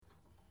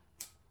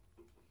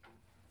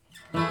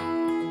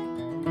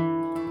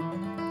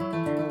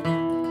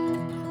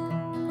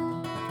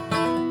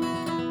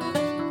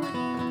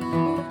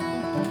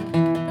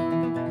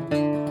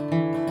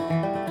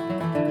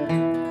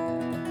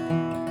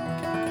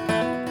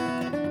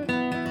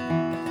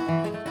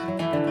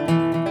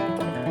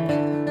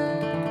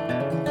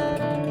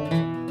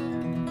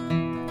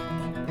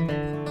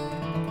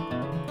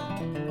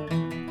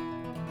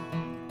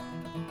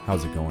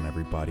How's it going,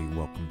 everybody?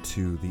 Welcome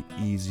to the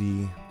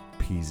Easy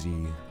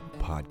Peasy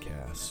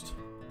Podcast,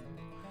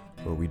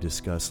 where we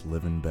discuss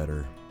living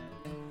better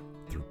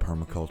through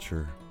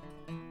permaculture,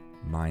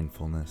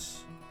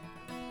 mindfulness,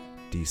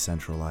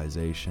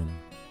 decentralization,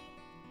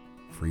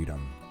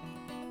 freedom,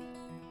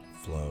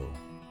 flow,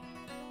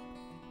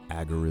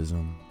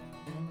 agorism,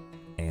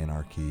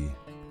 anarchy,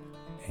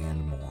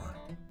 and more.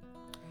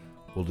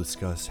 We'll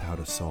discuss how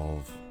to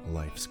solve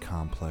life's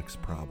complex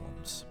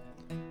problems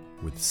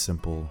with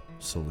simple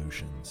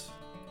solutions.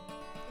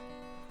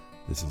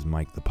 This is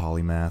Mike the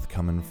Polymath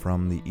coming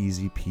from the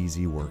Easy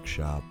Peasy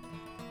Workshop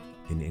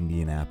in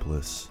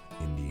Indianapolis,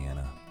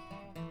 Indiana,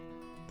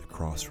 the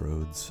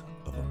crossroads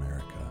of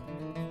America.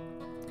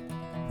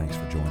 Thanks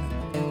for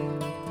joining.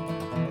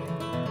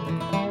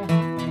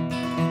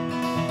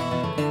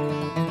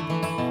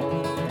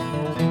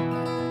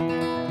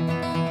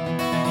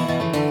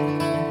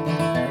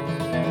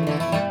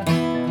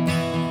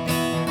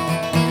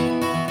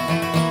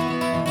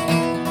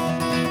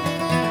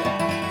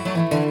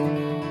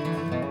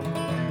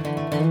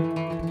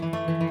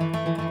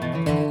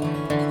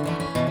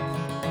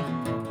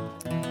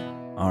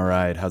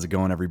 How's it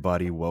going,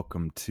 everybody?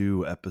 Welcome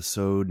to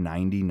episode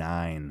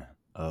 99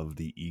 of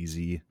the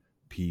Easy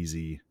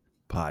Peasy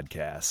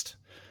Podcast.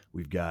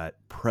 We've got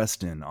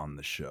Preston on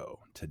the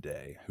show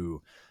today,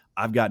 who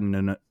I've gotten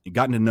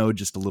to know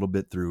just a little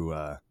bit through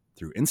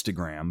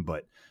Instagram,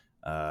 but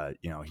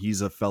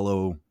he's a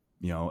fellow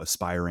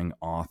aspiring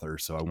author,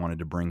 so I wanted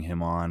to bring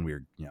him on. We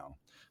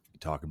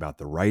talk about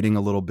the writing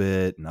a little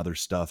bit and other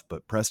stuff.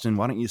 But Preston,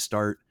 why don't you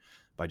start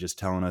by just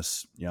telling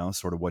us,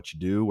 sort of what you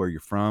do, where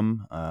you're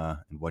from,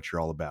 and what you're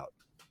all about.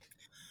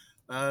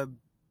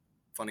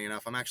 Funny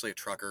enough, I'm actually a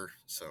trucker,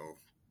 so,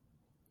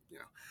 you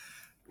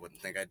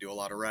wouldn't think I'd do a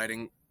lot of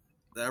riding.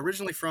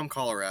 Originally from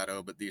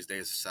Colorado, but these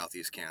days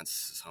Southeast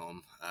Kansas is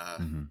home. I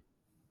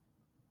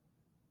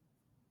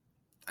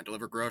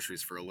deliver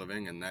groceries for a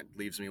living, and that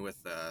leaves me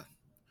with a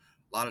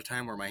lot of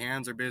time where my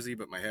hands are busy,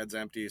 but my head's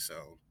empty,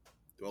 so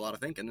do a lot of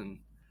thinking,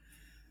 and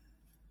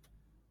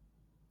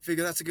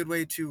figure that's a good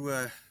way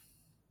to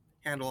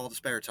handle all the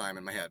spare time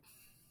in my head.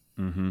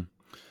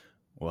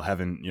 Well,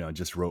 having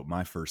just wrote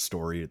my first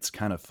story, it's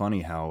kind of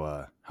funny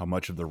how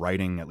much of the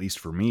writing, at least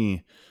for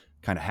me,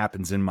 kind of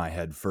happens in my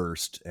head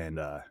first, and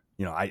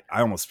I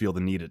almost feel the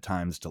need at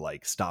times to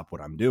like stop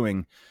what I'm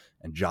doing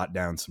and jot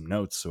down some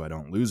notes so I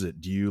don't lose it.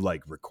 Do you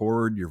like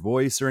record your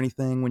voice or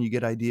anything when you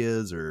get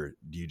ideas, or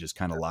do you just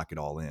kind of lock it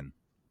all in?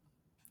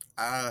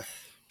 I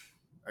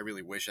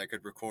really wish I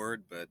could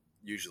record, but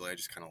usually I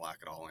just kind of lock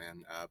it all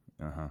in.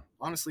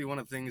 Honestly, one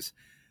of the things,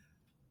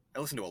 I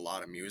listen to a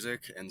lot of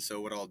music, and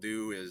so what I'll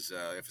do is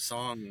if a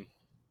song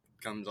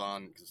comes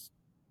on, because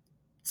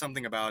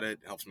something about it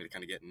helps me to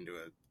kind of get into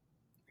I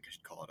think I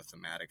should call it a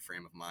thematic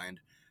frame of mind.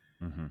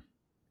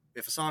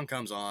 If a song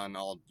comes on,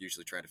 I'll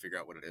usually try to figure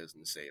out what it is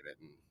and save it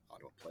and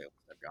onto a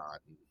playlist I've got.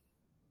 And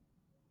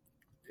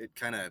it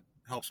kind of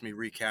helps me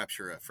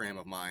recapture a frame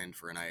of mind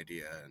for an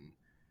idea. And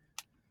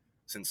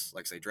since,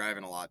 like I say,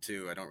 driving a lot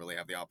too, I don't really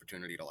have the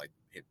opportunity to like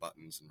hit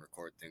buttons and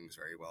record things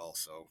very well.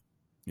 So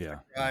yeah,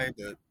 I try,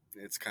 but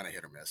it's kind of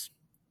hit or miss.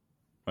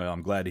 Well,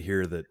 I'm glad to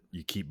hear that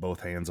you keep both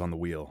hands on the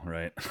wheel,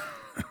 right?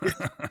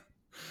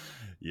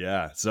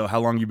 Yeah. So how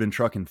long you been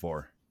trucking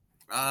for?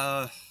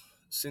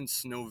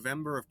 Since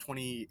November of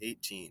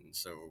 2018.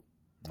 So.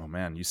 Oh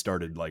man, you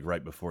started like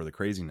right before the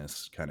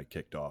craziness kind of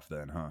kicked off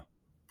then, huh?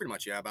 Pretty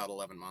much, yeah, about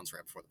 11 months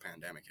right before the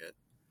pandemic hit.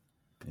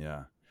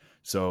 Yeah.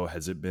 So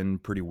has it been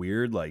pretty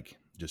weird, like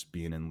just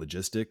being in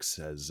logistics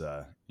as,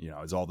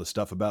 is all the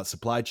stuff about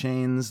supply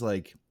chains,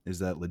 like, is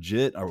that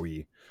legit? Are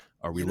we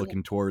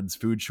looking towards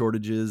food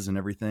shortages and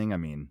everything? I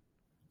mean,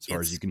 as far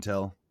as you can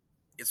tell.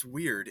 It's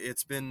weird.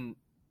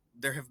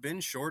 There have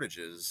been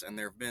shortages and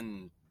there have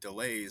been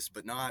delays,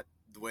 but not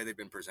the way they've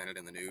been presented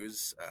in the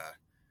news.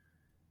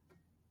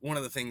 One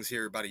of the things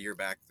here about a year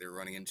back they were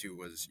running into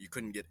was you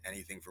couldn't get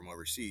anything from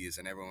overseas,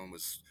 and everyone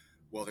was,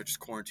 well, they're just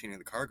quarantining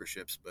the cargo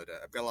ships. But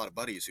I've got a lot of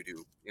buddies who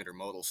do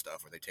intermodal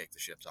stuff where they take the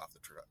ships off the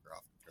truck,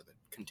 or the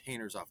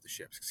containers off the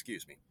ships,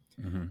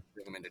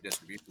 bring them into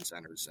distribution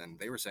centers. And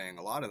they were saying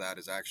a lot of that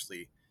is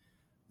actually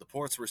the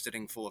ports were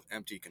sitting full of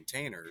empty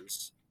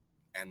containers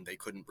and they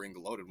couldn't bring the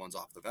loaded ones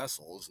off the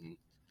vessels. And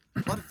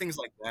a lot of things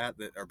like that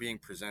are being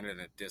presented in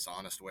a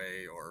dishonest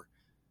way or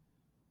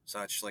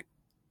such. Like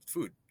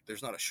food,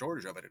 there's not a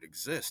shortage of it. It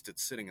exists.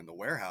 It's sitting in the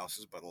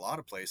warehouses, but a lot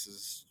of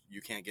places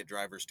you can't get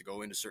drivers to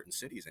go into certain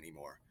cities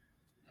anymore.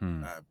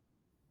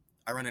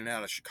 I run in and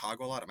out of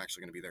Chicago a lot. I'm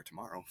actually going to be there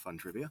tomorrow. Fun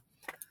trivia.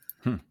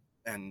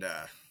 And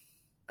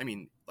I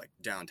mean, like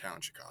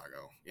downtown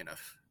Chicago,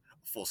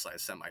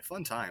 full-size semi.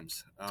 Fun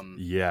times.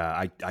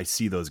 Yeah, I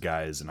see those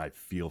guys and I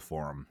feel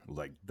for them.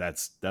 Like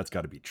that's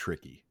got to be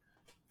tricky.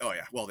 Oh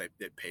yeah, well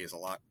it pays a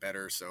lot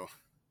better. So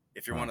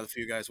if you're one of the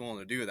few guys willing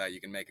to do that, you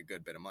can make a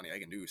good bit of money. I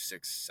can do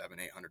 $600,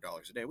 $700,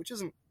 $800 a day, which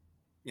isn't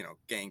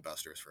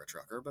gangbusters for a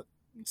trucker, but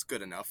it's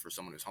good enough for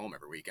someone who's home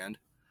every weekend.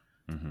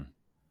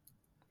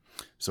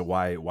 So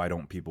why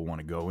don't people want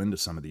to go into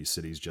some of these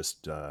cities?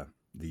 Just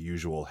the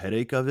usual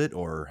headache of it,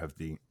 or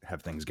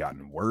have things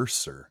gotten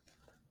worse? Or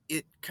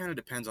It kind of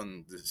depends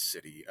on the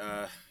city.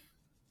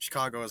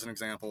 Chicago, as an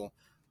example,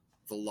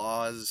 the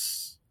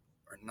laws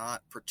are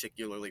not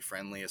particularly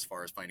friendly as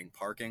far as finding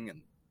parking,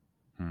 and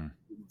hmm,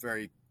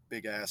 very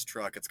big ass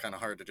truck. It's kind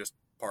of hard to just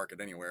park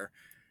it anywhere,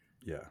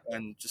 yeah,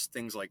 and just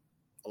things like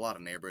a lot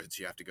of neighborhoods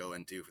you have to go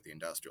into for the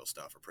industrial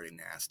stuff are pretty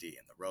nasty,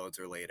 and the roads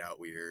are laid out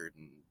weird,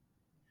 and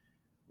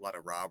a lot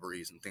of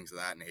robberies and things of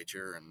that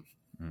nature. And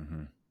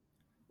hmm,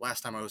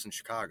 last time I was in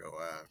Chicago,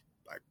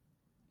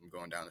 I'm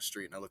going down the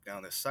street and I look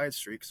down this side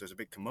street because there's a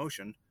big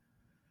commotion.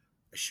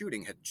 A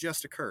shooting had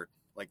just occurred.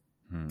 Like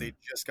hmm, they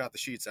just got the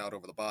sheets out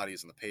over the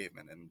bodies and the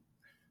pavement, and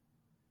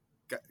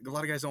a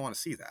lot of guys don't want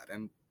to see that,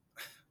 and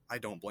I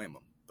don't blame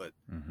them. But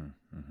hmm,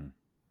 hmm.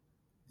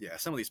 yeah,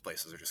 some of these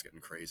places are just getting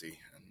crazy.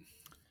 And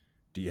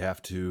Do you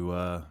have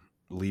to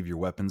leave your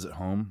weapons at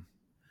home?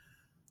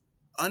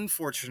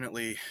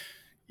 unfortunately,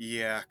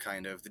 yeah,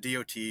 kind of. The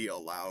DOT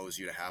allows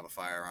you to have a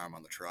firearm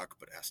on the truck,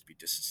 but it has to be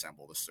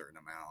disassembled a certain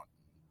amount.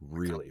 I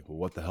kind of, Really? Well,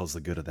 what the hell's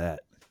the good of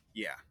that?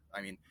 yeah.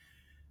 I mean,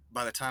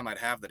 by the time I'd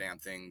have the damn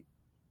thing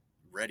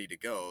ready to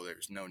go,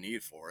 there's no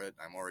need for it.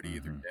 I'm already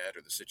either Hmm. dead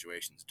or the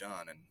situation's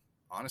done. And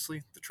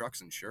honestly, the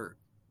truck's insured.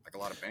 Like a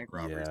lot of bank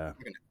robberies, Yeah,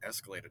 even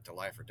escalated to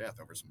life or death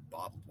over some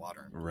bottled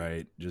water and bleach.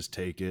 right. Just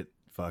take it.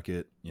 Fuck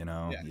it. You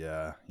know? Yeah,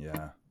 Yeah,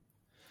 yeah.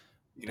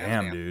 you can have a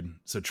Damn, damn. dude.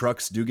 So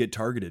trucks do get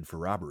targeted for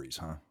robberies,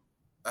 huh?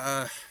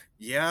 Uh,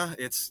 yeah,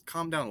 it's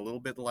calmed down a little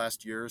bit the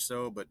last year or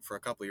so, but for a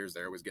couple of years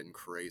there, it was getting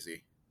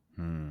crazy.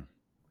 Hmm.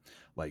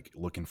 Like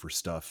looking for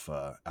stuff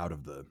out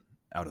of the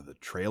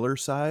trailer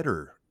side,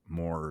 or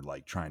more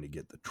like trying to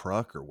get the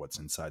truck, or what's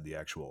inside the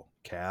actual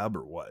cab,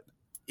 or what?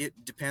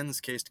 It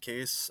depends case to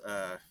case.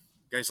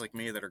 Guys like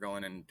me that are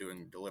going and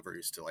doing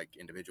deliveries to like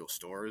individual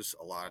stores,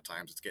 a lot of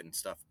times it's getting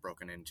stuff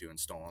broken into and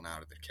stolen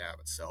out of the cab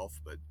itself.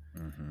 But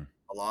Mm-hmm.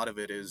 a lot of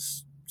it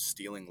is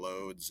stealing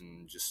loads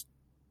and just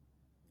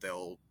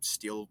they'll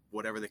steal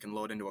whatever they can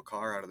load into a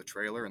car out of the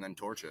trailer and then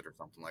torch it or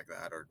something like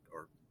that, or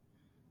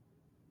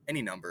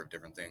any number of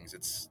different things.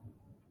 It's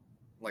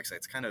like I say,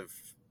 it's kind of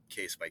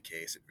case by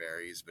case. It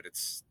varies, but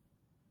it's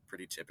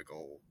pretty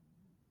typical.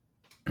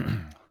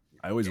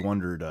 I always Game.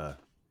 wondered,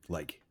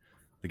 like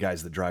the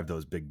guys that drive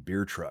those big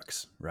beer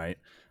trucks, right?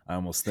 I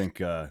almost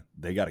think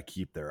they got to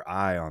keep their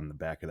eye on the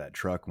back of that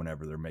truck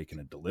whenever they're making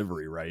a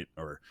delivery, right?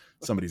 Or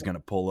somebody's going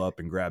to pull up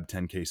and grab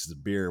 10 cases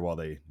of beer while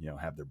they,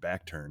 have their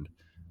back turned.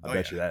 I Oh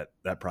bet yeah, you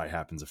that probably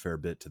happens a fair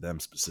bit to them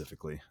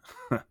specifically.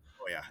 oh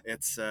yeah.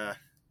 It's I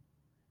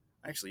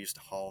actually used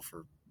to haul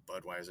for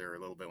Budweiser a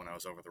little bit when I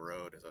was over the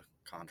road as a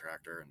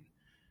contractor, and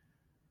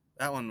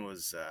that one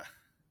was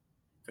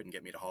couldn't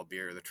get me to haul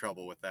beer. The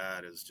trouble with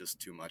that is just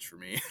too much for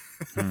me.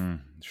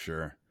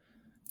 Sure.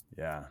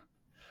 Yeah.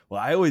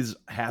 Well, I always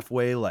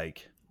halfway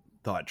like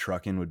thought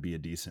trucking would be a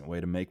decent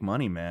way to make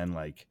money, man.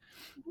 Like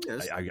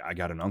Yes. I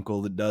got an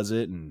uncle that does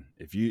it, and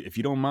if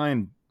you don't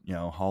mind,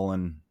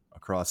 hauling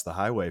across the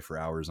highway for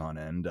hours on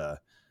end, I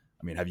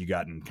mean, have you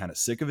gotten kind of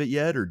sick of it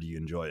yet, or do you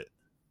enjoy it?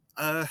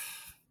 Uh,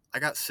 I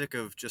got sick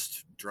of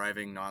just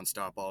driving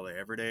nonstop all day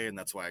every day, and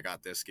that's why I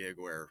got this gig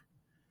where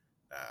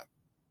uh,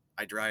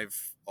 I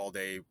drive all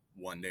day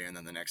one day, and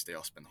then the next day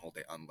I'll spend the whole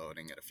day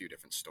unloading at a few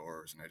different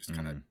stores, and I just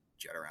kind of Mm,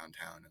 jet around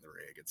town in the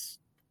rig. It's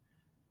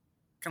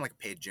kind of like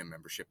a paid gym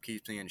membership,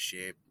 keeps me in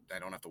shape. I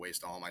don't have to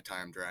waste all my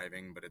time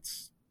driving, but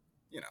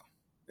you know,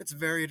 it's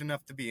varied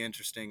enough to be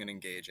interesting and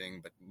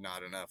engaging, but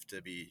not enough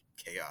to be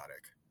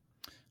chaotic.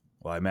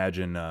 well, I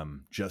imagine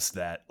just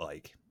that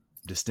like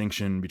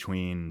distinction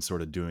between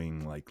sort of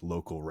doing like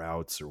local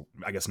routes, or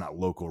I guess not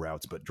local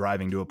routes, but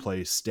driving to a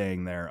place,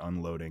 staying there,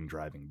 unloading,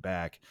 driving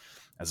back,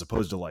 as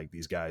opposed to like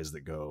these guys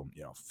that go,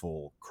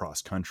 full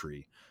cross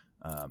country.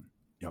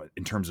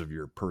 In terms of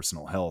your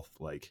personal health,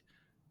 like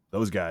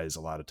those guys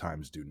a lot of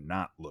times do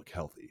not look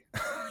healthy.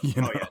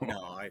 you Oh yeah, know,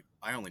 no,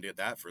 I only did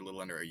that for a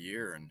little under a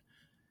year, and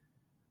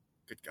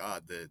good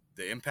God, the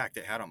impact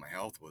it had on my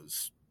health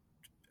was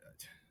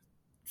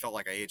felt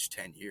like I aged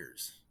 10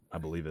 years. I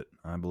believe it.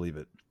 I believe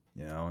it.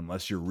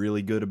 Unless you're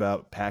really good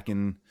about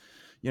packing,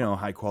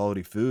 high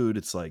quality food,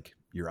 it's like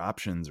your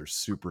options are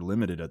super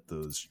limited at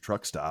those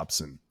truck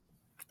stops. And,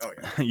 Oh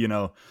yeah, you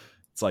know,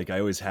 it's like I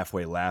always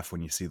halfway laugh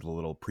when you see the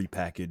little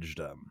prepackaged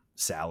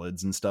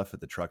salads and stuff at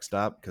the truck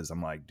stop, because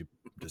I'm like,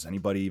 does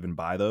anybody even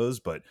buy those?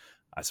 But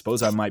I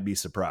suppose I might be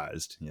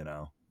surprised.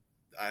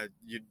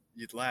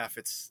 you'd laugh.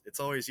 It's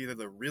always either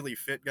the really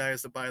fit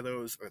guys that buy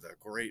those or the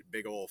great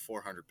big old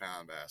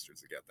 400-pound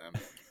bastards that get them.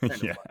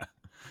 Kind of Yeah. fun.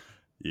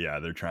 Yeah.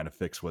 They're trying to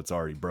fix what's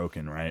already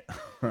broken, right?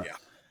 Well, Yeah,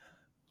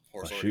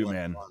 horse already shoot,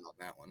 left the man. barn on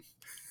that one.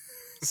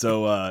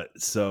 So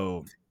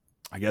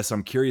I guess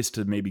I'm curious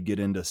to maybe get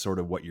into sort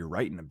of what you're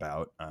writing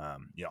about.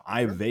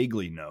 I Sure.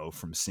 vaguely know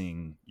from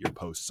seeing your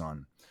posts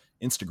on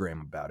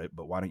Instagram about it,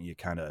 but why don't you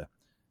kind of,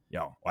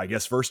 I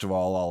guess first of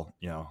all,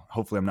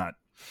 hopefully I'm not,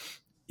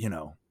 you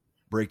know,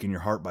 breaking your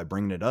heart by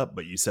bringing it up,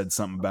 but you said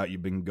something about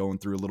you've been going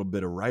through a little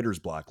bit of writer's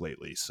block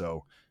lately.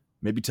 So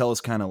maybe tell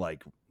us kind of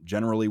like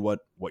generally what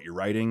you're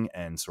writing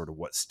and sort of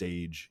what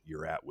stage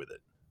you're at with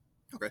it.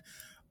 Okay.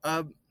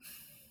 I'm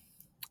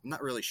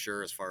not really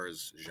sure as far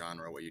as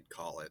genre what you'd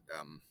call it.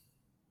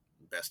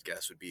 Best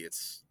guess would be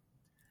it's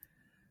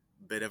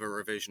a bit of a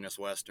revisionist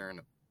western,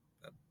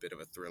 a bit of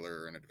a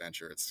thriller, an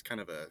adventure. It's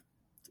kind of a.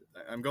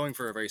 I'm going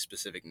for a very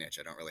specific niche.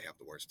 I don't really have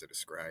the words to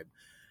describe.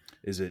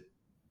 Is it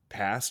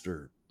past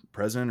or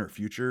present or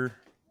future?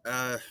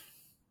 Uh,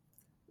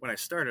 when I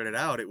started it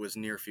out, it was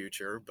near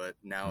future, but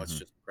now it's Mm-hmm.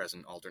 just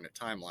present alternate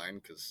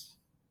timeline because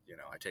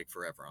I take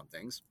forever on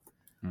things.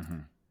 Mm-hmm.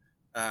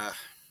 Uh,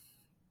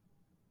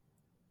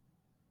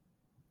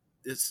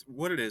 it's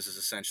what it is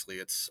essentially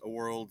it's a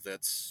world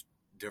that's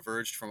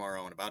diverged from our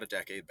own about a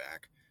decade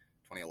back,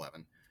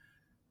 2011.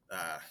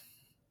 Uh,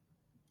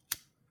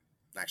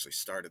 actually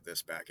started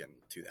this back in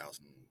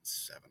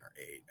 2007 or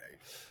 8.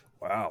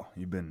 Wow,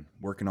 you've been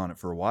working on it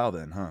for a while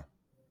then, huh?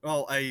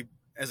 I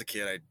as a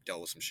kid I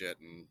dealt with some shit,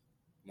 and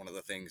one of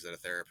the things that a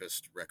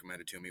therapist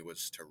recommended to me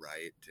was to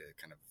write, to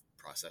kind of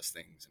process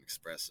things and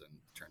express, and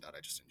it turned out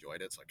I just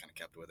enjoyed it, so I kind of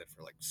kept with it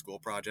for like school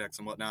projects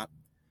and whatnot.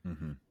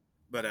 Mm-hmm.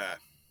 But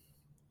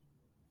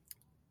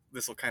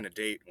this will kind of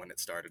date when it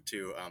started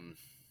too.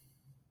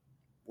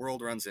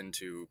 World runs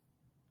into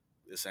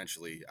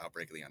essentially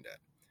outbreak of the undead.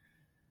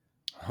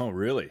 Oh,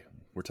 really?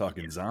 We're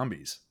talking Yeah.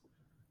 zombies.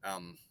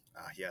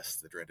 Yes,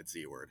 the dreaded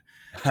Z word.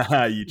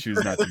 You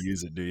choose not to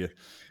use it, do you?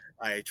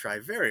 I try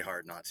very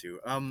hard not to.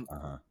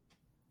 Uh-huh.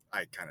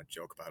 I kind of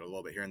joke about it a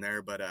little bit here and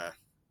there, but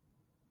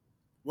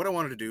what I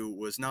wanted to do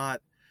was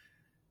not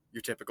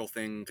your typical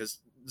thing, because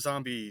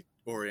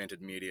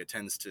zombie-oriented media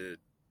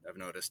I've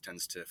noticed,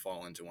 tends to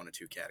fall into one of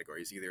two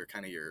categories. Either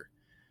kind of your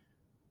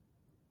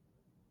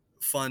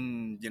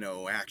fun,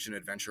 action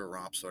adventure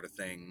romp sort of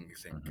thing. You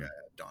think Mm-hmm.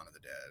 Dawn of the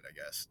Dead, I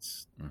guess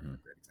it's Mm-hmm. a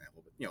great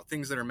example. But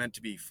things that are meant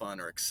to be fun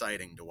or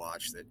exciting to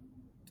watch that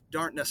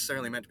aren't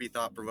necessarily meant to be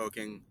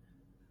thought-provoking,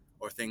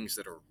 or things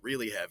that are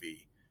really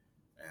heavy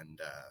and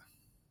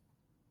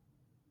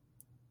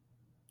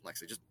like I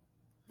say, just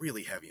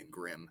really heavy and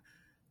grim.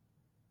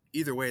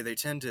 Either way, they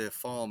tend to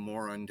fall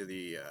more under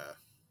the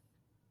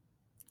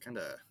kind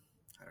of,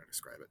 how do I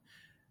describe it?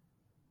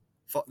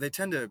 They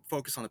tend to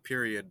focus on the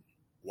period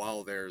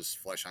while there's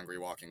flesh-hungry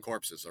walking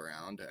corpses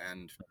around,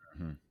 and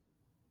Mm-hmm.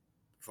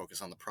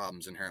 focus on the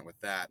problems inherent with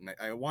that. And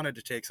I wanted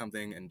to take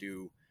something and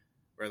do,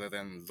 rather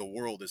than the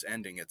world is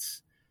ending,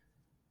 it's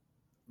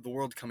the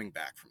world coming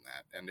back from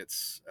that. And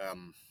it's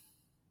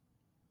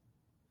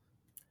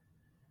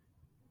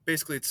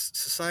basically, it's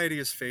society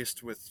is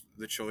faced with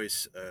the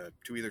choice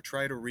to either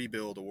try to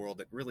rebuild a world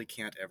that really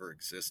can't ever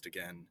exist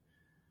again,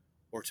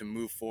 or to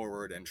move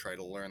forward and try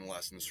to learn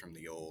lessons from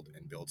the old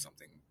and build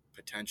something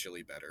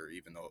potentially better,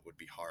 even though it would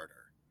be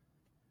harder.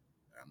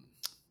 Um,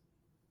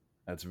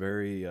 That's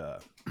very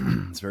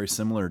it's very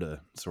similar to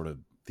sort of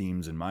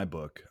themes in my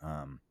book.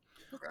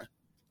 okay.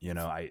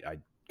 I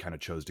kind of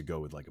chose to go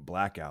with like a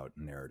blackout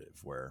narrative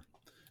where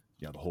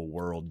the whole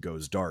world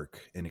goes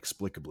dark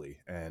inexplicably,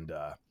 and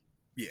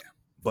Yeah.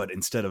 but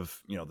instead of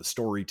the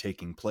story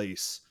taking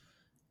place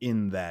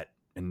in that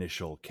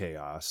initial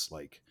chaos,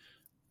 like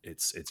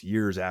it's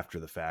years after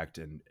the fact,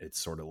 and it's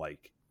sort of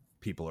like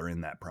people are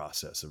in that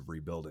process of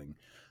rebuilding.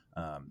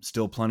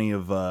 Still plenty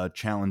of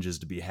challenges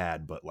to be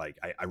had, but like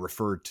I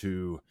refer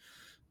to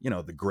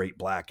the great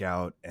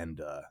blackout, and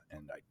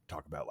I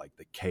talk about like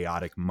the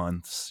chaotic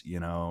months,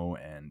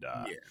 and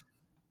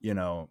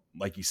Yeah.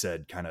 like you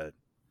said, kind of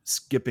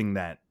skipping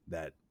that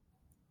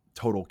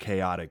total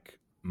chaotic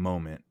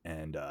moment,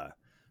 and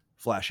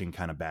flashing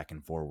kind of back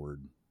and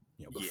forward,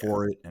 Yeah.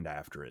 before it and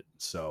after it.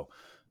 So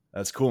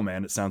that's cool,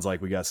 man. It sounds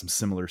like we got some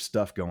similar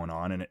stuff going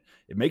on, and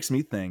it makes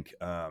me think,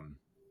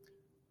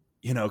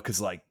 because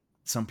like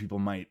some people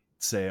might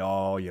say,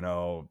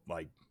 oh,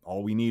 like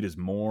all we need is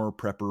more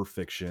prepper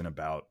fiction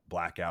about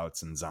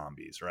blackouts and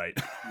zombies, right?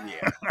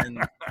 Yeah.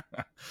 And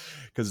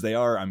Because they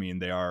are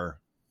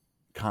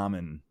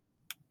common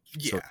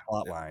sort yeah. of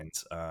plot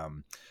lines,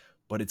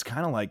 but it's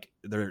kind of like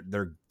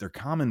they're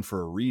common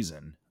for a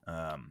reason.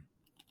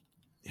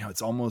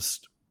 It's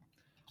almost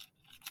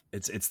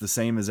it's the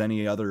same as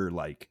any other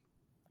like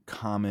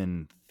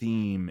common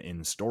theme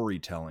in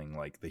storytelling,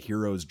 like the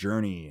hero's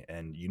journey,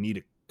 and you need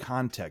a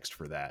context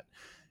for that.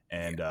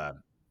 Yeah.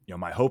 And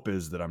my hope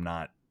is that I'm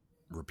not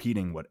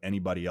repeating what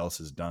anybody else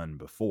has done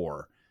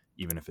before,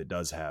 even if it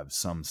does have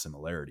some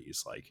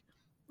similarities. Like,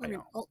 I you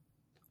mean, know,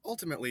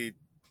 ultimately,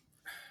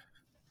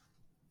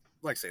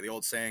 like I say, the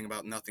old saying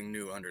about nothing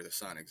new under the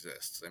sun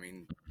exists. I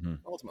mean, mhm.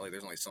 ultimately,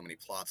 there's only so many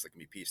plots that can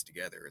be pieced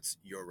together. It's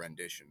your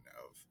rendition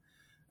of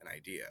an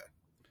idea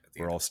at the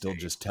We're end of all the still day,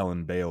 just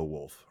telling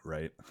Beowulf,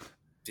 right?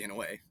 in a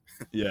way.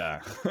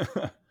 Yeah.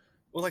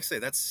 Well, like I say,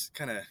 that's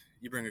kind of,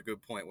 you bring a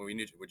good point. Where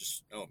we're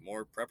just,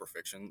 more prepper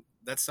fiction.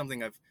 That's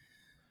something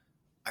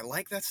I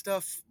like that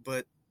stuff,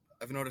 but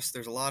I've noticed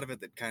there's a lot of it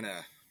that kind of,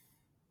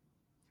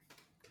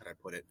 how do I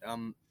put it?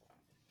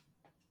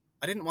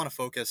 I didn't want to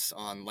focus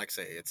on, like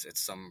say, it's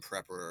some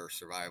prepper or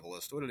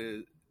survivalist. What it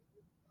is,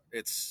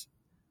 it's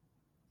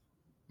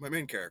my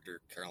main character,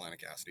 Carolina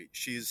Cassidy.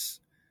 She's,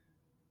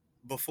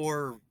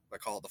 before I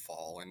call it the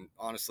fall, and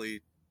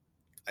honestly,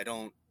 I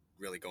don't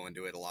really go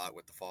into it a lot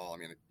with the fall. I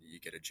mean, you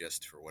get a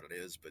gist for what it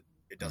is, but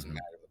it doesn't Hmm.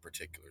 matter the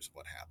particulars of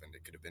what happened.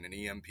 It could have been an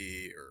EMP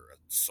or a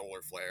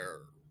solar flare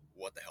or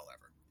what the hell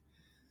ever.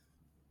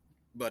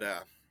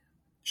 But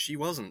she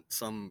wasn't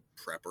some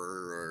prepper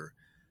or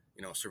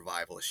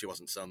survivalist. She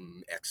wasn't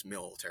some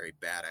ex-military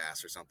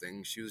badass or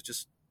something. She was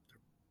just a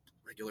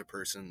regular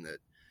person that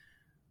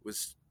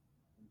was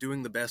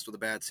doing the best with a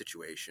bad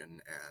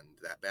situation, and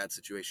that bad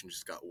situation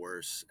just got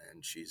worse,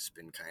 and she's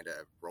been kind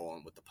of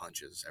rolling with the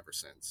punches ever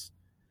since.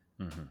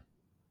 Hmm.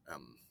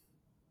 Um,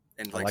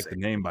 and I like I like say, the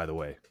name, by the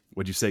way.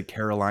 Would you say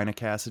Carolina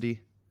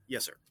Cassidy?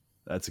 yes, sir.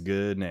 That's a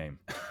good name.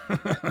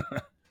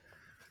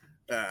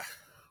 A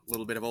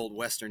little bit of old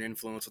Western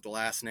influence with the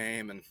last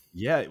name, and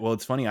Yeah, well,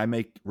 it's funny. I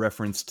make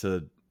reference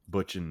to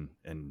Butch and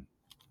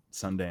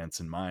Sundance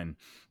in mine.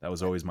 That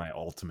was always my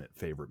ultimate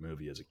favorite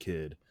movie as a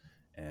kid.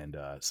 And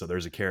so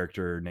there's a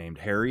character named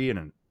Harry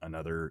and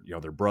another,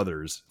 they're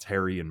brothers. It's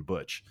Harry and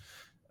Butch,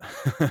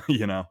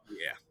 you know.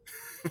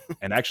 yeah,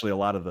 And actually, a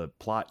lot of the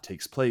plot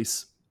takes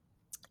place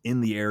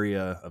in the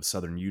area of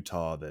southern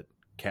Utah that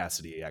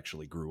Cassidy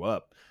actually grew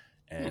up.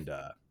 hmm, And,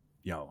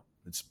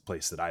 it's a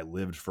place that I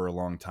lived for a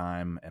long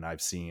time. And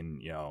I've seen,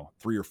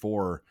 three or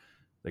four,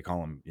 they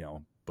call them,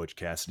 Butch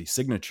Cassidy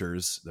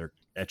signatures. They're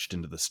etched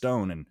into the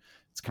stone. And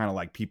it's kind of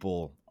like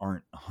people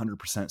aren't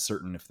 100%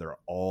 certain if they're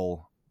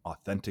all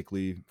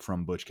authentically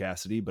from Butch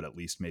Cassidy, but at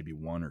least maybe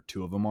one or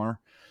two of them are.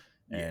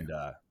 yeah. And,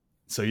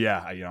 so yeah,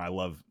 I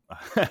love.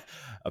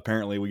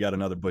 Apparently, we got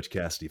another Butch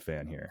Cassidy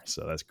fan here,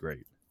 so that's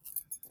great.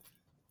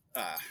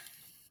 Uh,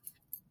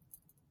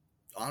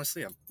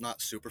 Honestly, I'm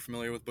not super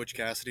familiar with Butch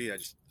Cassidy.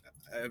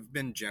 I've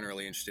been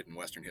generally interested in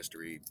Western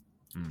history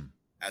Mm.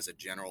 as a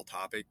general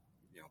topic.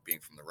 Being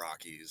from the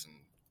Rockies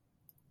and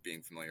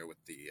being familiar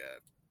with the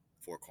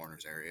Four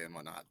Corners area and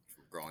whatnot,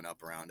 from growing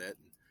up around it.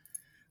 And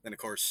then, of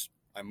course,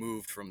 I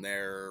moved from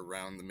there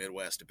around the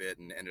Midwest a bit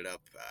and ended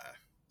up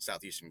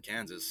southeastern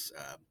Kansas.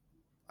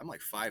 I'm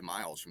like 5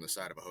 miles from the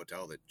side of a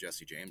hotel that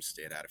Jesse James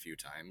stayed at a few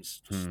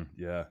times.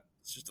 Yeah.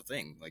 It's just a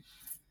thing. Like,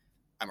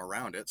 I'm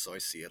around it, so I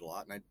see it a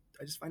lot, and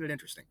I just find it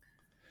interesting.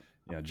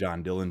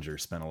 John Dillinger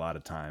spent a lot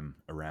of time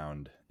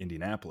around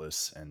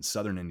Indianapolis and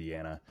southern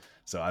Indiana.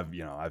 So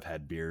I've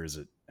had beers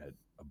at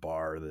a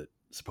bar that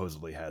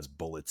supposedly has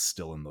bullets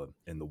still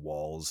in the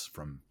walls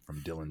from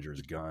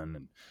Dillinger's gun.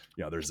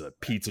 And, there's a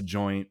pizza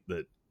joint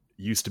that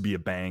used to be a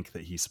bank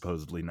that he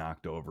supposedly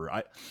knocked over.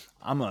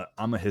 I'm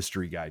a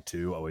history guy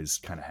too, always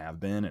kind of have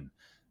been. And,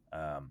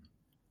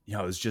 it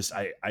was just,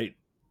 I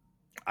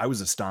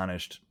was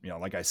astonished,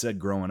 like I said,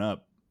 growing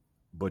up,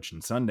 Butch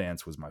and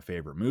Sundance was my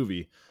favorite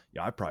movie.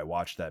 I probably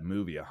watched that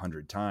movie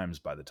 100 times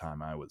by the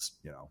time I was,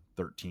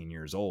 13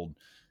 years old.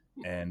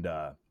 And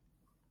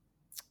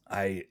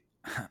I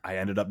I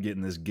ended up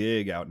getting this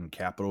gig out in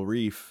Capitol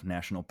Reef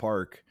National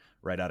Park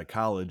right out of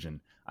college, and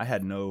I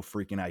had no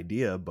freaking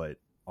idea. But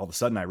all of a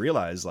sudden, I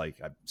realized,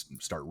 like, I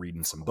start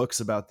reading some books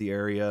about the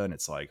area, and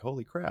it's like,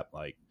 holy crap,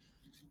 like,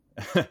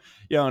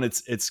 and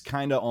it's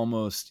kind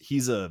of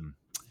he's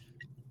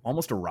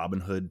almost a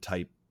Robin Hood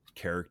type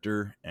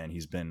character, and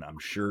he's been, I'm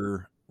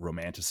sure,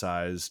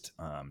 romanticized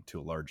to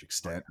a large Oh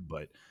extent, yeah,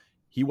 but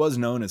he was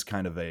known as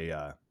kind of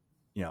a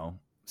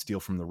steal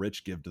from the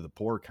rich, give to the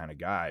poor kind of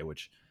guy,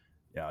 which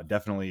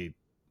definitely,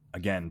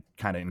 again,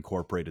 kind of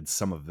incorporated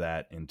some of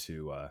that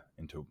into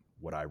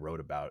what I wrote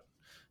about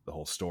the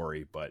whole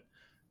story. But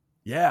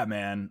yeah,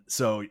 man.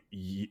 So,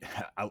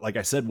 like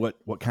I said,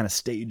 what kind of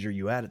stage are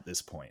you at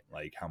this point?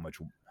 Like, how much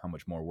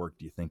more work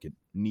do you think it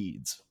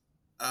needs?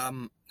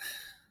 um,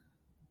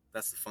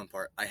 that's the fun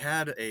part. I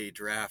had a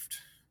draft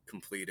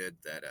completed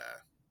that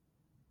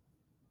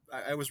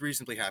I was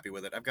reasonably happy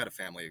with it. I've got a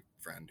family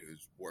friend who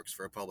works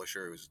for a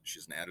publisher.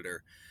 She's an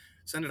editor.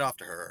 Send it off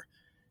to her.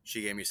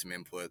 She gave me some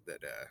input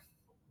that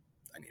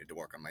I needed to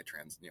work on my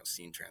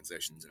scene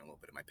transitions and a little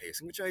bit of my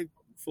pacing, which I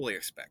fully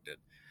expected.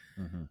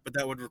 Hmm. But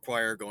that would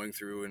require going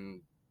through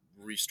and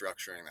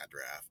restructuring that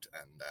draft.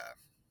 And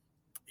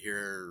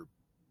here,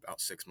 about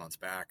 6 months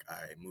back,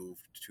 I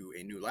moved to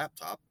a new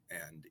laptop,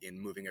 and in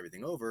moving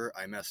everything over,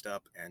 I messed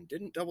up and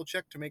didn't double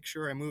check to make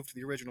sure I moved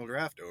the original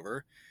draft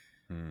over.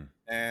 Hmm.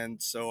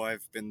 And so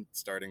I've been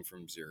starting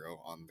from zero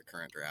on the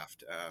current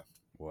draft.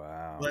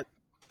 Wow. But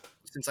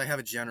since I have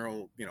a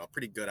general, a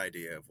pretty good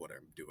idea of what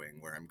I'm doing,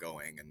 where I'm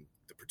going, and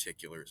the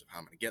particulars of how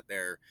I'm going to get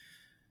there,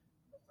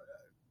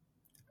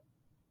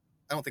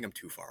 I don't think I'm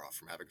too far off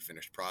from having a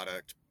finished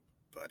product.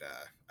 But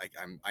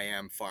I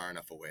am far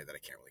enough away that I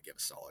can't really give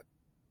a solid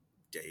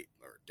date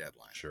or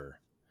deadline. Sure.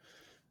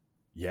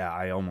 Yeah,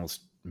 I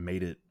almost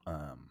made it.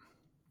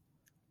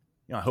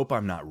 I hope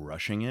I'm not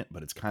rushing it,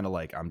 but it's kind of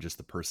like I'm just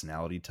the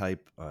personality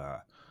type.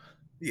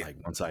 Yeah, Like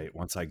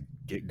once I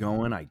get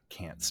going, I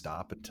can't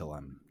stop until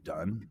I'm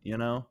done.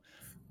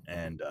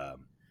 And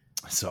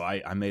so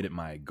I made it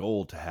my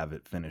goal to have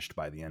it finished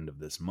by the end of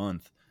this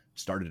month.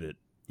 Started it,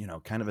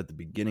 kind of at the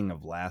beginning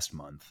of last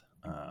month.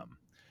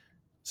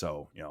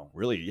 So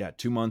really, yeah,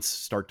 2 months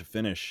start to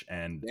finish,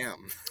 and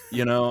damn.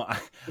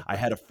 I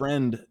had a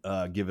friend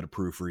give it a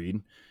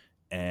proofread,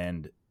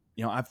 and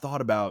I've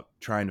thought about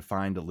trying to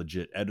find a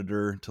legit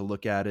editor to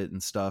look at it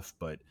and stuff,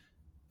 but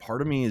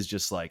part of me is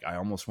just like I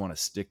almost want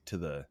to stick to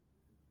the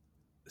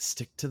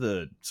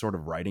sort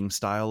of writing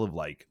style of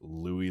like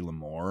Louis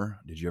L'Amour.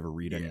 Did you ever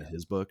read any of Yeah.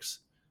 his books?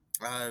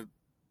 Uh,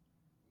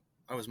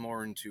 I was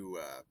more into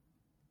oh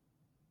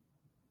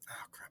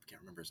crap, I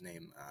can't remember his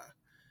name.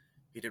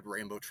 He did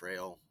Rainbow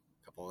Trail,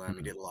 a couple of them.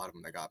 He Hmm. did a lot of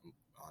them that got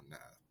on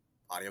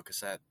audio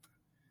cassette.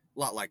 A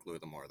lot like Louis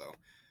L'Amour though.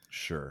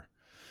 Sure.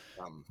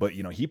 Um, But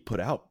he put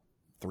out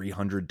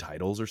 300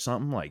 titles or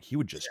something. Like he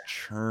would just yeah,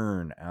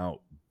 churn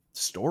out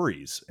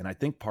stories. And I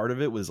think part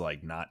of it was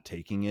like not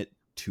taking it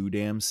too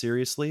damn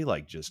seriously,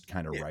 like just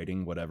kind of yeah,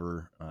 writing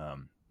whatever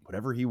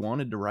he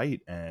wanted to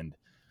write. And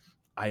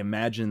I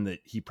imagine that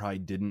he probably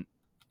didn't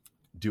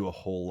do a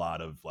whole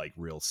lot of like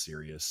real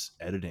serious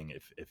editing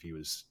if he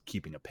was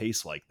keeping a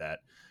pace like that.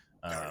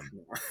 Um,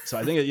 so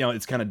I think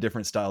it's kind of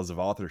different styles of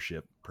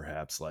authorship,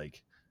 perhaps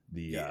like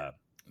the yeah, uh,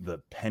 the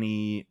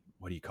penny,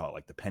 what do you call it,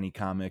 like the penny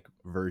comic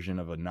version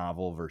of a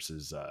novel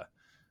versus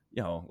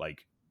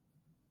like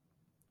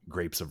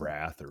Grapes of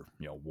Wrath or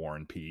War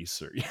and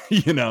Peace or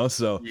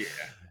so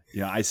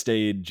yeah. I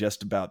stayed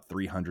just about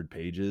 300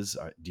 pages.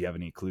 Do you have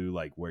any clue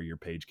like where your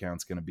page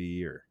count's going to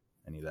be or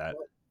any of that?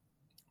 Well,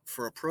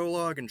 for a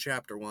prologue in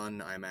chapter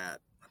one, I'm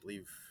at I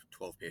believe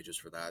 12 pages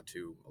for that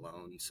too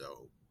alone.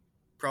 So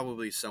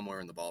probably somewhere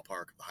in the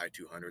ballpark of the high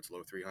 200s,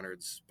 low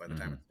 300s by the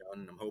time Hmm. it's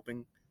done. I'm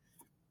hoping.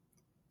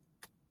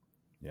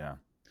 Yeah.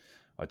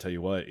 I tell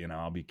you what,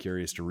 I'll be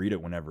curious to read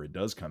it whenever it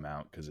does come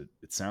out because it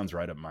sounds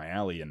right up my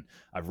alley. And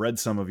I've read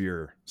some of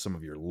your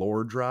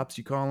lore drops,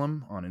 you call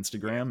them, on Yeah.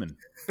 Instagram.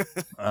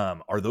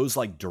 And are those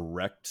like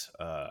direct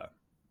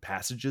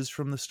passages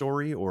from the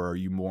story, or are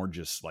you more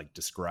just like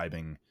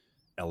describing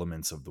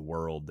elements of the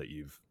world that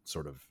you've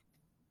sort of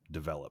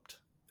developed?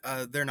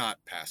 They're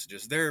not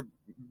passages. They're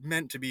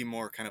meant to be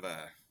more kind of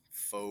a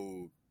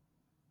faux.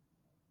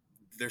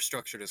 They're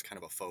structured as kind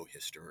of a faux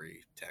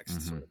history text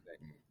Hmm. sort of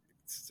thing.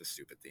 It's a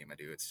stupid theme I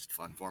do. It's just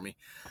fun for me.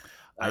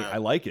 I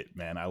like it,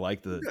 man. I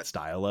like the Good.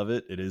 style of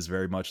it. It is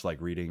very much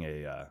like reading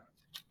a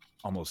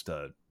almost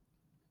a,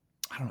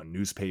 I don't know,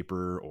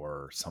 newspaper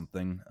or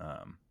something.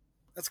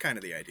 That's kind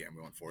of the idea I'm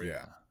going for.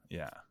 Yeah.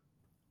 Yeah,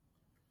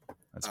 yeah,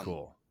 that's Um,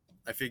 cool.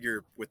 I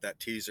figure with that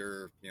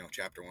teaser,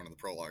 chapter one of the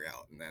prologue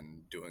out, and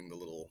then doing the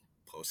little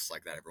posts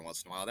like that every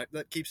once in a while,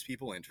 that keeps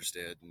people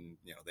interested, and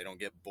they don't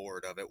get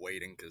bored of it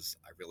waiting because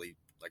I really,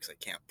 like I said,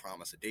 can't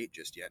promise a date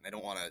just yet, and I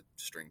don't want to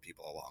string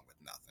people along with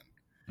nothing.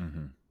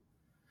 Hmm.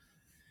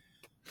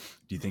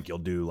 Do you think you'll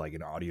do like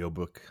an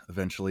audiobook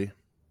eventually?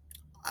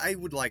 I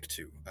would like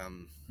to. The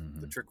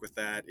Hmm. trick with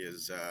that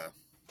is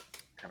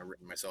kind of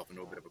written myself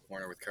into a bit of a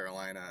corner with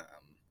Carolina.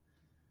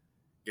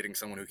 Getting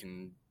someone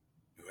who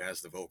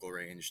has the vocal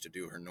range to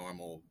do her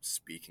normal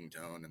speaking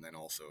tone, and then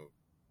also,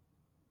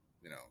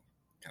 you know,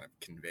 kind of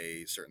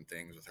convey certain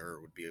things with her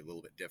would be a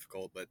little bit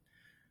difficult. But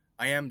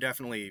I am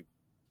definitely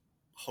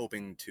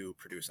hoping to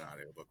produce an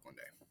audiobook one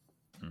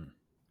day.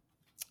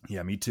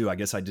 Yeah, me too. I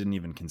guess I didn't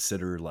even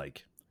consider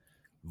like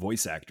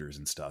voice actors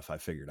and stuff. I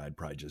figured I'd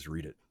probably just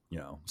read it,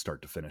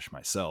 start to finish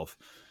myself.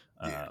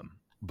 Yeah,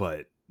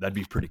 But that'd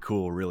be pretty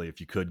cool, really, if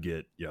you could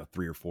get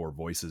 3 or 4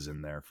 voices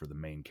in there for the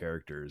main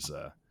characters.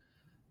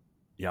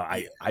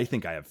 yeah, I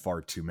think I have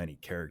far too many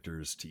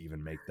characters to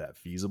even make that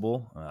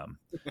feasible.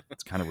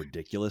 It's kind of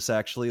ridiculous,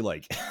 actually.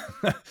 Like,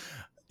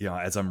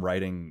 as I'm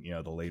writing,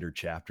 the later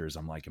chapters,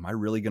 I'm like, am I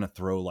really going to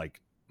throw like,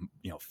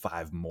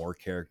 5 more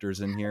characters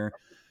in here?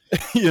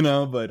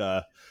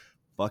 But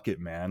fuck it,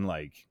 man.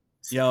 Like,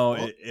 well,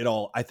 it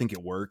all, I think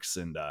it works.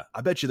 And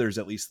I bet you there's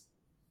at least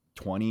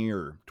 20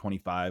 or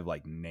 25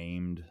 like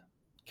named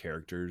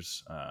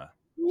characters.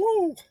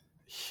 woo,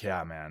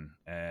 Yeah, man.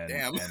 And,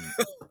 damn, and,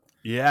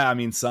 yeah, I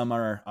mean, some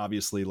are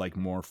obviously like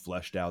more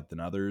fleshed out than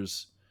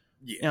others.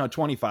 yeah,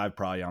 25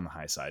 probably on the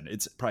high side.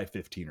 It's probably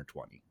 15 or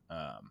 20.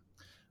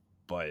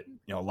 But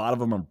a lot of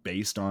them are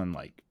based on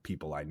like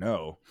people I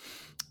know,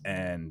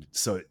 and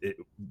so it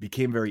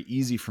became very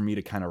easy for me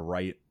to kind of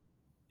write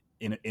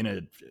in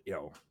a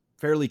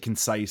fairly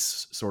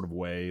concise sort of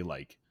way,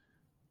 like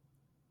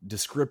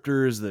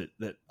descriptors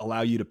that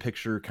allow you to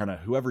picture kind of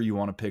whoever you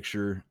want to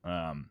picture,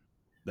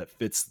 that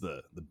fits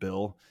the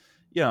bill.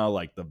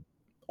 Like the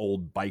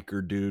old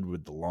biker dude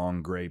with the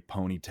long gray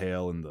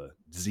ponytail and the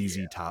ZZ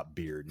yeah, Top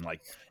beard, and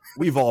like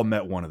we've all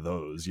met one of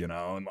those,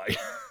 and like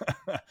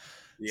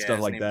yeah. stuff His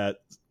like name's that.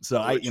 So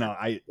I you Butch or know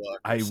I Buck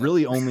I or something.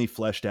 really only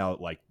fleshed out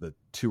like the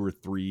 2 or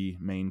 3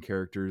 main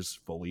characters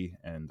fully,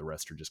 and the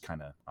rest are just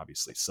kind of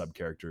obviously sub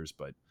characters.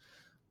 But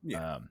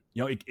Yeah,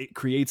 it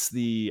creates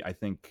the, I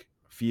think,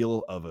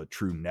 feel of a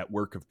true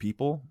network of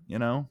people, yeah,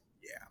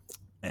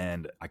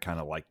 and I kind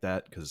of like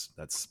that because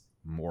that's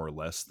more or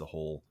less the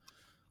whole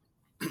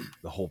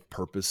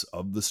purpose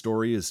of the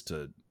story is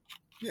to,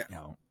 yeah,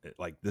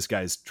 like this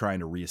guy's trying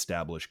to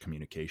reestablish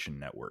communication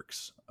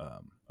networks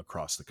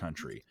across the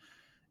country,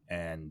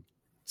 and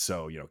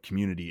so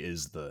community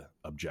is the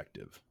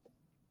objective.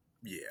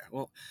 yeah.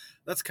 Well,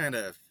 that's kind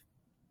of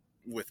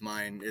with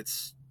mine.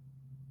 It's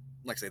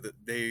like I say that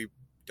they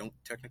don't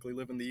technically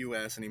live in the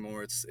U.S.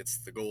 anymore. It's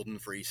the Golden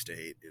Free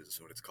State is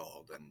what it's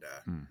called, and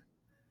Hmm.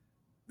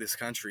 this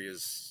country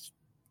is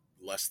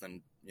less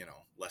than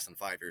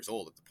 5 years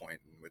old at the point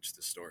in which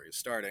the story is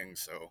starting.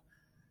 So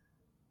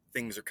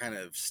things are kind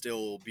of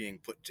still being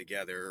put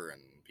together,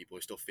 and people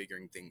are still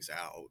figuring things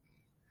out.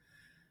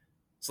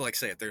 So, like I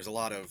say, there's a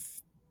lot of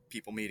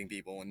people meeting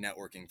people and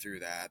networking through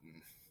that,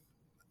 and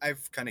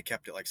I've kind of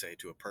kept it, like I say,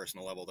 to a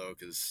personal level though,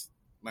 because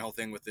my whole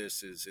thing with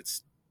this is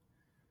it's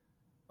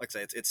like I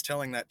say, it's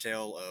telling that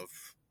tale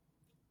of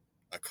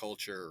a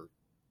culture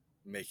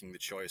making the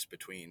choice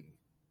between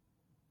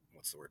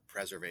what's the word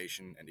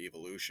preservation and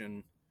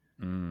evolution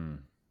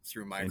Mm.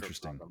 through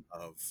Interesting. microcosm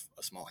of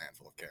a small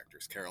handful of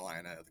characters.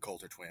 Carolina, the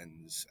Coulter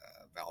twins,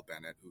 Val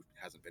Bennett, who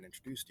hasn't been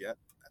introduced yet.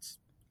 That's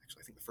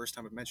actually, I think, the first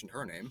time I've mentioned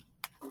her name.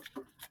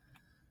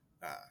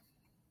 Uh,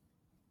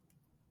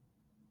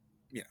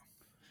 you know,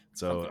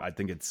 So something. I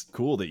think it's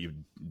cool that you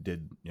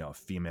did, a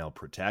female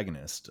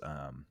protagonist.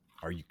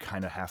 Are you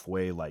kind of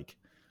halfway like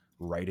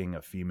writing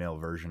a female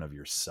version of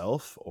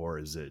yourself, or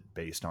is it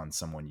based on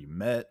someone you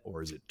met,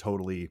 or is it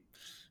totally,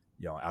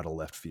 out of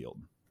left field?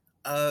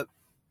 Uh,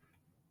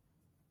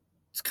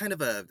 it's kind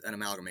of an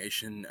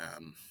amalgamation.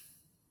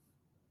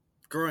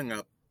 Growing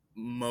up,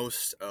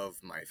 most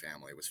of my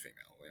family was female.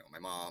 My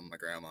mom, my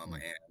grandma, my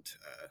Mm. aunt.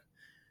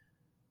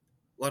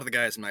 A lot of the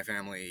guys in my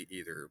family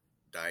either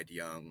died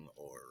young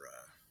or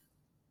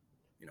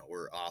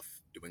were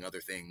off doing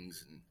other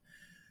things, and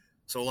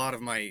so a lot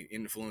of my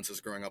influences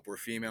growing up were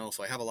female.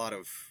 So I have a lot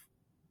of,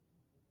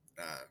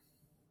 I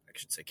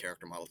should say,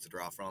 character models to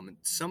draw from, and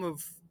some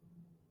of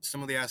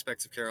the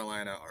aspects of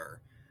Carolina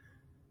are,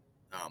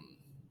 um,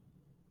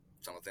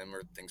 some of them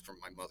are things from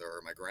my mother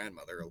or my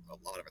grandmother. A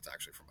lot of it's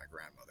actually from my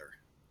grandmother.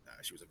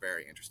 She was a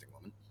very interesting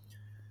woman.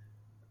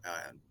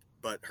 Uh,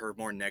 but her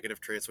more negative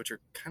traits, which are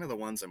kind of the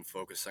ones I'm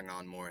focusing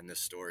on more in this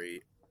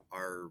story,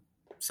 are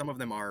some of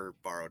them are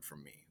borrowed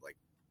from me. Like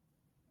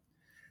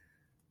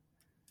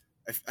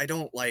I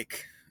don't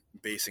like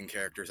basing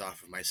characters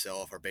off of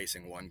myself or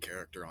basing one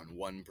character on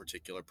one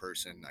particular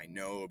person I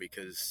know,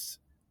 because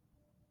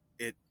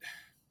it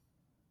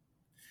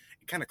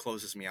it kind of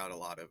closes me out of a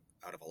lot of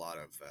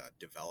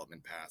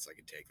development paths I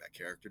could take that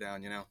character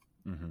down.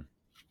 Mm-hmm.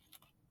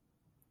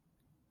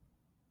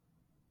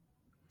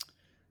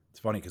 It's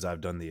funny because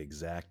I've done the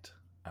exact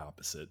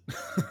opposite.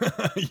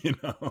 you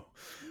know, Fair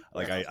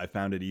like enough. I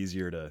found it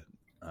easier to,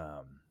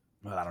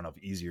 well, I don't know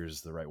if easier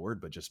is the right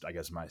word, but just I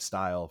guess my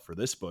style for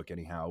this book,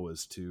 anyhow,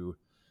 was to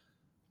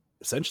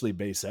essentially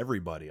base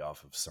everybody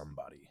off of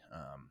somebody,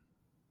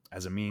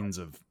 as a means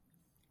of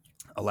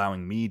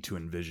allowing me to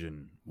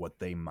envision what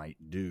they might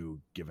do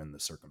given the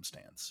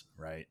circumstance,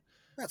 right?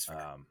 That's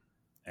fair. Um,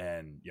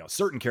 and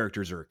certain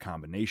characters are a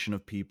combination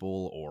of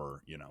people,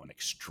 or an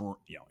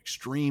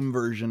extreme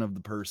version of the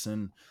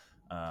person.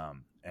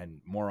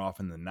 And more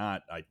often than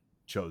not, I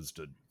chose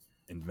to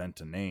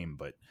invent a name,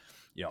 but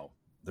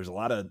there's a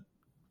lot of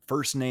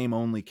first name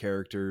only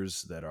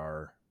characters that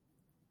are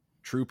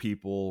true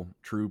people,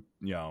 true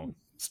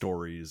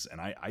stories, and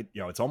I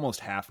it's almost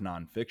half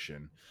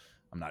nonfiction.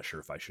 I'm not sure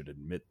if I should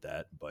admit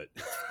that, but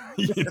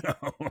you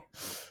know,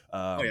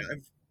 Oh yeah,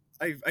 um,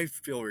 I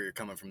feel where you're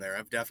coming from there.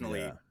 I've definitely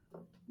yeah,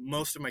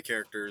 most of my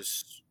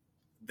characters,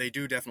 they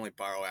do definitely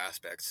borrow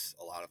aspects,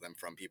 a lot of them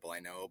from people I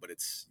know, but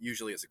it's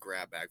usually as a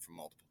grab bag from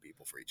multiple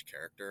people for each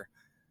character,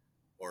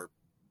 or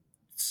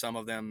some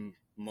of them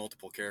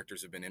multiple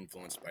characters have been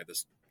influenced by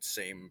this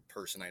same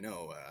person I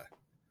know.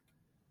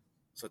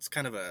 So it's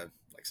kind of like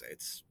I say,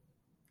 it's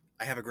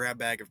I have a grab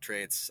bag of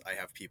traits. I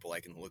have people I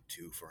can look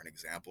to for an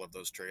example of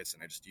those traits,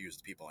 and I just use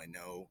the people I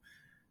know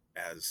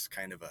as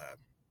kind of a,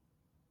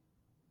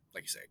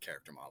 like you say, a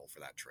character model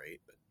for that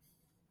trait, but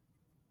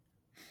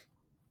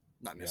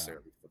not yeah.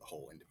 necessarily for the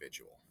whole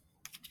individual.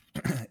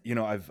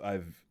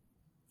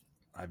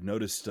 I've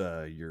noticed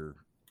your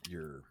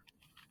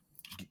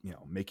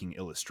making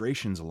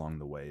illustrations along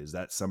the way. Is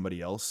that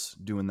somebody else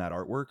doing that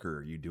artwork, or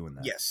are you doing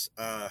that? Yes,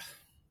 I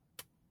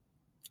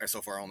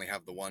so far only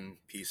have the one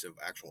piece of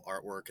actual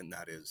artwork, and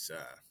that is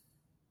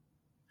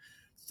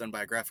it's done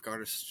by a graphic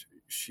artist.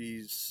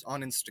 She's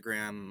on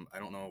Instagram. I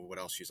don't know what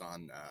else she's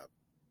on.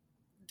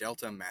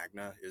 Delta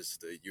Magna is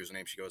the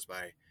username she goes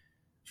by.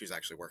 She's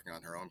actually working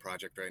on her own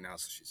project right now,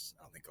 so she's,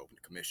 I don't think, open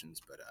to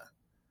commissions, but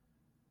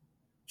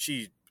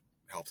she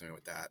helped me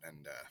with that,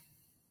 and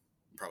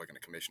I'm probably going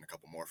to commission a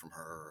couple more from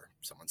her or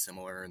someone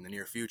similar in the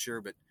near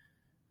future. But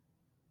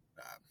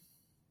uh,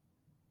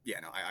 yeah,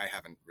 no, I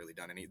haven't really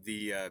done any.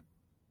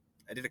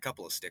 I did a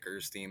couple of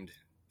stickers themed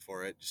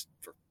for it just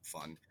for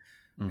fun,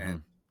 and Mm-hmm.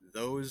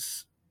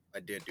 those I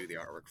did do the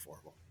artwork for.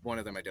 Well, one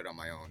of them I did on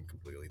my own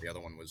completely. The other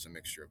one was a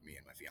mixture of me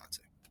and my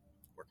fiance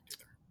working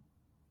together.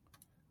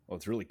 Well,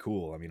 it's really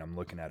cool. I mean, I'm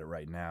looking at it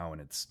right now, and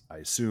it's, I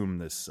assume,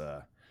 this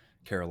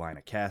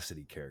Carolina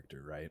Cassidy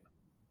character, right?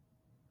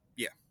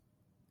 Yeah,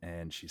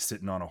 And she's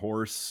sitting on a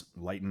horse,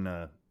 lighting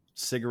a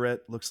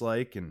cigarette, looks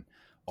like, and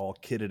all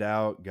kitted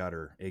out. Got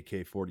her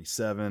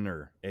AK-47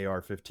 or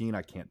AR-15.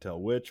 I can't tell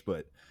which,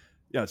 but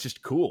it's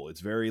just cool.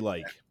 It's very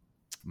like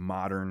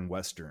modern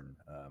Western,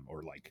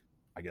 or like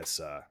I guess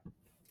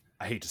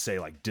I hate to say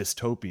like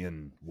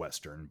dystopian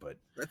Western, but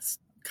That's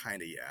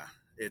kind of, yeah.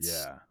 It's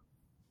yeah,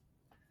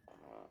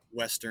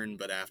 Western,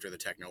 but after the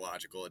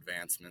technological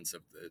advancements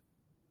of the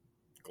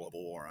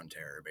global war on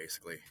terror,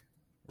 basically.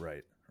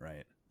 right,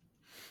 right.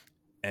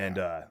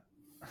 Yeah.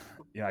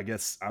 And I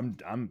guess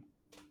I'm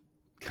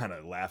kind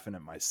of laughing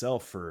at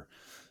myself for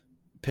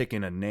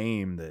picking a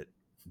name that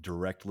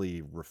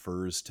directly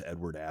refers to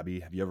Edward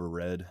Abbey. Have you ever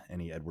read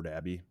any Edward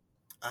Abbey?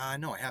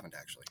 No, I haven't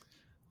actually.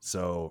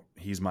 So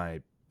he's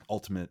my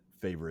ultimate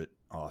favorite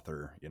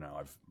author.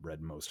 I've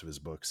read most of his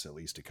books at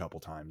least a couple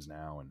times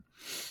now,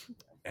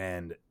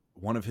 and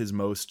one of his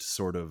most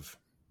sort of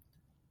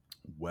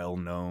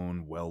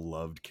well-known,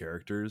 well-loved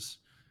characters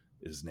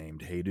is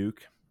named Hayduke.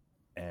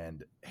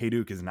 And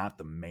Hayduke is not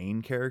the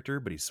main character,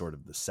 but he's sort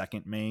of the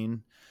second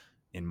main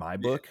in my Yeah.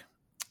 book.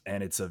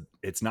 And it's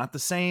not the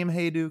same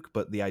Hayduke,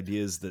 but the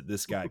idea is that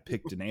this guy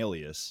picked an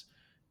alias,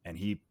 and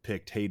he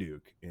picked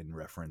Hayduke in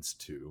reference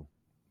to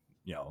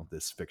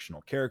this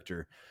fictional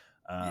character.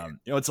 Yeah.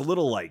 It's a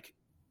little like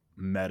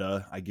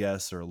meta, I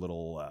guess, or a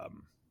little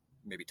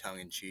Maybe tongue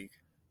in cheek.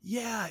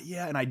 yeah.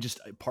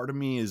 And part of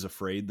me is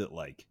afraid that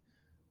like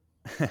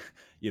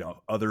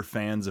other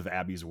fans of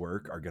Abby's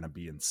work are going to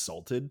be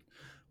insulted.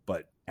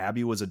 But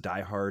Abby was a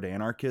diehard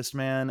anarchist,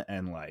 man,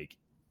 and like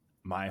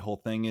my whole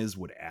thing is,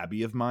 would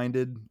Abby have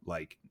minded?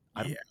 Like,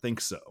 I don't Yeah.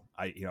 think so.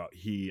 I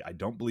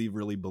don't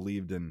really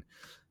believed in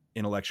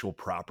intellectual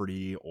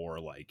property, or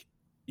like,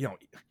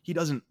 he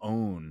doesn't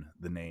own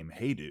the name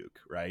Hayduke,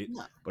 right?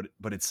 No.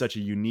 But it's such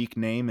a unique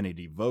name, and it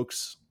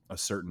evokes a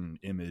certain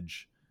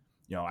image.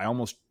 I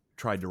almost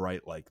tried to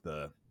write like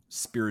the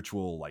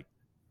spiritual like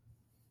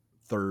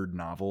third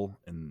novel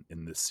in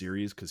this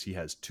series, because he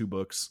has two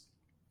books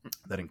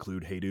that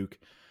include Hayduke,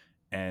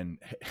 and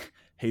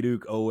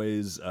Hayduke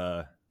always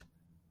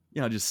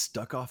just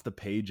stuck off the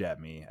page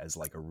at me as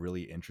like a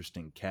really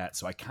interesting cat.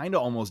 So I kind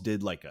of almost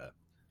did like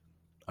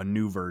a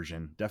new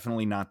version,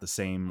 definitely not the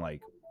same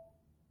like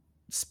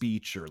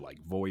speech or like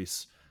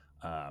voice,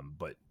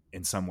 but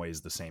in some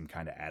ways the same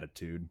kind of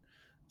attitude. Okay.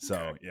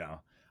 So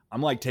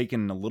I'm like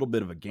taking a little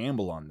bit of a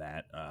gamble on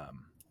that,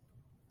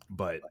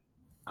 but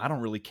I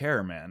don't really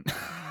care, man.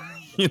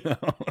 you know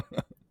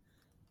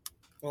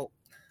Well,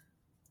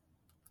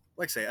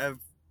 like I say,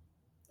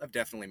 I've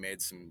definitely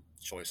made some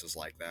choices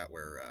like that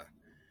where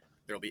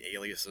there'll be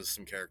aliases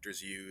some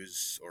characters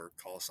use or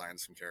call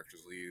signs some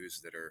characters will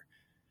use that are,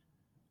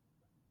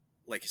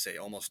 like you say,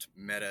 almost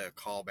meta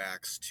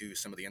callbacks to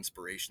some of the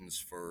inspirations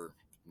for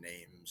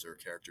names or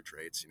character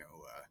traits.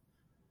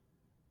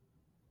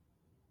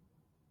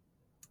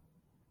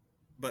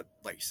 But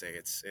like you say,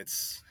 it's I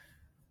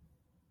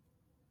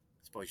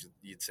suppose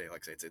you'd say,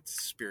 like I say,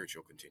 it's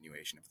spiritual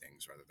continuation of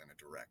things rather than a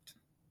direct.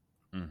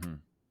 mm-hmm.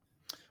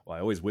 Well,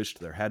 I always wished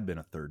there had been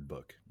a third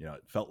book. It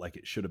felt like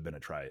it should have been a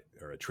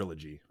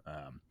trilogy.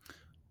 Yeah.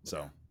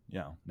 So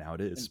now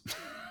it is.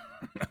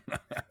 And,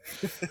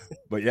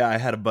 But yeah, I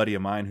had a buddy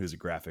of mine who's a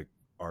graphic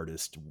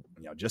artist.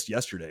 Just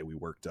yesterday we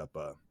worked up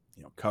a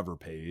cover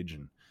page,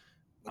 and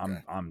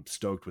okay. I'm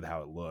stoked with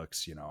how it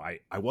looks.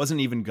 I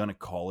wasn't even gonna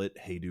call it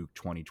Hayduke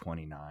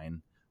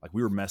 2029. Like,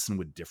 we were messing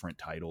with different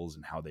titles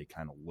and how they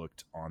kind of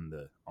looked on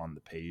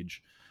the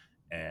page,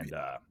 and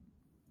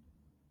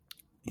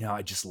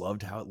I just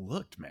loved how it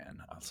looked, man.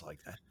 I was like,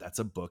 that's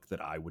a book that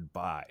I would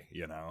buy.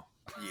 Yeah.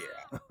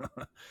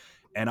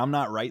 And I'm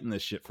not writing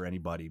this shit for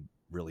anybody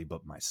really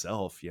but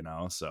myself.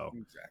 So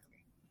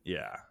Exactly.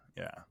 yeah,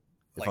 yeah.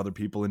 If Like other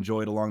people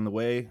enjoy it along the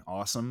way,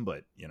 awesome.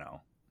 But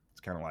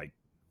it's kind of like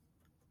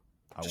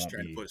I just won't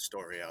trying to be. put a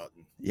story out,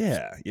 and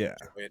Yeah, yeah.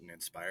 enjoy it and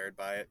inspired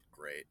by it.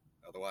 Great.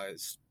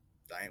 Otherwise,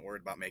 I ain't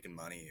worried about making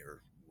money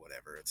or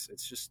whatever. It's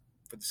just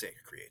for the sake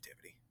of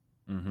creativity.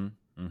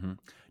 Mm-hmm. Mm-hmm.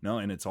 No,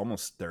 and it's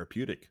almost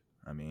therapeutic.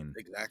 I mean,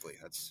 Exactly.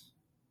 That's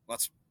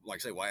like I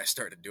say why I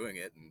started doing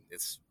it, and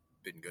it's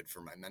been good for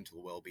my mental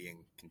well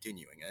being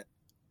continuing it.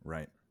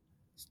 right.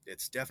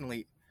 It's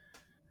definitely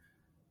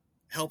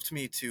helped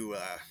me to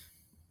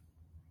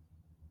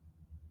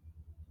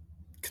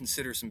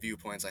consider some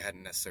viewpoints I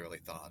hadn't necessarily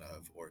thought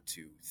of, or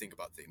to think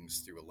about things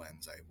through a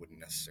lens I wouldn't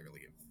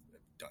necessarily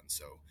have done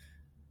so.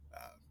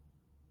 Uh,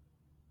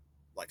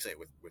 like say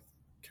with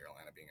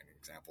Carolina being an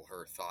example,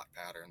 her thought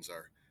patterns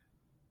are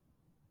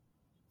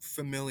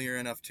familiar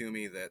enough to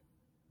me that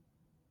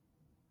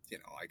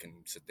I can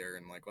sit there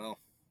and like, well,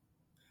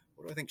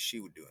 what do I think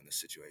she would do in this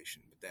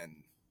situation? But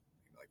then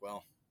like,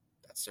 well,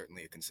 that's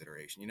certainly a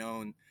consideration,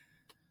 and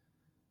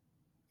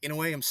in a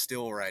way I'm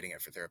still writing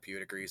it for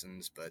therapeutic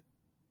reasons, but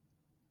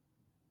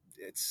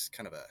it's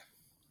kind of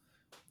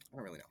I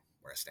don't really know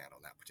where I stand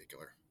on that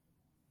particular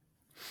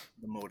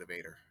the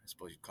motivator, I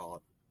suppose you'd call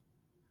it.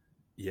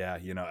 Yeah,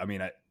 I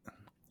mean,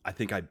 I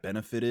think I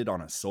benefited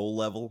on a soul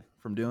level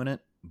from doing it,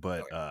 Oh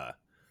but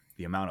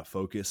the amount of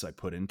focus I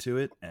put into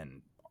it,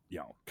 and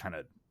kind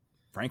of,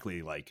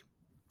 frankly, like,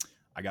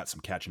 I got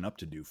some catching up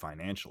to do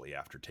financially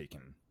after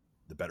taking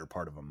the better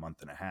part of a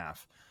month and a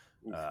half.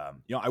 yeah.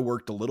 Oof. I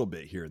worked a little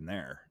bit here and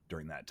there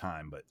during that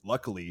time, but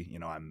luckily,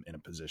 I'm in a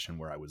position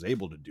where I was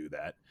able to do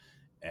that.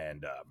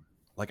 And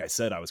like I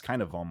said, I was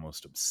kind of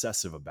almost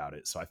obsessive about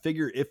it. So I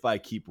figure if I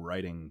keep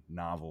writing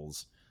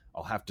novels,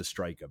 I'll have to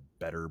strike a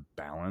better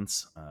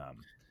balance.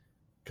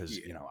 Because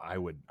Yeah, I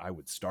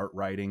would start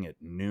writing at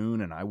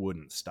noon and I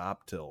wouldn't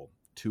stop till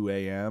 2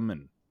 a.m.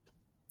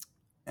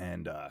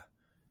 And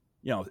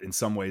in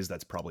some ways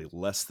that's probably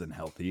less than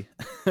healthy.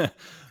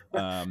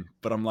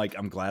 But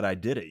I'm glad I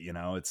did it.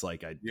 It's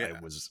like yeah.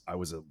 I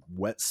was a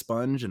wet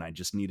sponge and I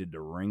just needed to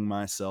wring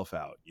myself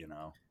out.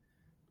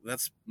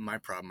 That's my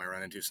problem I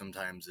run into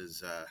sometimes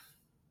is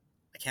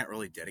I can't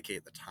really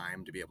dedicate the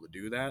time to be able to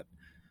do that.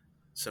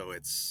 So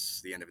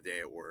it's the end of the day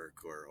at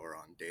work or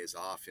on days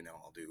off,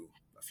 I'll do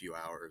a few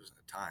hours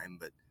at a time.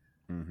 But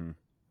Mm-hmm.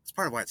 it's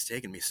part of why it's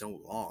taken me so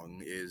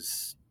long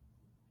is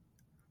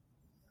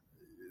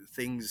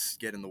things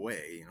get in the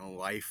way,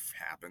 life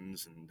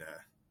happens. And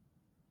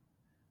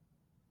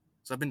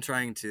so I've been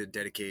trying to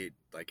dedicate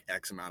like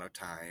X amount of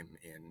time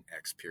in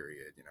X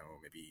period,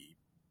 maybe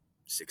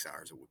 6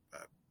 hours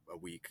a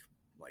week,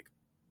 like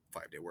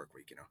 5-day work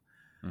week,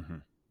 Mm-hmm.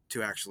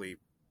 to actually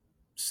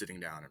sitting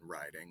down and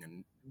writing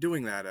and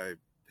doing that.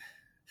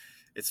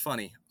 It's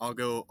funny.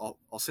 I'll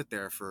sit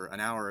there for an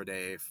hour a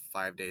day,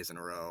 5 days in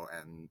a row,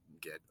 and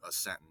get a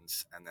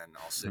sentence, and then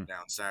I'll sit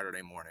down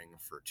Saturday morning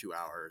for 2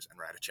 hours and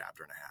write a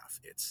chapter and a half.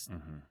 It's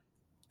Mm-hmm.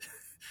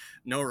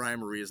 no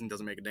rhyme or reason,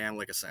 doesn't make a damn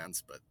lick of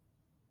sense, but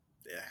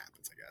it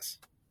happens, I guess.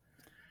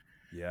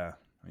 Yeah.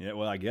 Yeah.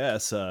 Well, I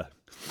guess, I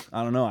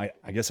don't know.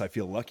 I guess I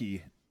feel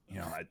lucky.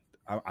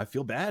 I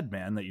feel bad,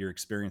 man, that you're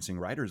experiencing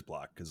writer's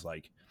block. Cause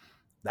like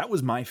that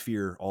was my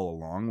fear all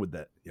along with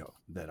that,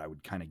 that I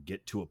would kind of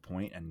get to a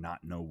point and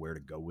not know where to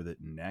go with it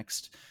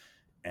next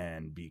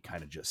and be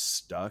kind of just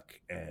stuck.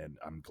 And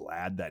I'm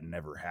glad that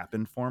never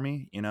happened for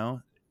me. And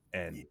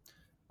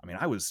I mean,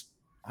 I was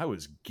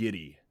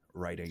giddy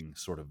writing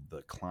sort of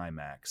the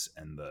climax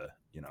and the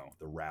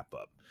wrap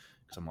up.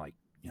 Cause I'm like,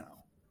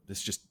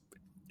 this just,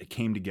 it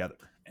came together.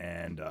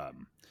 And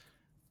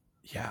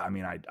yeah, I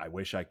mean, I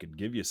wish I could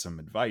give you some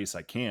advice.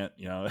 I can't.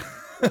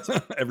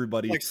 So,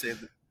 Everybody. like I say,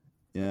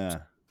 Yeah.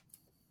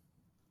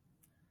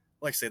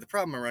 the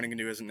problem I'm running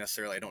into isn't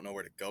necessarily I don't know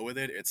where to go with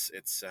it. It's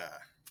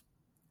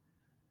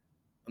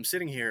I'm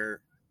sitting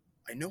here,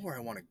 I know where I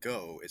want to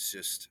go. It's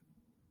just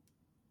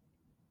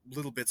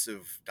little bits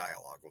of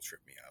dialogue will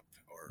trip me up,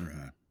 or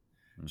Mm-hmm.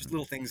 just Mm-hmm.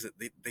 little things that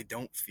they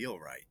don't feel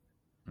right.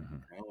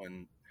 Mm-hmm.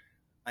 And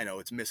I know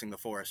it's missing the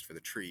forest for the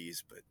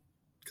trees, but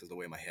because the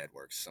way my head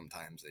works,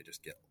 sometimes they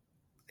just get.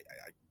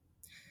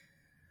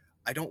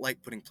 I don't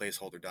like putting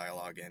placeholder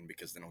dialogue in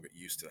because then I'll get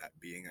used to that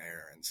being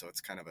there, and so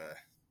it's kind of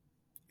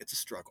it's a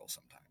struggle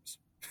sometimes.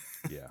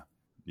 Yeah.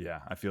 Yeah.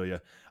 I feel you.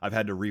 I've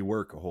had to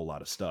rework a whole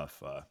lot of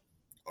stuff. Oh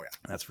yeah,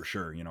 That's for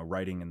sure.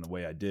 Writing in the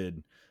way I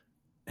did,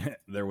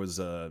 there was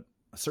a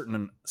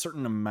certain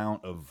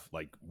amount of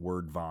like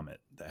word vomit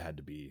that had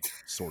to be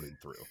sorted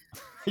through.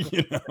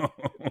 you know,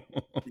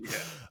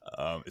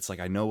 yeah, it's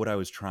like I know what I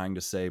was trying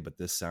to say, but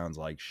this sounds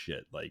like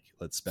shit. Like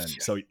let's spend. yeah,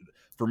 So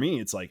for me,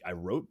 it's like I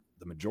wrote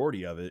the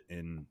majority of it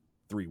in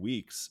 3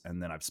 weeks,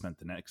 and then I've spent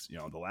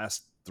the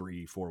last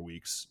 3-4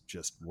 weeks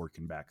just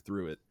working back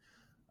through it.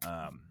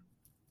 Um,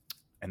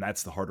 and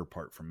that's the harder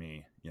part for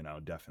me,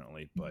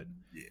 definitely. But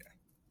yeah.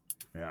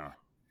 yeah.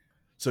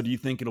 So do you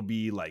think it'll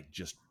be like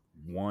just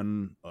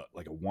one,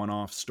 like a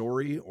one-off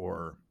story,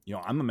 or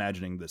I'm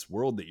imagining this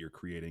world that you're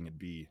creating. It'd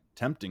be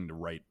tempting to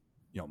write,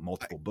 I,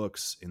 multiple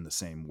books in the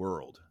same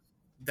world.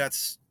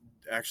 that's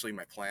actually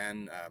my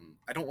plan.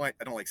 I don't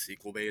like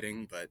sequel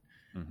baiting, but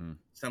Mm-hmm.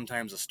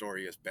 sometimes a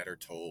story is better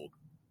told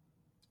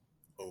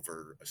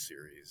over a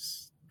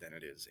series than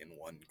it is in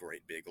one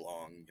great big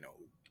long,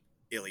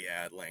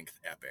 Iliad length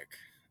epic.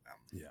 Um,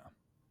 Yeah.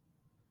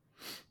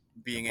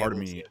 Being Part of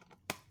able to, me.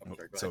 I'm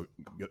sorry, go ahead.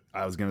 So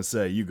I was gonna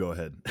say, you go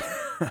ahead.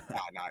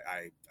 No,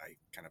 I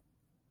kind of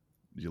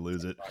Did you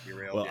lose it? got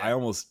derailed. Well, Yeah,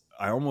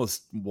 I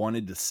almost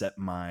wanted to set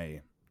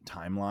my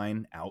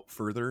timeline out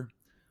further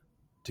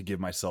to give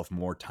myself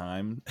more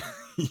time.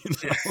 you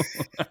yeah,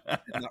 know.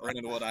 not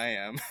running to what I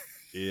am.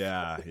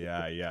 Yeah,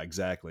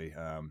 exactly.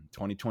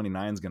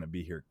 2029 is going to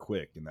be here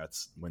quick, and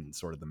that's when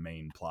sort of the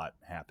main plot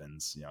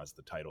happens, as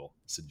the title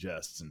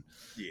suggests. And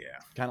Yeah,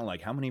 kind of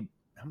like how many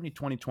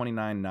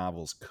 2029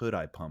 novels could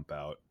I pump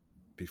out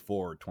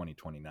before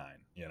 2029?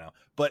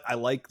 But I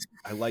like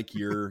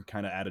your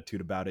kind of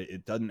attitude about it.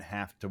 It doesn't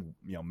have to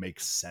make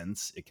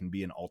sense. It can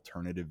be an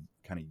alternative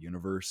kind of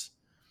universe.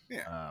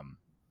 yeah, Um,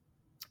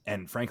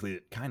 and frankly,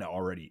 it kind of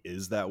already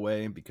is that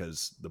way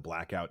because the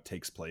blackout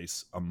takes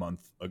place a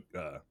month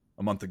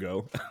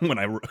ago. when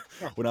I oh,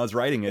 when I was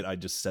writing it, I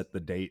just set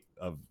the date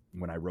of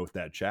when I wrote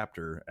that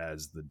chapter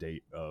as the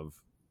date of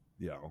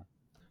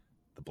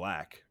the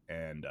black,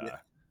 and yeah,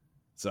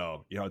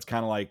 so it's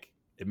kind of like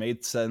it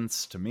made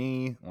sense to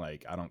me.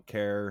 Like I don't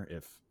care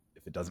if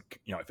it doesn't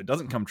if it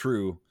doesn't come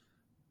true.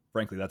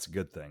 Frankly, that's a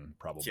good thing yeah,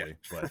 probably,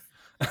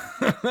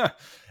 but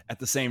at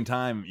the same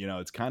time,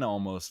 it's kind of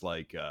almost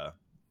like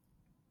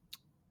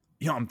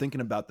I'm thinking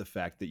about the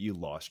fact that you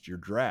lost your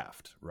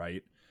draft,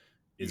 right?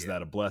 Is yeah,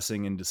 that a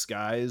blessing in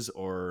disguise?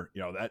 Or,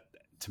 that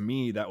to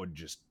me, that would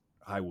just,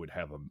 I would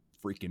have a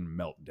freaking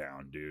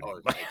meltdown, dude. Oh,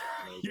 I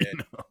definitely You did.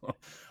 know,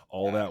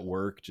 all Uh, that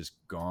work just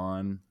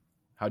gone.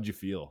 How'd you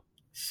feel?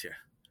 yeah.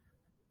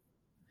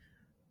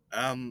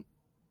 Um,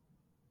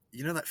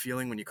 you know that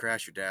feeling when you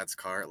crash your dad's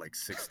car at like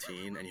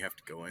 16 and you have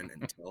to go in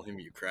and tell him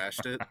you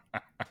crashed it?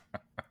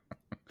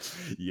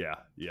 Yeah,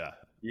 yeah.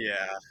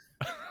 Yeah.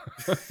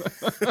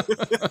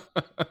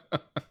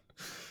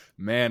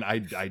 Man,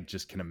 I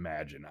just can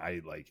imagine.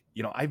 I like,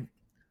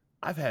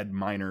 I've had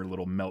minor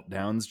little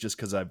meltdowns just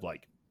because I've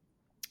like,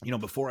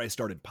 before I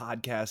started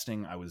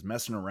podcasting, I was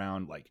messing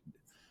around like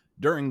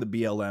during the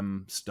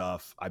BLM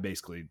stuff. I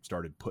basically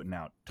started putting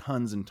out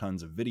tons and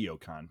tons of video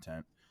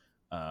content,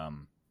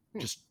 um, Hmm.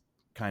 just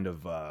kind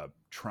of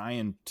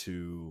trying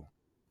to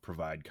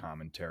provide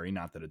commentary.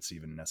 Not that it's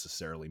even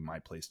necessarily my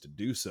place to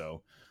do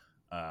so,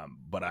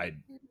 but I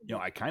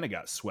kind of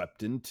got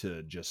swept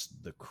into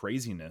just the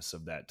craziness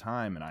of that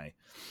time, and I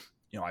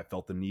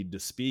felt the need to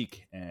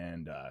speak,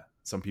 and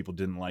some people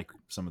didn't like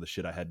some of the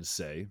shit I had to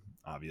say,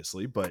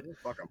 obviously, but Yeah,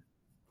 fuck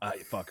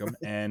 'em. fuck them.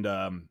 And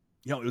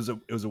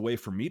it was a way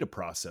for me to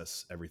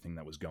process everything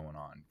that was going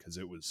on because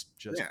it was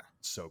just Yeah.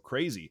 so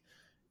crazy.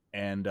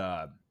 And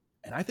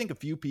I think a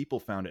few people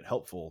found it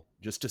helpful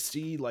just to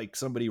see like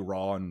somebody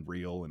raw and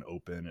real and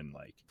open and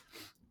like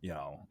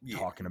Yeah.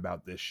 talking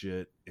about this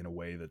shit in a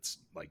way that's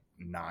like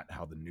not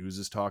how the news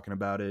is talking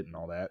about it and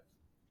all that.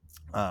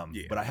 Yeah.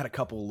 But I had a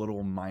couple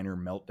little minor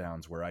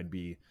meltdowns where I'd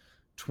be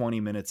 20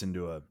 minutes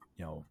into a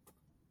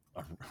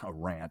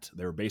rant.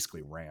 They were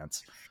basically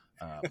rants.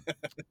 Um,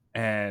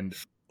 and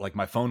like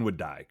my phone would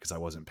die because I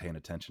wasn't paying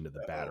attention to the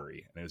Oh,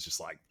 battery. And it was just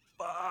like,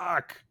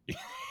 fuck,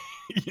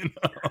 you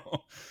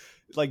know,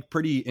 like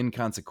pretty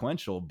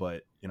inconsequential,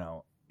 but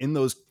in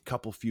those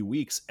couple few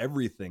weeks,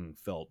 everything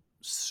felt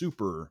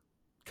super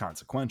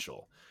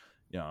consequential,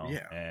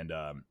 yeah. and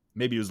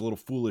maybe it was a little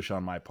foolish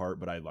on my part,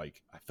 but I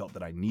felt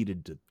that I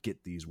needed to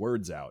get these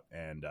words out.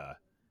 And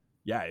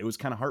yeah, it was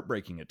kind of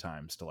heartbreaking at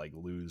times to like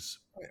lose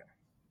Oh, yeah.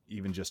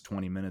 even just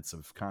 20 minutes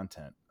of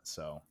content.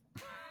 So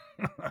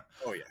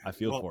Oh, yeah. I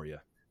feel Well, for you.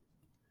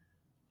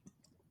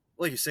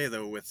 like you say,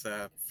 though, with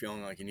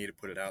feeling like you need to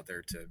put it out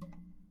there to it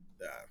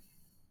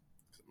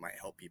might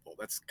help people,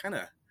 that's kind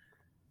of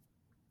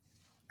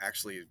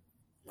actually,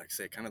 like,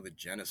 say, kind of the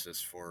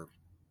genesis for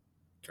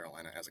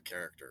Carolina as a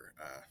character.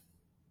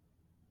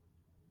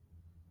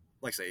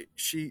 Like, say,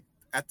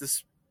 at the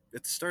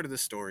start of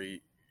this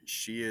story,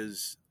 she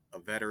is a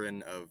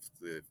veteran of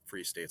the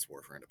Free States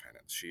War for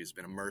Independence. She's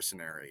been a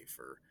mercenary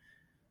for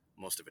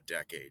most of a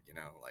decade,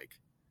 like,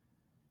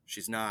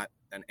 she's not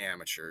an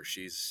amateur.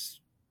 She's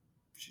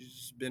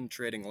been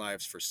trading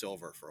lives for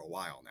silver for a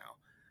while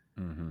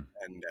now, Mm-hmm.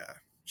 and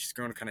she's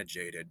grown kind of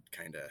jaded,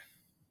 kind of.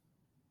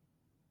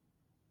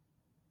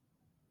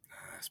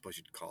 I suppose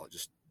you'd call it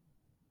just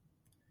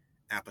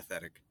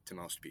apathetic to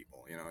most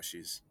people.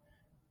 She's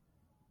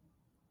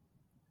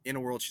in a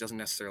world she doesn't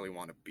necessarily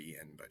want to be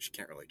in, but she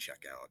can't really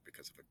check out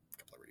because of a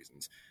couple of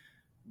reasons.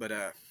 But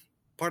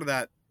part of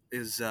that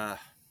is one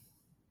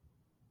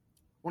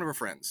of her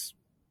friends,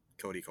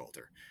 Cody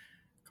Coulter.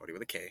 Cody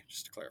with a K,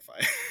 just to clarify.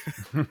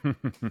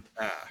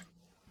 uh,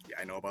 yeah,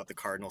 I know about the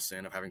cardinal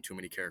sin of having too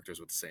many characters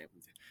with the same.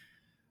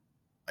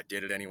 I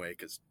did it anyway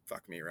because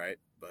fuck me, right?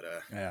 But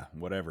Yeah,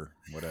 whatever.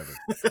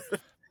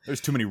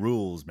 There's too many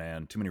rules,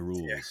 man. Too many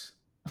yeah, rules.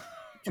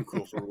 too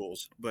cool for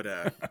rules.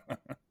 But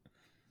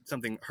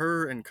something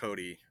her and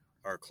Cody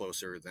are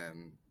closer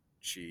than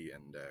she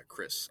and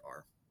Chris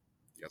are,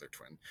 the other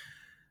twin.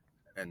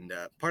 And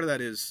part of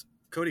that is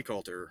Cody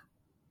Coulter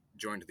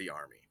joined the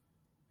army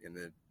in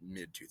the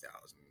mid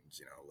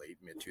 2000s, late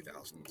mid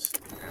 2000s.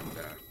 And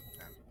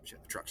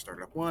shit, the truck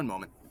started up. One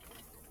moment.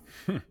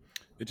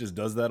 It just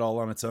does that all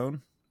on its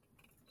own.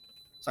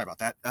 Sorry about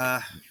that.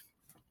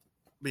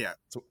 But yeah,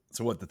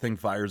 So what? The thing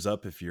fires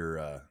up if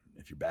your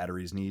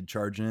batteries need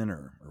charging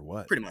or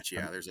what? pretty much,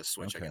 yeah. There's a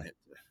switch I Okay. can hit.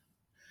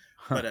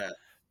 Huh. But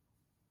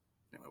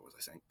what was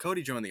I saying?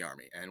 Cody joined the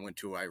army and went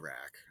to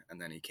Iraq, and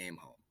then he came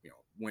home.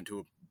 Went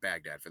to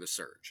Baghdad for the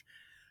surge,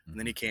 and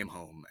then he came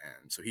home,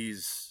 and so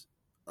he's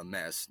a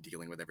mess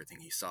dealing with everything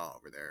he saw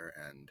over there.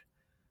 And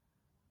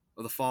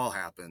well, the fall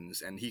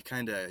happens, and he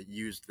kind of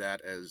used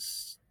that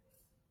as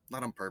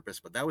not on purpose,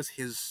 but that was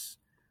his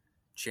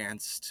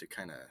chance to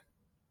kind of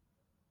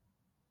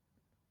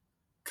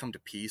come to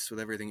peace with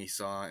everything he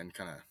saw and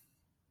kind of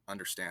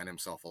understand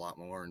himself a lot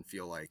more and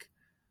feel like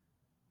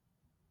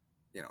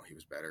he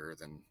was better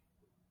than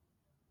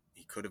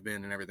he could have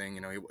been and everything.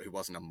 He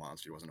wasn't a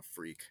monster, he wasn't a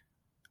freak.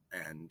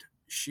 And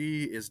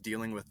she is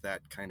dealing with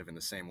that kind of in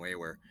the same way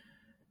where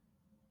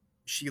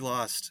she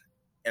lost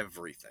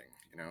everything.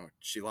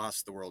 She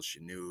lost the world she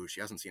knew.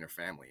 She hasn't seen her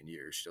family in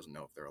years. She doesn't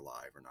know if they're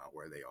alive or not,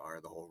 where they are.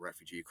 The whole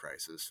refugee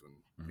crisis when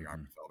the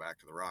army fell back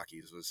to the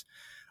Rockies was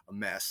a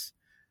mess.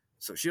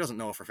 So she doesn't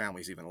know if her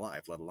family's even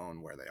alive, let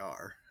alone where they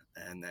are.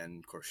 And then,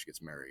 of course, she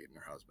gets married and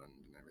her husband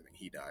and everything.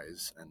 He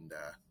dies. And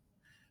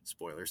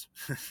spoilers.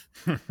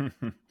 Well,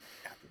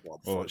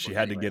 before Well, the she book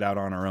had to anyway. get out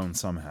on her own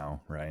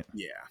somehow, right?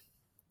 Yeah.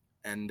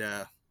 And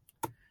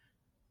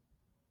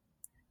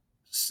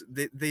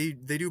they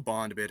do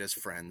bond a bit as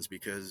friends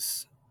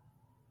because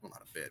well,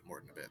 not a bit,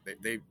 more than a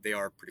bit. They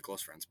are pretty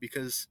close friends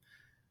because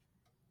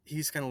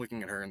he's kind of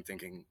looking at her and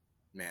thinking,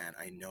 man,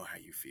 I know how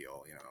you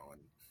feel, you know.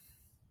 And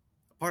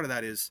part of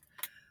that is,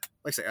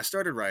 like I say, I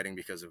started writing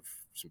because of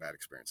some bad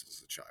experiences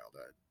as a child.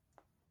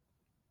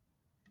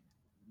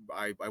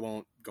 I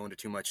won't go into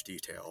too much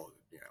detail,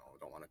 you know, I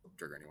don't want to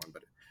trigger anyone,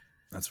 but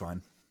That's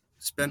fine.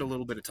 spent a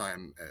little bit of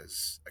time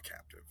as a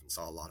captive and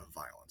saw a lot of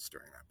violence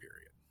during that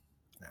period,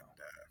 and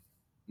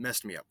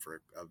messed me up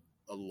for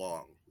a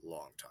long,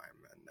 long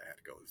time. And I had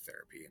to go to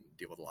therapy and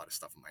deal with a lot of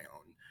stuff on my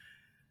own.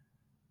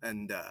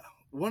 And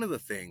one of the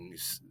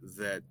things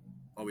that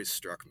always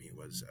struck me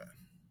was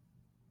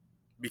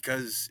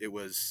because it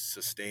was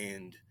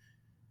sustained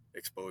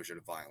exposure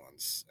to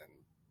violence and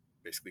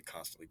basically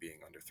constantly being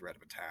under threat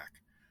of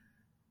attack,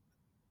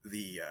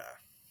 the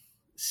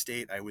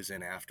state I was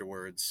in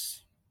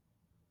afterwards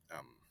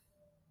um,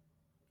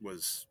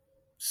 was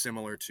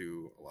similar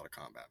to a lot of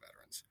combat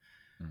veterans.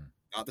 Mm.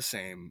 Not the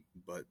same,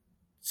 but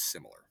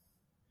similar.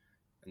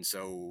 And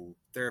so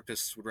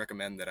therapists would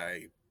recommend that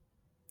I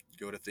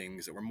go to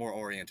things that were more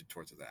oriented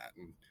towards that.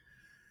 And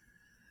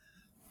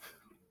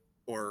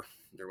or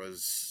there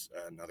was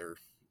another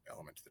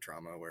element to the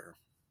trauma where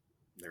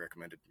they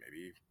recommended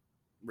maybe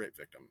rape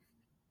victim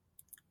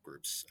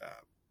groups.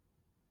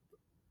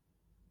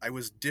 I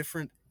was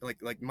different,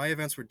 like my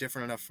events were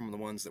different enough from the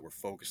ones that were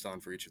focused on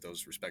for each of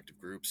those respective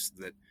groups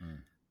that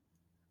Mm.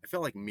 I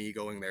felt like me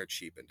going there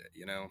cheapened it,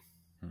 you know,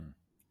 Mm.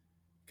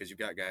 because you've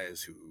got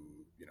guys who,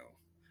 you know,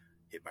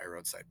 hit by a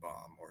roadside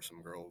bomb, or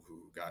some girl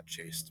who got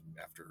chased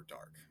after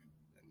dark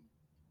and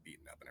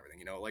beaten up and everything,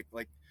 you know, like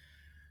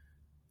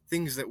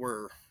things that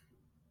were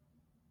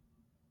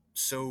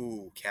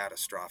so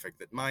catastrophic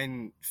that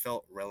mine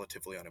felt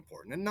relatively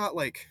unimportant, and not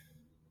like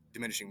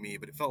diminishing me,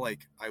 but it felt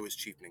like I was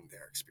cheapening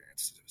their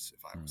experiences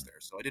if I was Mm. there.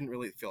 So I didn't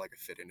really feel like I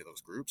fit into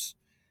those groups.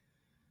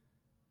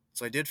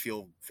 So I did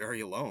feel very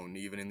alone,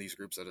 even in these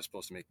groups that are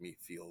supposed to make me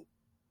feel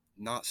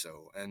not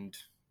so. And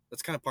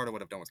that's kind of part of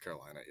what I've done with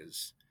Carolina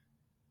is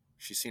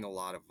she's seen a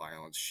lot of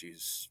violence. She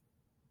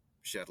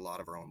had a lot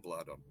of her own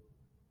blood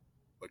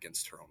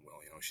against her own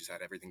will. You know, she's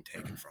had everything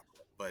taken from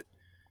her, but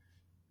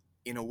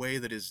in a way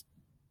that is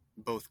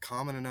both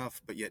common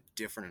enough, but yet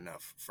different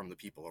enough from the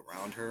people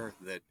around her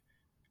that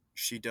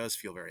she does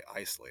feel very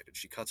isolated.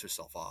 She cuts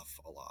herself off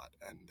a lot,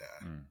 and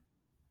Mm.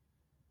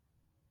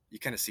 you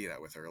kind of see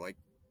that with her. Like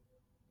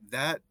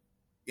that,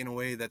 in a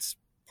way, that's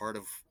part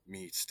of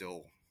me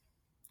still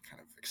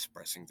kind of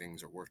expressing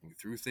things or working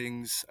through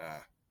things.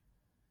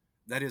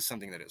 That is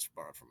something that is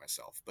borrowed from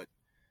myself, but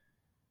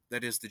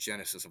that is the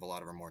genesis of a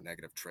lot of our more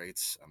negative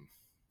traits. You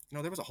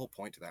know, there was a whole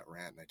point to that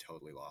rant, and I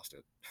totally lost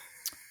it.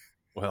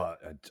 Well,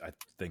 I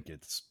think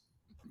it's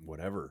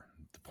whatever.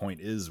 The point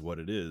is what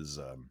it is.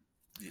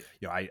 Yeah.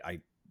 You know,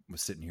 I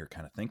was sitting here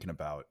kind of thinking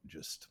about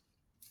just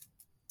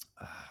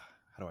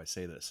how do I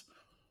say this?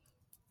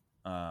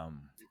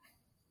 Um,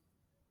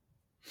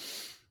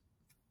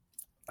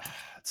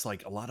 it's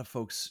like a lot of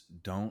folks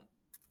don't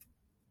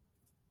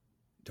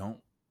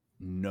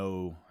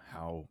know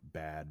how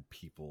bad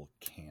people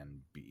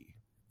can be,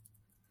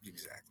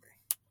 Exactly.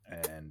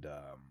 and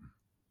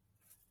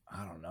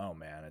I don't know,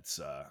 man. It's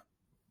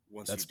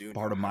Once you that's do know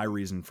part of my how,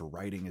 reason for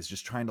writing is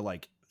just trying to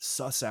like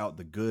suss out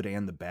the good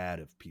and the bad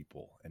of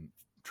people and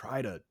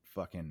try to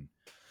fucking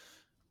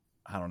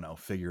I don't know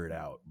figure it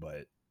out.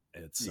 But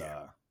it's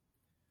yeah,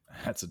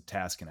 that's a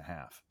task and a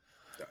half.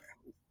 I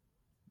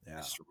Yeah.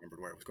 just remembered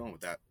where I was going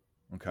with that.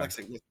 Okay. Like I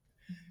said,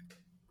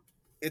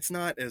 it's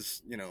not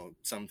as, you know,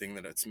 something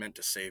that it's meant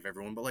to save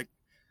everyone, but like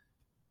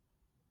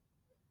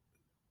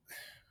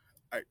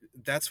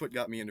that's what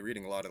got me into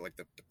reading a lot of like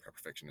the prep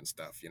fiction and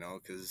stuff, you know,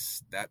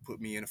 because that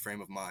put me in a frame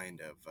of mind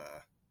of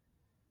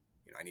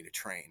you know, I need to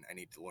train, I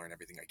need to learn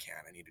everything I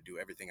can, I need to do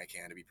everything I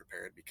can to be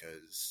prepared,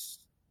 because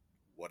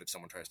what if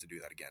someone tries to do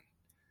that again?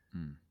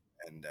 Hmm.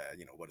 And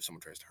you know, what if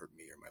someone tries to hurt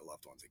me or my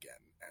loved ones again?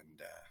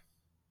 And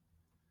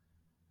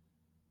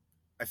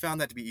I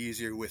found that to be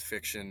easier with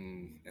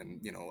fiction and,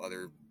 you know,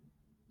 other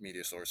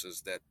media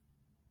sources that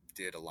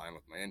did align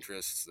with my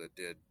interests, that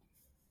did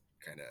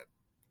kind of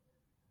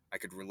I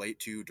could relate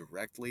to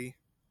directly.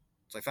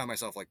 So I found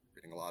myself like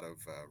reading a lot of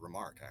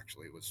Remark.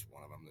 Actually, was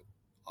one of them that,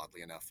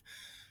 oddly enough,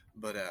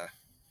 but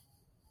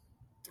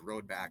the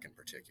Road Back in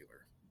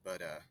particular.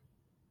 But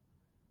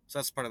so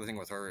that's part of the thing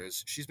with her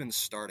is she's been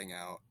starting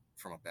out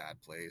from a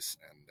bad place,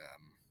 and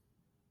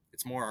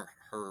it's more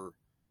her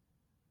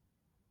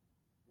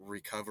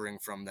recovering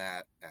from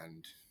that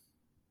and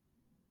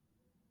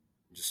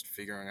just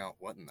figuring out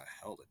what in the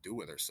hell to do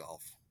with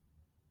herself,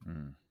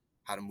 Hmm.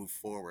 how to move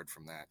forward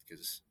from that,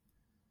 because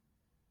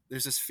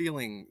there's this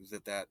feeling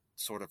that that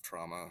sort of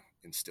trauma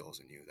instills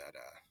in you that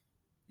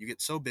you get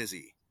so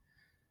busy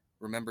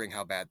remembering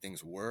how bad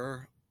things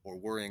were or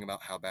worrying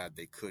about how bad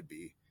they could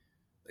be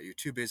that you're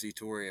too busy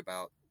to worry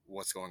about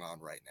what's going on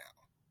right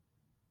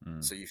now.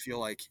 Hmm. So you feel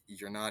like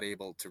you're not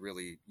able to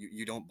really,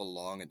 you don't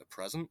belong in the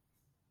present,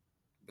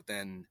 but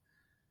then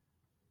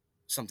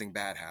something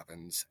bad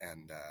happens,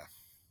 and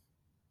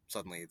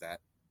suddenly that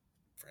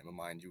frame of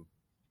mind you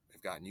have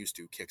you've gotten used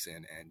to kicks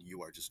in, and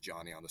you are just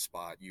Johnny on the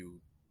spot.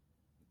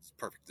 It's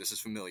perfect. This is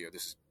familiar.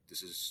 This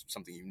is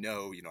something you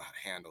know. You know how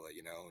to handle it.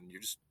 And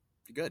you're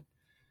good.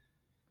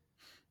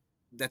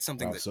 That's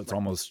something Wow. that, So it's like,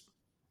 almost,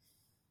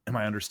 am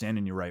I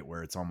understanding you right?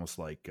 Where it's almost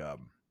like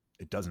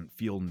it doesn't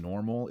feel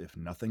normal if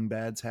nothing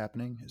bad's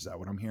happening. Is that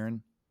what I'm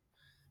hearing?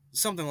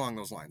 something along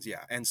those lines.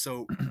 Yeah. And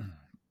so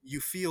you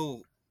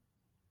feel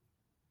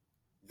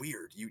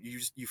weird.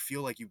 You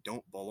feel like you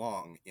don't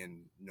belong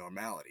in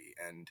normality.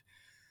 And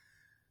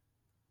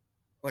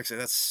like I said,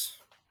 that's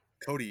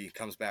Cody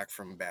comes back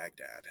from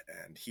Baghdad,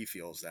 and he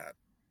feels that,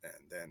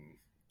 and then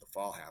the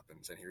fall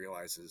happens, and he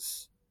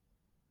realizes,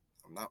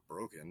 I'm not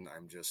broken.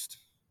 I'm just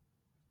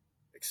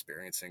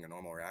experiencing a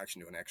normal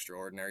reaction to an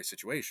extraordinary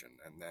situation.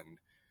 And then,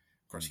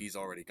 of course, Mm, he's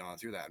already gone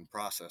through that and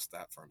processed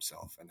that for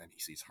himself. And then he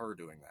sees her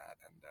doing that,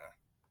 and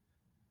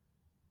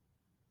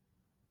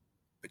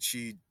but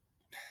she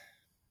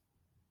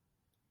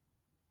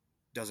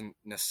doesn't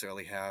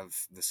necessarily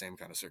have the same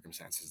kind of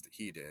circumstances that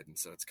he did, and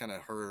so it's kind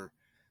of her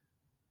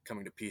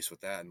coming to peace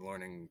with that and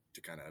learning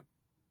to kind of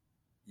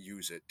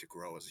use it to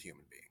grow as a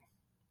human being.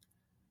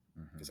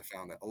 mhm, Because I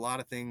found that a lot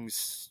of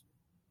things,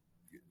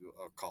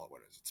 I'll call it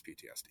what it is, it's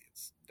PTSD,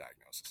 it's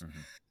diagnosis.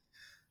 mhm,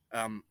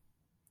 Um,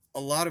 a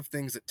lot of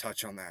things that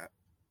touch on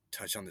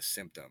the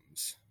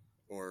symptoms,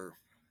 or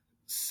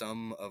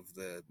some of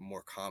the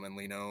more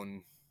commonly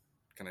known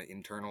kind of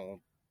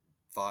internal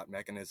thought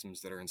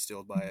mechanisms that are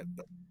instilled by it.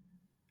 But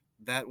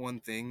that one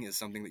thing is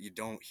something that you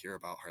don't hear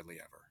about hardly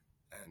ever.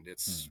 And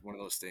it's mm. one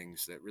of those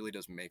things that really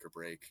does make or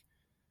break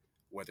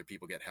whether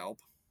people get help.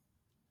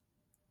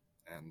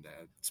 And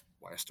that's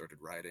why I started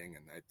writing.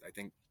 And I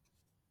think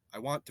I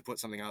want to put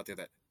something out there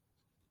that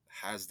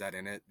has that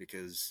in it,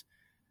 because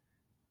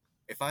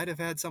if I'd have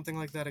had something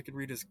like that I could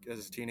read as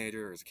a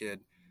teenager or as a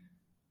kid,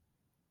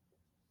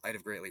 I'd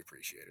have greatly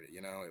appreciated it.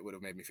 It would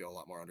have made me feel a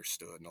lot more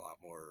understood and a lot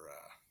more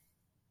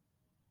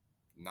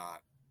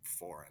not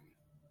foreign.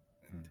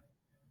 And Mm.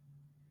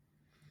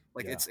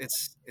 like Yeah.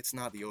 it's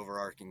not the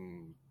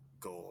overarching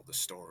goal of the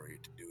story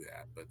to do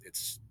that, but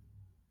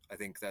I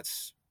think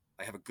that's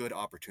I have a good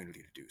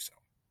opportunity to do so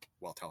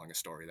while telling a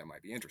story that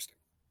might be interesting.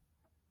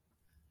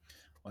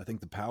 Well, I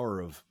think the power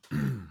of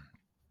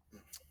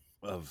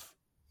of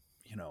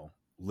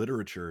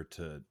literature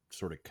to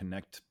sort of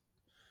connect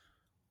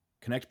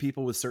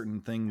people with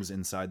certain things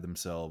inside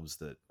themselves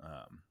that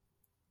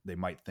they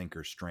might think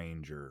are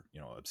strange or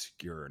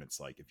obscure, and it's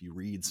like if you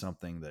read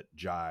something that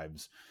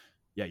jives,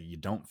 yeah, you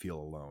don't feel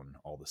alone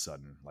all of a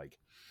sudden. Like,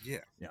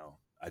 Yeah,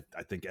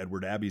 I think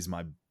Edward Abbey's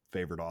my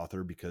favorite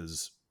author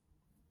because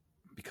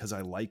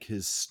I like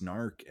his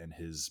snark and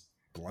his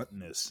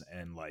bluntness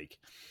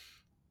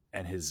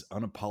and his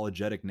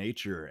unapologetic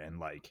nature, and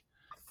like,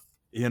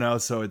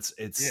 so it's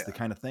the yeah,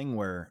 kind of thing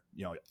where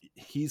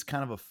he's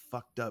kind of a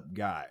fucked up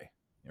guy,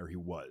 or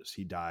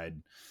he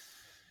died,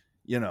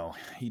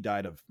 he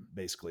died of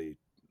basically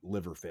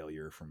liver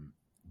failure from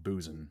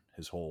boozing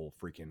his whole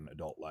freaking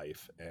adult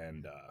life,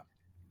 and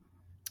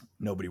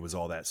nobody was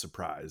all that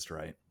surprised,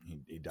 right?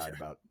 He died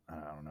about,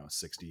 I don't know,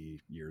 60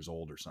 years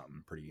old or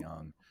something, pretty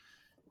young.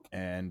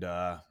 And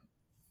I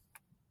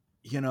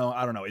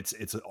don't know,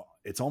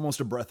 it's almost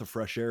a breath of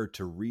fresh air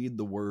to read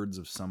the words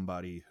of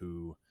somebody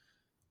who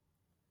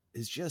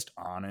is just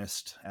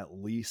honest, at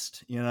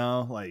least,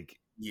 like,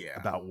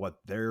 yeah, about what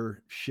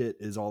their shit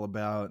is all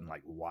about and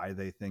like why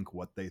they think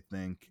what they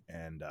think.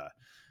 And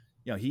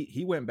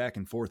he went back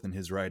and forth in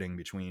his writing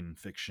between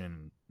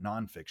fiction,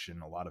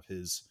 nonfiction. A lot of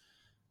his,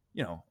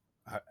 you know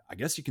I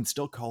guess you can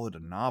still call it a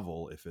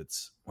novel if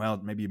it's, well,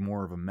 maybe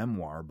more of a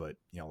memoir, but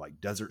like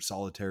Desert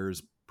Solitaire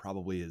is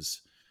probably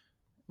his,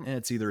 hmm,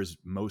 it's either his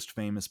most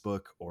famous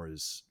book or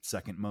his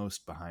second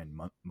most, behind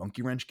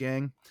Monkey Wrench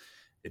Gang.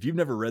 If you've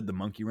never read the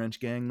Monkey Wrench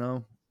Gang,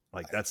 though,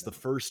 like, I have that's the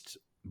never. first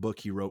book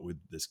he wrote with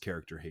this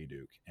character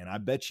Hayduke, and I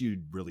bet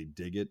you'd really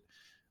dig it.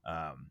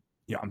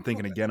 I'm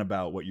thinking Okay. again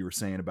about what you were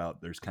saying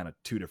about there's kind of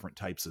two different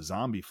types of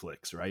zombie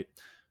flicks, right?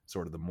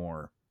 Sort of the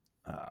more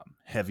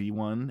heavy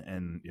one,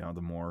 and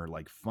the more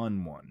like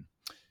fun one.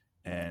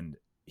 And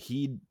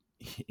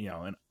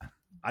and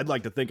I'd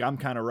like to think I'm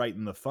kind of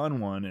writing the fun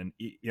one, and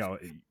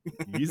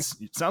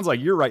it sounds like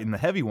you're writing the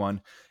heavy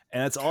one,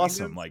 and it's Kind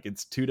awesome. of. Like,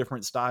 it's two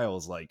different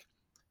styles. Like,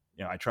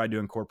 I tried to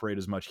incorporate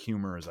as much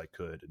humor as I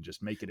could and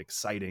just make it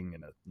exciting,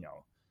 and an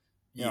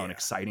Yeah,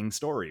 exciting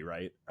story,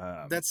 right?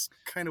 that's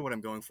kind of what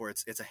I'm going for.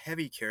 It's a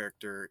heavy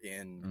character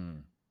in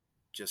Mm,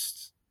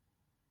 just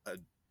a,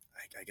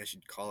 I guess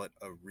you'd call it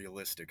a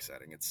realistic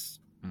setting.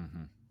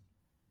 mm-hmm,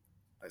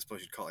 I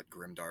suppose you'd call it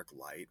grimdark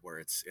light, where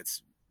it's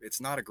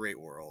not a great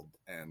world,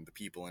 and the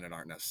people in it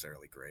aren't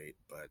necessarily great,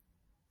 but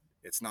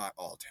it's not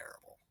all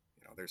terrible.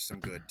 There's some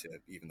good to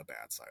even the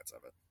bad sides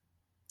of it.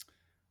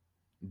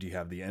 do you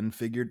have the end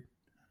figured?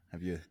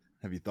 Have you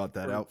thought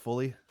that For out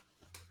fully?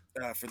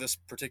 for this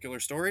particular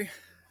story,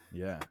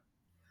 Yeah.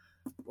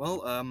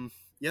 well,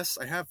 yes,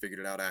 I have figured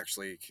it out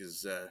actually,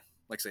 because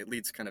like I say, it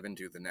leads kind of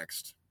into the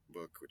next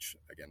book, which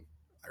again,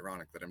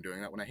 ironic that I'm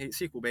doing that when I hate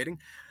sequel baiting.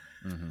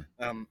 Mm-hmm.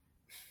 Um,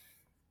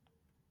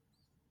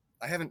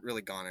 I haven't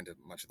really gone into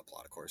much of the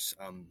plot, of course.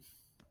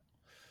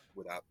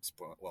 Without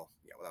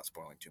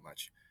spoiling too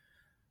much.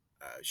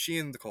 She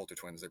and the Coulter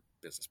twins, they're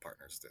business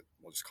partners. That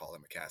we'll just call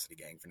them a Cassidy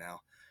gang for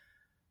now.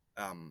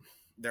 Um,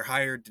 they're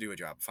hired to do a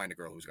job, find a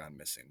girl who's gone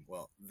missing.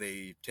 Well,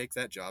 they take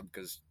that job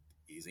because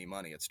easy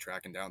money. It's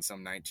tracking down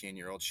some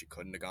 19-year-old. She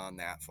couldn't have gone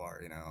that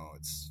far,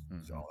 It's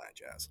Mm-hmm. all that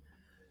jazz.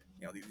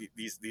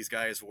 These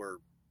guys were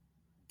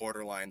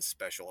borderline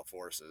special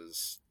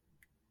forces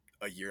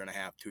a year and a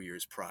half, 2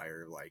 years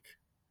prior. Like,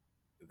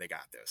 they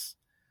got this.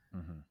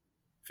 Mm-hmm.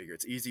 Figure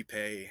it's easy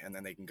pay, and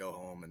then they can go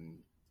home and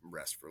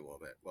rest for a little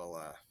bit.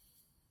 Well,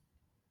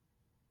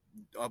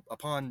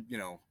 upon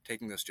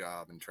taking this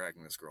job and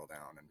tracking this girl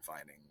down and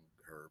finding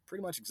her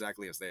pretty much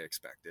exactly as they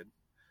expected,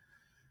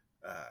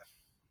 uh,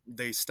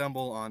 they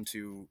stumble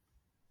onto,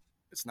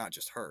 it's not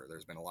just her.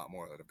 There's been a lot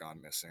more that have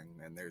gone missing,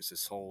 and there's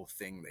this whole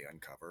thing they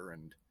uncover,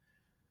 and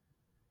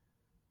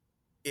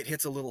it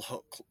hits a little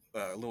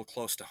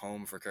close to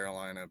home for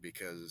Carolina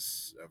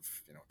because of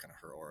kind of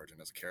her origin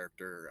as a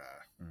character,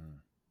 Mm-hmm.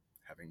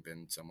 having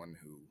been someone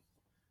who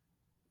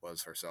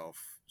was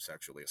herself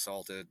sexually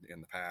assaulted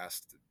in the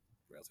past,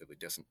 relatively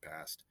distant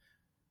past.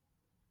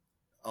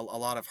 A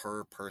lot of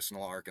her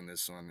personal arc in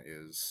this one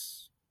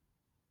is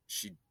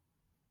she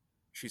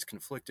she's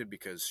conflicted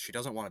because she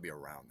doesn't want to be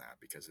around that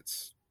because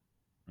it's,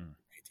 Mm.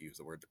 I hate to use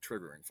the word, but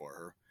triggering for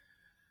her.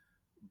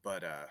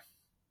 But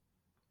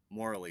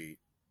morally,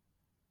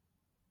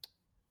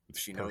 It's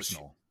she knows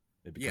personal.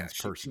 It yeah, becomes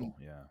personal.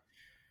 Yeah.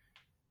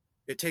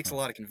 it takes a Huh.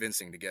 lot of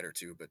convincing to get her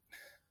to, but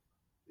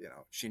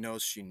she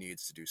knows she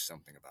needs to do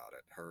something about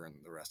it, her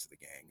and the rest of the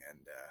gang. And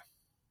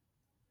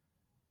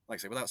like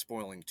I say, without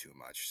spoiling too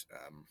much,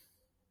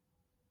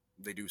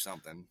 they do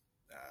something.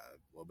 A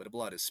little bit of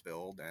blood is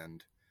spilled,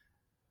 and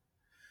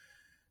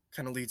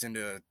kind of leads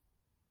into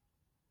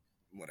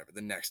whatever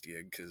the next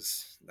gig,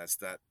 because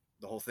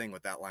the whole thing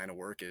with that line of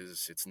work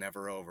is it's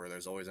never over.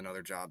 There's always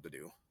another job to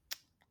do.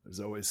 There's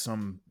always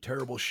some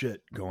terrible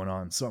shit going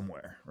on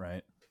somewhere,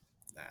 right?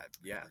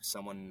 Yeah,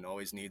 someone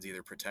always needs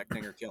either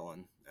protecting or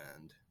killing,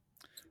 and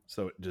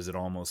So does it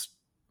almost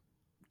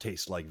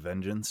taste like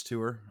vengeance to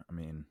her? I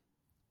mean,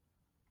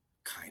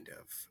 kind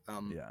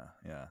of.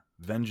 yeah.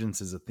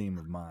 Vengeance is a theme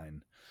of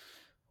mine.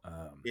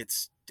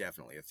 It's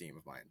definitely a theme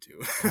of mine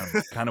too.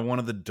 Kind of one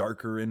of the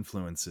darker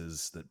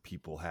influences that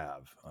people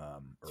have,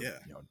 or Yeah.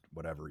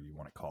 whatever you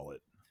want to call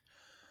it.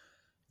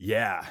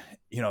 Yeah,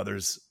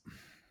 there's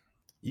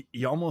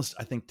you almost,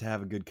 I think, to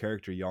have a good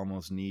character, you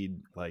almost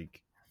need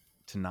like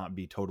to not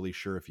be totally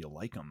sure if you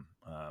like them.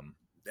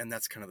 And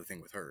that's kind of the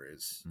thing with her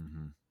is.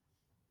 Mm-hmm.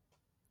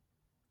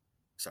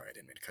 Sorry, I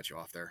didn't mean to cut you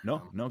off there.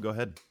 No, go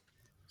ahead.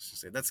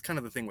 Say that's kind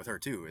of the thing with her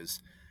too.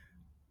 Is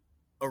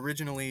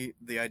originally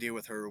the idea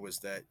with her was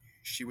that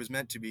she was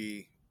meant to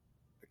be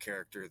a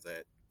character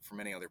that, from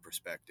any other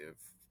perspective,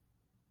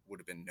 would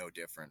have been no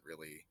different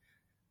really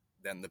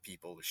than the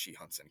people that she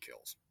hunts and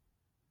kills.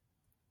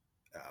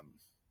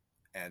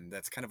 And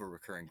that's kind of a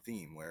recurring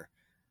theme where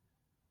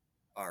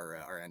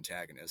our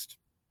antagonist,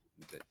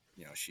 that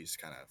she's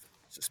kind of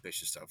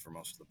suspicious of for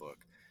most of the book,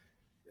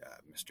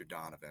 Mr.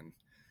 Donovan.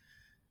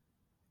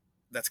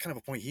 That's kind of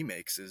a point he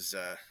makes is,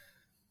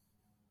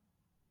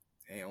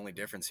 hey, only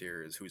difference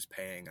here is who's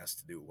paying us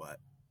to do what.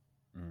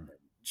 Mm.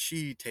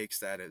 She takes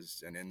that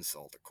as an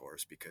insult, of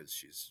course, because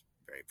she's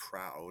very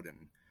proud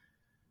and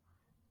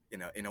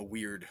in a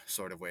weird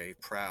sort of way,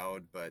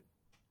 proud, but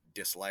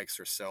dislikes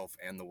herself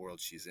and the world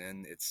she's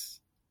in. It's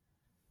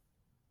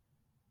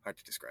hard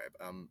to describe.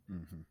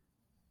 Mm-hmm.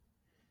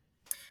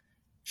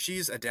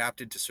 She's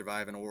adapted to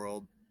survive in a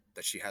world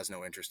that she has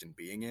no interest in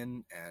being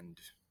in, and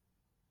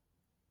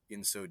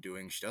in so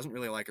doing, she doesn't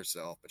really like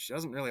herself, but she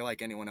doesn't really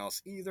like anyone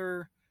else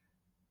either.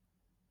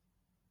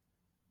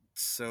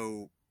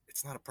 So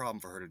it's not a problem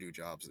for her to do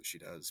jobs that she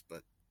does,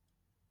 but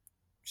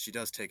she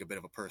does take a bit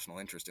of a personal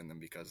interest in them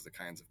because the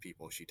kinds of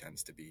people she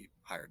tends to be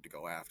hired to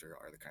go after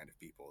are the kind of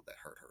people that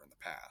hurt her in the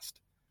past.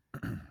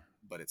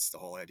 But it's the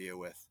whole idea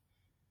with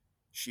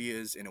she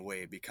is, in a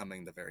way,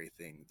 becoming the very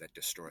thing that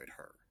destroyed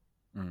her.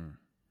 Mm.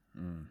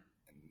 Mm.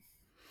 And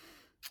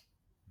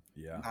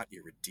Yeah. not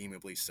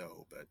irredeemably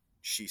so, but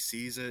she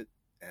sees it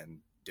and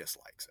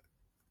dislikes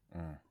it.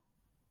 Mm.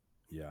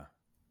 Yeah.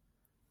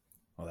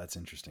 Oh, that's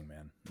interesting,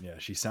 man. Yeah,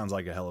 she sounds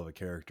like a hell of a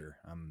character.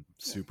 I'm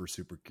super,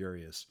 super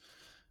curious.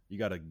 You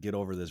got to get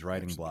over this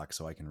writing block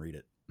so I can read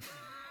it.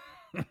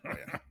 Oh,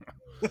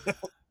 yeah.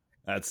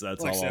 That's like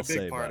all I'll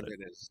say part about of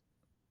it. is,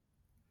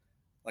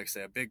 like I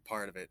say, a big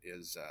part of it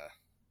is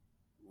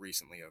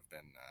recently I've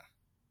been,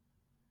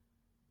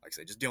 like I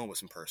say, just dealing with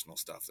some personal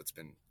stuff that's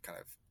been kind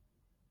of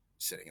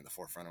sitting in the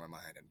forefront of my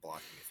mind and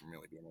blocking me from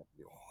really being able to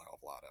do a whole hell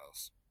of a lot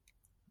else.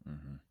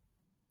 Mm-hmm.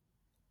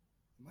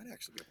 I might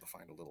actually be able to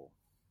find a little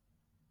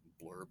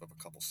blurb of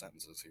a couple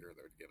sentences here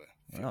that would give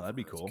a feel. Well, that'd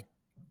be cool.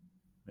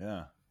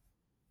 Yeah.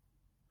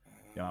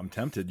 Yeah, I'm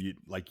tempted.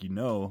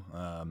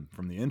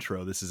 From the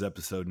intro, this is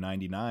episode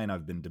 99.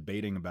 I've been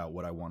debating about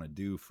what I want to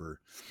do for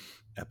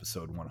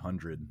episode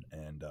 100,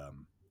 and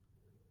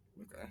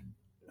Okay.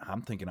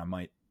 I'm thinking I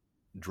might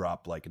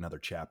drop like another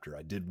chapter.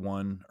 I did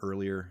one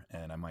earlier,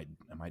 and I might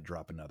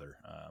drop another.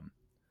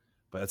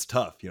 But it's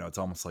tough. It's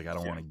almost like I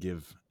don't Yeah. want to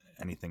give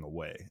anything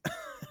away.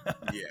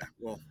 Yeah.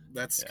 Well,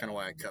 that's Yeah. kind of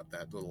why I cut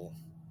that little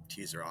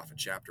teaser off at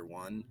chapter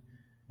 1.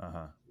 Uh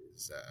huh.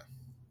 Is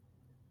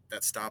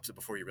that stops it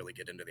before you really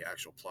get into the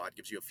actual plot.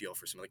 Gives you a feel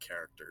for some of the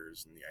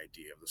characters and the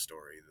idea of the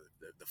story,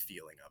 the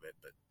feeling of it.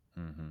 But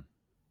Mm-hmm.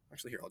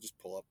 actually, here, I'll just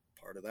pull up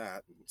part of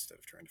that instead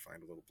of trying to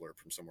find a little blurb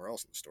from somewhere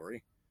else in the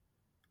story.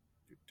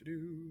 Give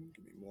me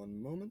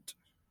one moment.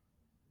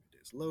 It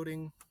is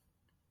loading.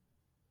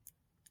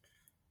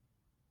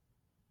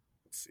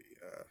 Let's see.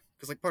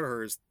 Because like part of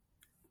her is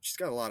she's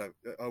got a lot of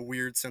a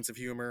weird sense of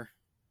humor.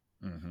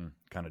 Mm-hmm.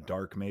 Kind of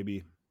dark,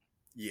 maybe.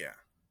 Yeah,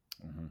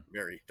 Mm-hmm.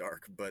 very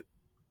dark, but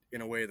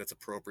in a way that's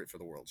appropriate for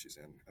the world she's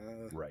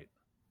in. Right.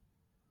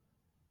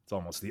 It's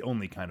almost the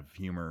only kind of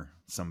humor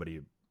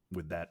somebody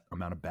with that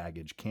amount of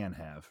baggage can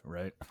have,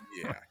 right?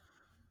 Yeah.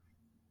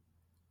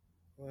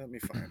 Let me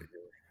find it here.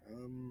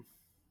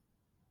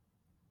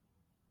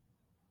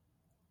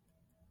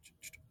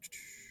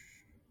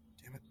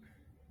 Damn it.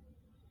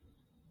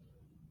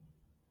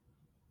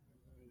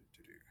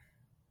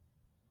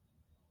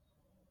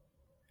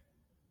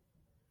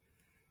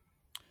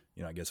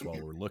 I guess while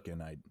we're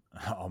looking,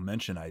 I'll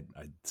mention I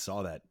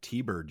saw that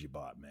T-Bird you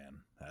bought,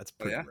 man. That's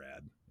Oh pretty yeah.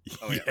 rad.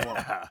 Oh yeah. Well,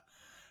 Yeah.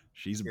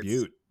 She's a it's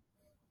beaut.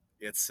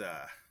 it's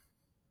a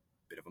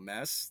bit of a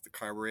mess. The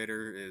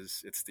carburetor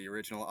it's the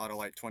original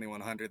Autolite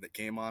 2100 that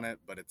came on it,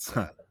 but it's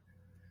I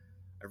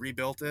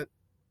rebuilt it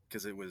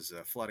because it was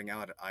flooding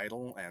out at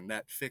idle, and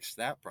that fixed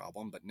that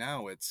problem. But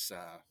now it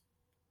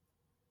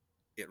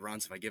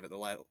runs if I give it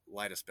the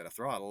lightest bit of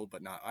throttle,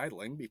 but not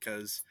idling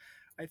because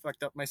I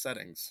fucked up my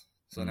settings.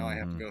 So now I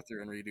have to Mm-hmm. go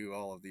through and redo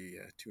all of the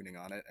tuning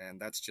on it, and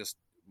that's just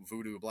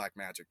voodoo black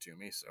magic to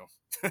me.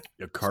 So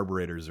Yeah,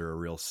 carburetors are a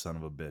real son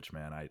of a bitch,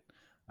 man.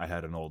 I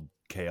had an old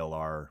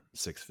KLR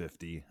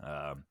 650,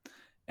 and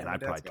yeah, my I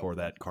dad's probably got tore one.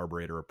 that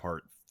carburetor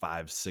apart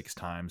 5-6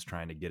 times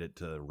trying to get it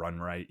to run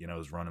right. It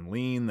was running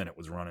lean, then it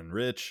was running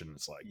rich, and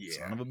it's like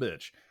son Yeah, of a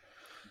bitch.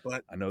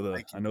 but I know I the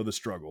I can know the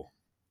struggle.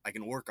 I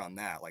can work on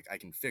that. Like I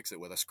can fix it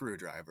with a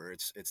screwdriver.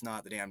 It's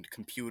not the damned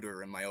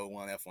computer in my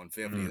 '01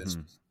 F-150 that's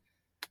Mm-hmm. just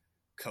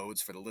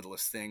codes for the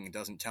littlest thing and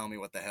doesn't tell me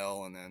what the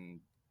hell, and then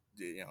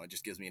it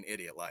just gives me an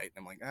idiot light.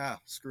 I'm like,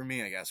 screw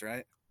me, I guess,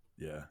 right?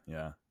 Yeah,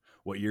 yeah.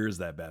 What year is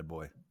that bad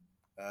boy?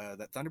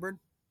 That Thunderbird,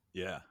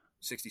 Yeah,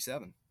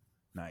 67.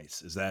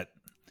 nice. Is that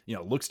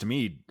it looks to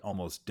me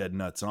almost dead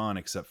nuts on,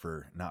 except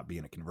for not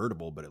being a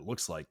convertible, but it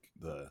looks like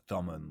the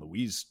Thelma and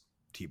Louise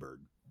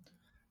T-Bird.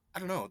 I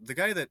don't know. The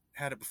guy that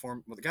had it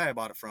before, well, the guy I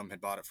bought it from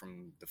had bought it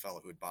from the fellow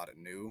who had bought it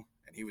new,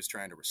 and he was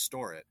trying to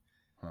restore it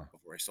Huh.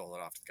 before he sold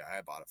it off to the guy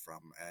I bought it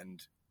from.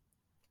 And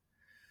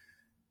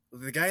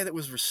the guy that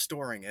was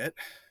restoring it,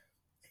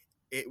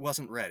 it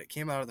wasn't red. It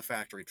came out of the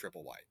factory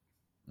triple white.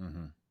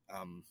 Mm-hmm.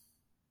 Um,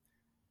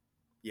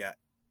 yeah,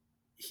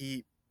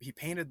 he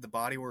painted the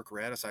bodywork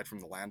red aside from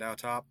the Landau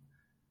top,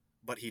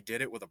 but he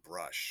did it with a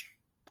brush.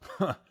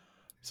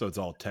 So it's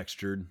all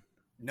textured.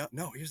 No,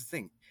 no. Here's the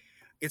thing.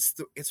 It's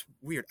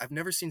weird. I've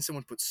never seen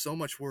someone put so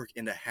much work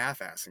into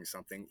half-assing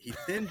something. He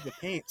thinned the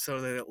paint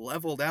so that it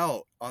leveled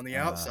out on the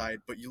Uh, outside,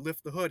 but you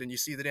lift the hood and you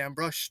see the damn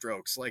brush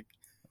strokes. Like,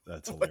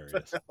 that's what the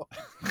hilarious.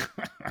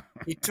 hell?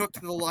 He took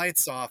the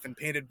lights off and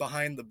painted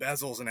behind the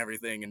bezels and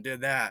everything and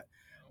did that.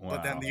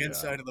 But then Wow. the Yeah.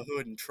 inside of the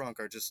hood and trunk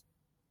are just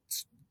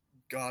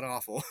god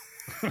awful.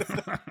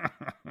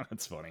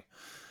 That's funny.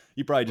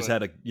 He probably just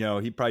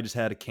But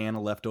had a can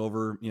of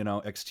leftover,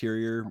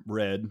 exterior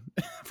red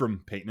from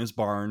painting his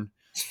barn.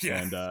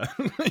 yeah, And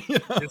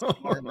it's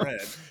barn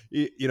red.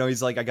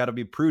 he's like, I got to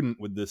be prudent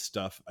with this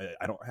stuff.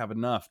 I don't have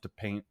enough to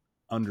paint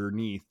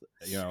underneath,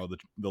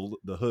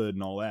 the hood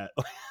and all that.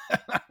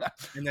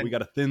 And We then got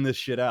to thin this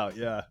shit out.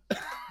 Yeah.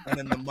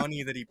 the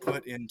money that he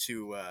put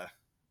into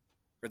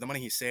or the money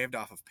he saved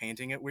off of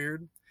painting it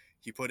weird,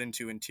 he put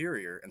into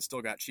interior and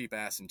still got cheap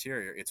ass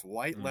interior. It's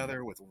white Mm.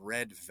 leather with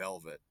red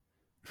velvet,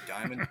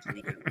 diamond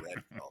pleated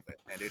red velvet,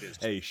 and it is.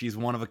 Hey, she's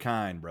one of a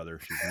kind, brother.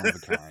 She's one of a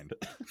kind.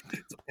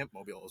 It's a pimp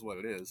mobile, is what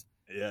it is.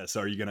 Yeah. So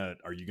are you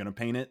gonna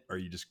paint it, or are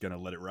you just gonna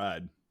let it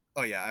ride?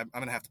 Oh yeah, I'm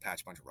gonna have to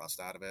patch a bunch of rust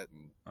out of it,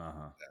 and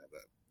Uh-huh. the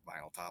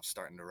vinyl top's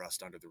starting to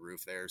rust under the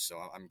roof there, so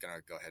I'm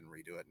gonna go ahead and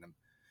redo it. And I'm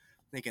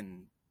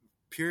thinking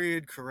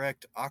period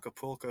correct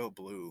Acapulco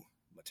blue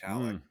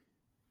metallic.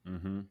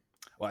 Mm-hmm.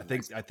 Well, I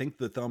Nice. think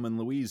the Thelma and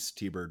Louise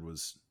T-Bird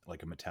was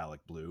like a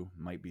metallic blue.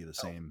 Might be the Oh,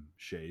 same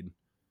shade.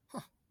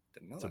 huh.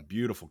 Didn't know It's a that.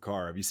 beautiful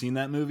car. Have you seen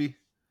that movie?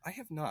 I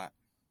have not.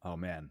 Oh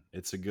man,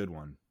 it's a good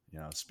one.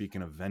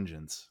 Speaking of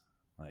vengeance,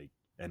 like,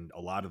 and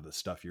a lot of the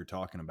stuff you're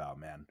talking about,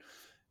 man.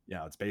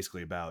 It's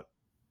basically about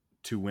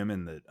two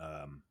women that,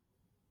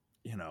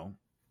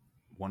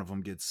 one of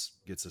them gets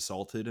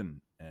assaulted,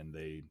 and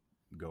they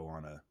go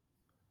on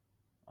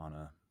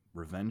a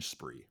revenge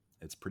spree.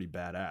 It's pretty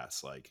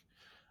badass. Like,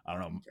 I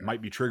don't know, Okay.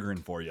 might be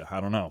triggering for you. I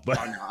don't know, but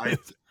Oh, no,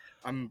 it's,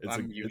 I'm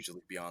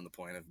usually beyond the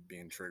point of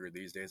being triggered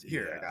these days.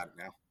 Here, I yeah. got it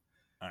now.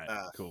 All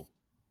right, cool.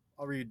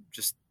 I'll read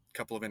just a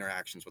couple of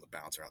interactions with a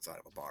bouncer outside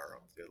of a bar.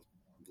 It'll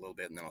a little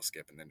bit, and then I'll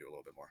skip and then do a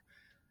little bit more.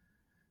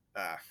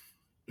 Uh,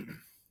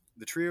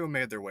 the trio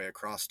made their way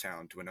across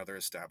town to another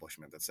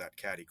establishment that sat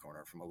catty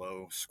corner from a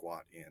low,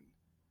 squat inn.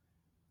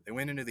 They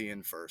went into the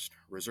inn first,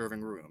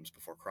 reserving rooms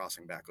before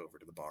crossing back over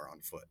to the bar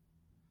on foot.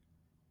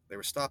 They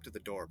were stopped at the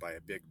door by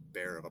a big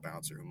bear of a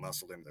bouncer who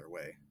muscled into their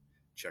way.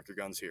 "Check your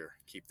guns here.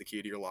 Keep the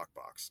key to your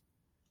lockbox."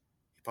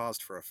 He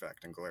paused for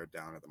effect and glared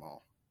down at them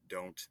all.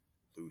 "Don't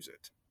lose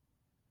it."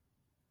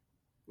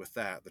 With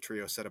that, the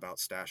trio set about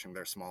stashing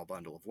their small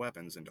bundle of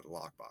weapons into the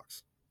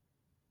lockbox.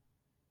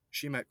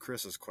 She met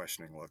Chris's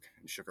questioning look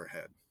and shook her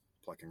head,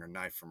 plucking her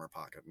knife from her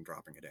pocket and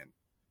dropping it in.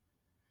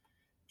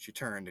 She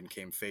turned and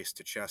came face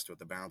to chest with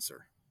the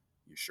bouncer.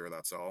 "You sure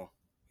that's all?"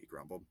 he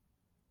grumbled.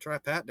 "Try a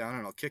pat down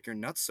and I'll kick your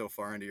nuts so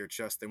far into your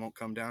chest they won't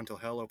come down till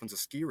hell opens a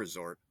ski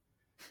resort."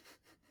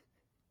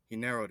 He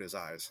narrowed his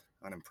eyes,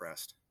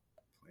 unimpressed.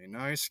 "Play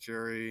nice,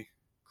 Curie,"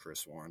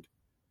 Chris warned.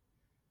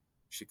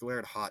 She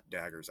glared hot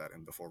daggers at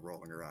him before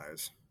rolling her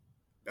eyes.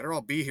 "Better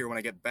all be here when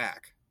I get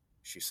back,"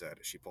 she said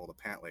as she pulled a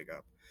pant leg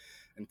up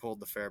and pulled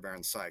the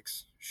Fairbairn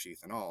Sykes,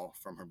 sheath and all,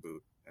 from her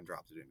boot and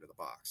dropped it into the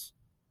box.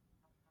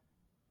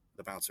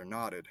 The bouncer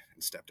nodded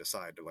and stepped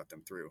aside to let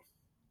them through.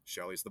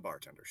 "Shelley's the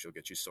bartender. She'll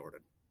get you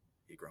sorted,"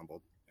 he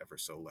grumbled, ever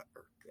so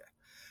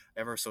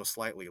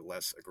slightly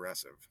less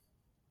aggressive.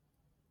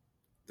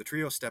 The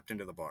trio stepped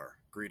into the bar,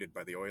 greeted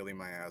by the oily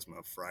miasma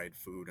of fried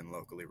food and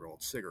locally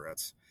rolled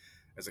cigarettes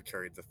as it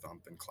carried the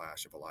thump and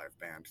clash of a live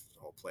band through the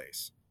whole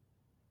place.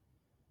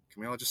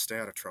 "Can we all just stay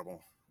out of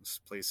trouble? This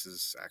place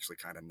is actually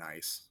kind of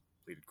nice,"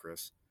 pleaded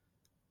Chris.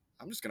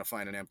 "I'm just going to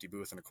find an empty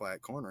booth in a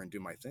quiet corner and do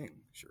my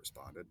thing," she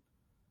responded.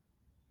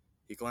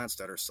 He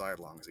glanced at her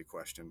sidelong as he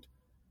questioned,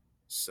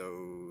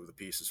 "So the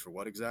piece is for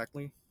what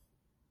exactly?"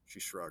 She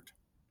shrugged.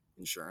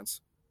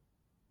 "Insurance."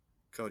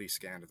 Cody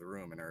scanned the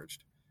room and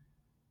urged,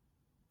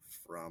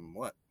 "From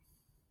what?"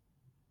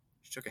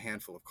 She took a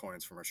handful of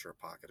coins from her shirt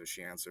pocket as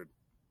she answered,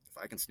 "If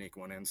I can sneak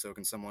one in, so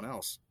can someone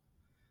else,"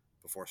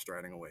 before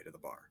striding away to the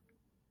bar.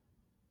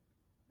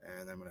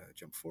 And then I'm going to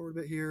jump forward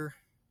a bit here.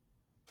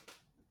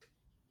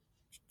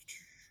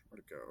 Where'd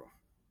it go?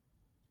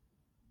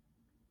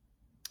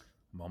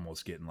 I'm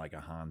almost getting like a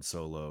Han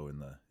Solo in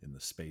the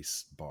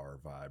space bar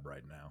vibe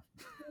right now.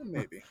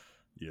 Maybe.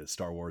 You a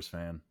Star Wars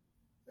fan?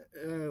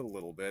 A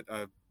little bit.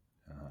 The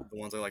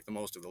ones I like the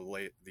most are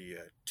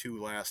the two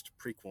last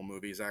prequel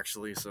movies,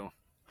 actually. So,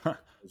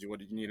 what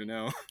did you need to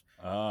know?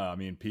 I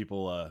mean,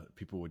 people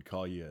would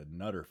call you a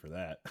nutter for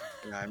that.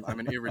 Yeah, I'm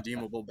an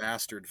irredeemable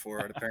bastard for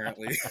it,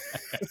 apparently.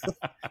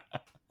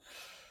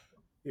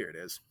 Here it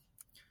is.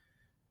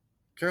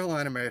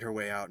 Carolina made her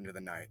way out into the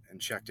night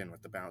and checked in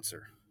with the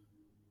bouncer.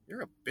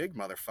 "You're a big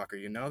motherfucker,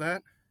 you know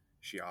that?"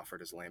 she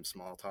offered as lame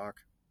small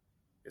talk.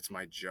 "It's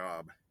my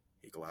job,"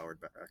 he glowered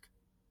back.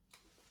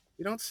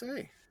 "You don't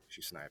say,"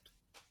 she sniped.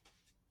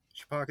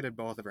 She pocketed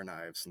both of her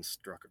knives and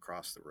struck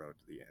across the road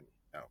to the inn.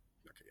 Oh,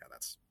 okay, yeah,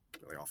 that's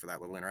really all for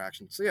that little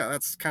interaction. So yeah,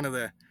 that's kind of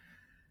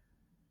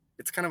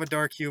it's kind of a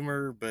dark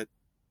humor, but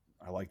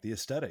I like the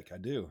aesthetic. I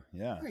do.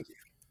 Yeah. thank you.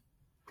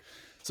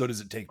 So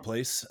does it take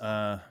place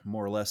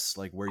more or less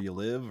like where you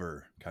live,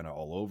 or kind of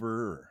all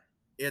over? Or?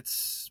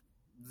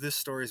 This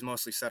story is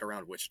mostly set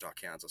around Wichita,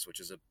 Kansas,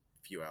 which is a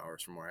few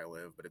hours from where I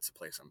live, but it's a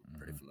place I'm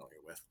pretty familiar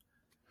with.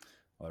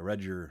 Well, I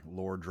read your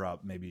lore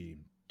drop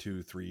maybe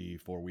 2, 3,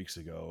 4 weeks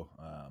ago,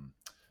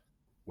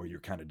 where you're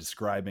kind of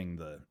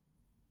describing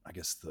I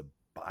guess the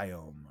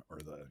biome or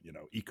the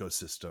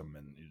ecosystem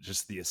and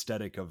just the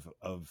aesthetic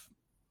of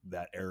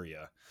that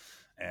area.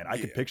 And I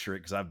could picture it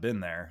because I've been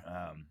there,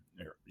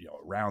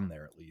 around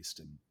there at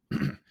least. And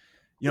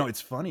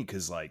it's funny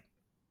because like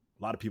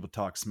a lot of people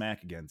talk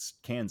smack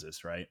against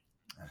Kansas, right?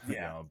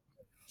 Yeah,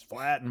 it's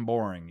flat and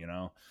boring,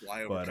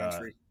 flyover but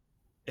country.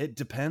 it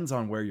depends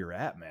on where you're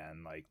at,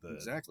 man. Like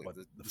Exactly.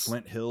 the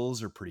Flint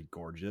Hills are pretty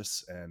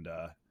gorgeous, and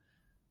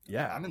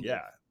I'm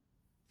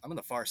in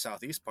the far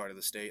southeast part of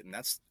the state, and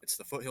it's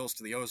the foothills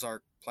to the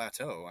Ozark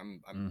Plateau.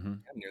 I'm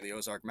near the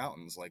Ozark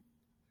Mountains. Like,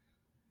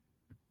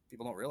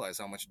 people don't realize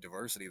how much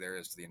diversity there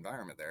is to the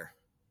environment there.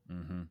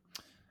 Mm-hmm.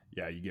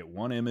 Yeah, you get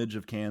one image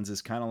of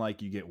Kansas, kind of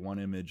like you get one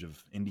image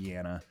of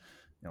Indiana.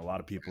 A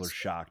lot of people are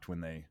shocked when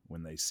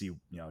they see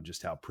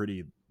just how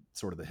pretty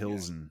sort of the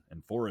hills and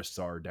forests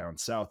are down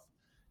south,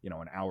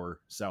 an hour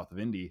south of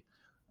Indy.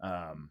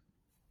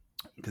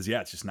 Because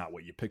it's just not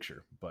what you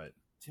picture. But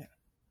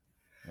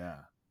yeah,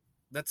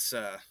 that's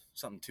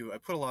something too. I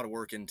put a lot of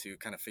work into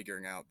kind of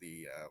figuring out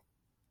the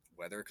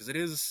weather, because it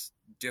is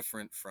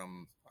different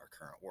from our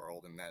current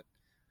world in that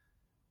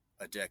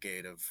a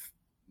decade of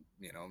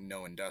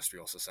no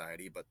industrial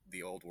society, but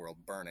the old world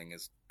burning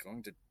is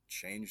going to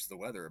change the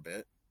weather a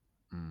bit.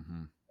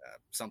 Mm-hmm.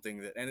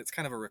 Something that, and it's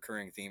kind of a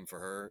recurring theme for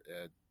her.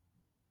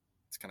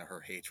 It's kind of her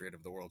hatred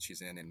of the world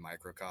she's in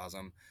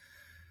microcosm.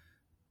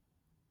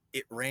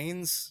 It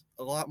rains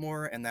a lot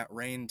more, and that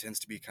rain tends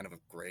to be kind of a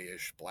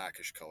grayish,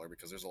 blackish color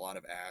because there's a lot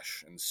of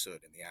ash and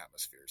soot in the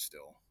atmosphere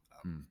still.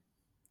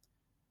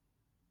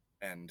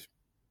 And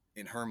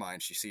in her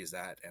mind, she sees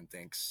that and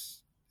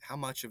thinks, how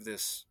much of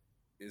this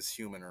is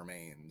human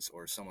remains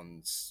or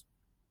someone's,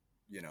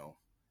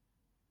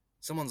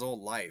 someone's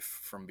old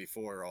life from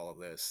before all of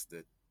this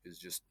that is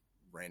just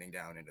raining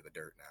down into the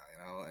dirt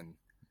now, and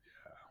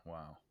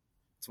Wow.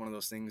 it's one of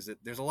those things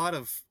that there's a lot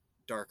of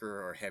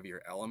darker or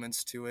heavier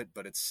elements to it,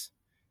 but it's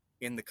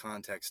in the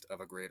context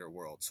of a greater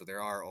world. So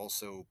there are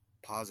also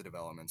positive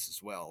elements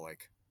as well,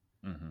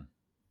 Mm-hmm.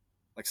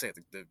 like say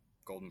the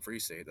Golden Free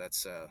State.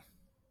 That's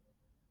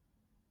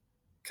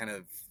kind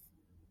of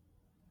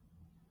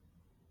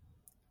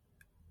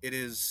it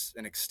is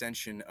an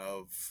extension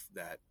of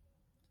that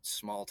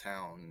small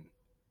town.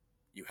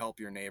 You help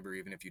your neighbor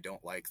even if you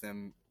don't like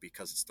them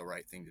because it's the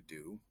right thing to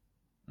do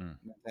Mm.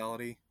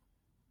 mentality.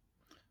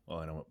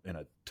 Well, in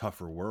a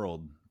tougher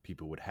world,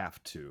 people would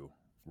have to,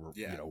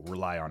 Yeah,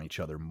 rely on each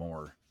other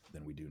more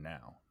than we do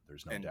now.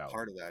 There's no and doubt.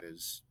 part of that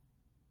is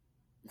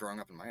growing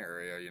up in my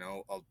area.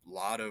 A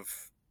lot of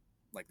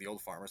like the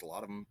old farmers, a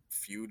lot of them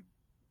feud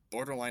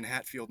borderline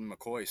Hatfield and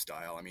McCoy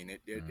style. I mean,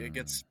 it Mm,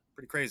 gets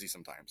pretty crazy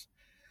sometimes.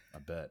 I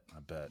bet. I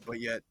bet. But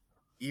yet,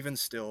 even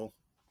still,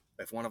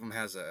 if one of them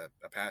has a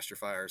pasture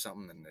fire or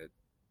something, and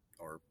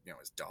or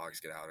his dogs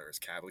get out or his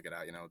cattle get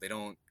out, they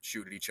don't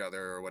shoot at each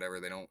other or whatever.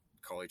 They don't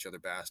call each other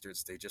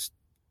bastards. They just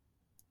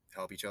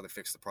help each other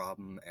fix the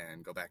problem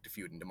and go back to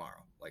feuding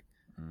tomorrow. Like,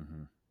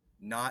 Mm-hmm.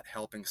 not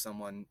helping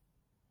someone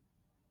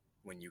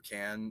when you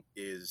can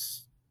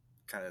is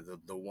kind of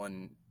the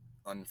one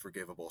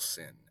unforgivable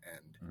sin.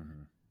 And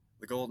Mm-hmm.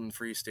 the Golden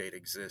Free State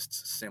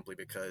exists simply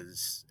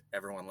because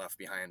everyone left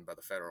behind by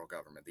the federal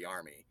government, the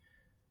army,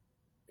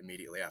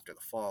 immediately after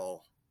the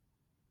fall,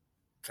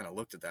 kind of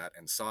looked at that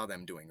and saw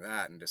them doing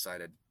that and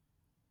decided,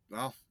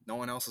 well, no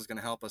one else is going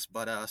to help us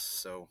but us,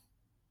 so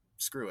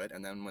screw it.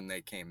 And then when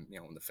they came,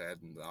 when the Fed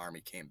and the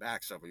army came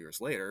back several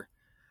years later,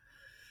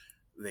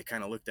 they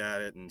kind of looked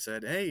at it and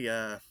said, hey,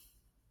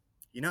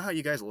 you know how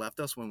you guys left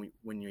us when we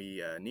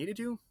needed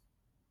you?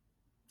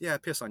 Yeah,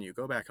 piss on you.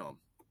 Go back home.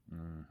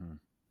 Mm-hmm.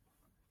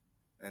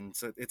 And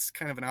so it's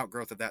kind of an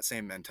outgrowth of that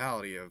same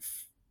mentality of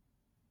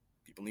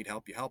people need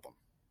help, you help them.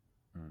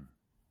 Mm.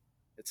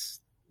 It's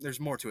there's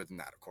more to it than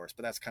that, of course,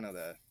 but that's kind of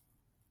the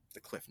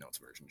Cliff Notes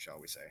version, shall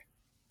we say?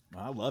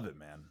 I love it,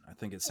 man. I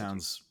think it Thank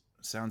you.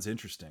 sounds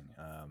interesting.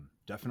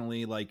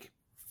 Definitely, like,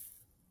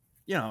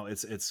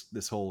 it's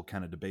this whole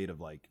kind of debate of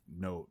like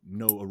no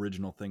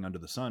original thing under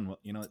the sun. Well,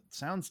 it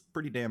sounds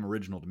pretty damn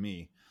original to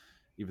me,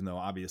 even though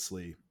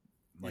obviously,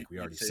 You, like we you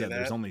already say said,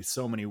 there's that, only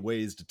so many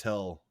ways to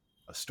tell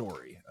a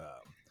story.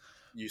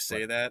 you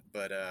But say that,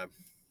 but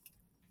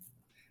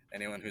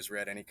anyone who's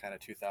read any kind of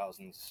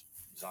 2000s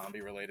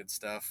zombie related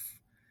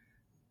stuff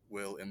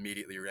will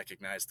immediately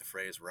recognize the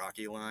phrase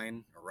Rocky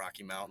Line or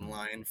Rocky Mountain hmm,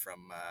 Line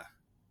from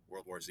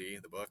World War Z,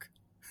 the book.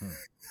 hmm.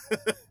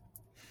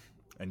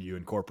 And you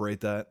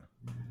incorporate that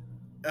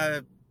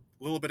A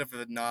little bit of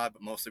a nod,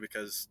 but mostly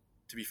because,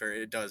 to be fair,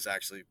 it does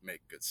actually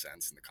make good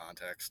sense in the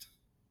context.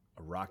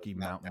 a Rocky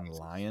Mountain Mountain passes.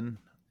 lion.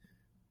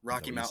 Is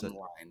that Rocky what you Mountain said?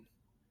 Line.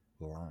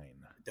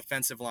 Line.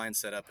 Defensive line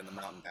set up in the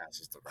mountain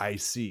passes the I Rocky.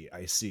 see.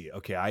 I see.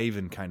 Okay, I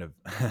even kind of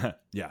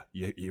yeah,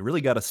 you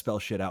really got to spell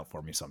shit out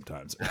for me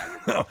sometimes.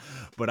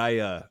 But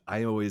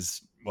I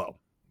always, well,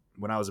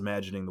 when I was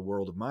imagining the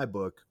world of my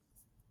book,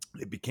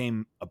 it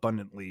became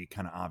abundantly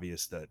kind of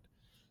obvious that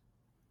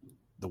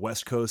the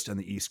West Coast and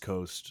the East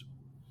Coast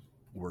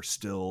were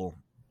still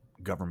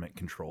government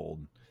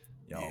controlled,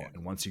 Yeah,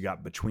 and once you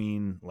got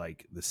between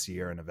like the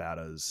Sierra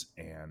Nevadas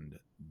and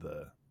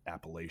the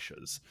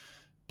Appalachias,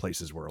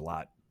 places were a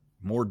lot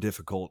more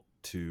difficult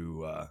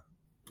to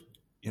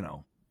you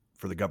know,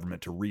 for the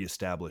government to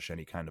reestablish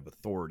any kind of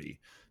authority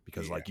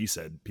because, yeah, like you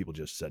said, people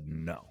just said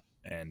no,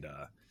 and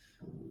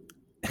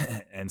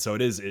and so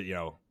it is.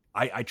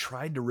 I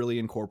tried to really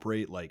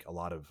incorporate like a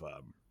lot of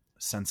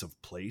sense of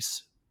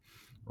place,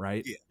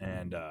 right? yeah,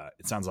 And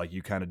it sounds like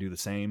you kind of do the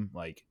same.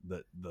 Like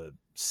the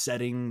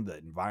setting, the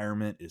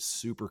environment is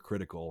super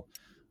critical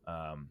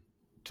um,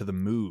 to the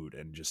mood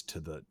and just to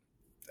the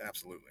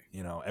absolutely.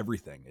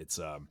 everything. It's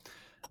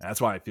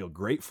that's why I feel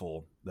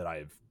grateful that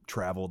I've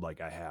traveled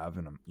like I have,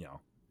 and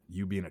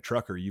you being a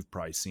trucker, you've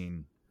probably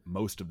seen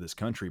most of this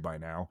country by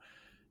now,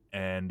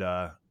 and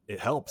it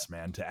helps,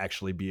 man, to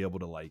actually be able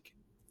to like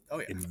Oh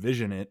yeah,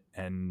 envision it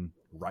and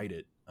write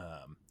it.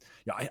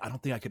 Yeah, I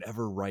don't think I could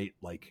ever write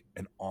like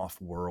an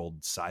off-world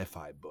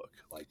sci-fi book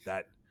like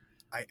that.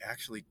 I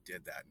actually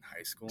did that in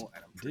high school,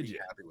 and I'm Did pretty you?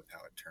 happy with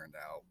how it turned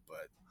out.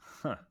 But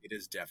Huh. it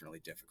is definitely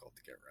difficult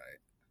to get right.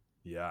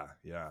 Yeah,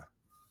 yeah.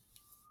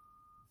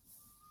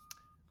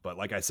 But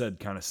like I said,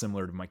 kind of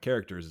similar to my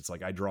characters, it's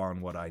like I draw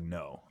on what I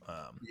know.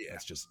 Yeah,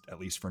 That's just, at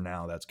least for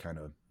now, that's kind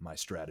of my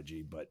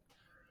strategy. But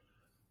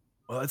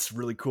well, that's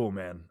really cool,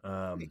 man.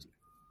 thank you.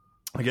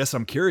 I guess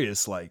I'm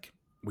curious. Like,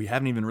 we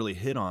haven't even really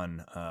hit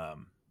on,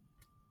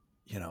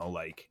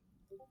 like,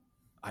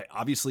 I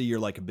obviously you're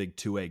like a big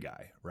 2A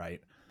guy,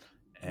 right?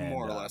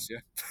 More And or less,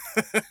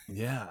 yeah.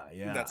 yeah,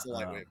 yeah, That's the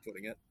light way of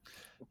putting it.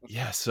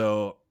 yeah.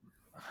 So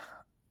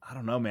I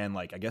don't know, man.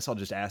 Like, I guess I'll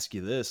just ask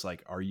you this: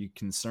 like, are you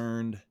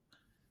concerned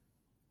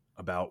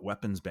about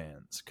weapons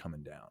bans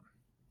coming down?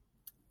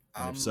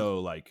 And if Um, so,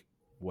 like,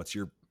 what's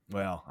your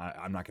Well,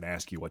 I'm not going to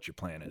ask you what your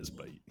plan is,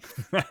 but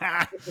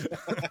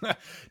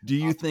do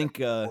you I'll send think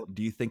a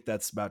report.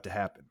 that's about to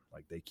happen?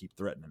 Like they keep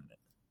threatening it.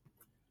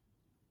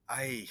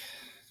 I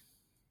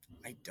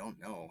I don't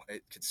know.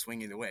 It could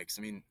swing either way. Because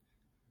I mean,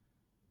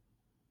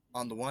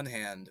 on the one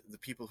hand, the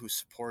people who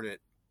support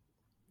it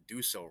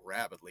do so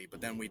rapidly,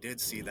 but then we did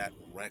see that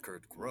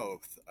record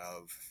growth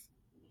of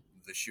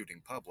the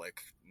shooting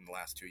public in the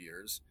last 2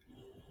 years.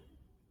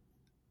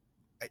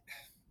 I,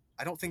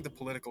 I don't think the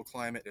political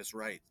climate is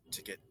right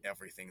to get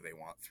everything they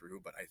want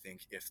through, but I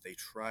think if they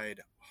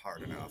tried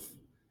hard enough,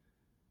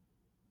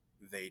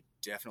 they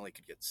definitely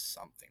could get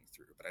something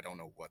through, but I don't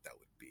know what that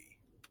would be.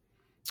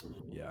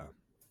 Yeah.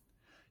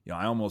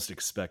 I almost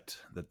expect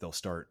that they'll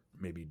start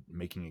maybe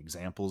making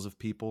examples of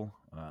people.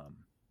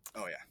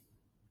 Oh, yeah.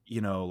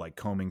 Like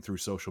combing through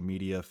social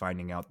media,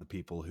 finding out the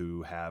people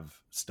who have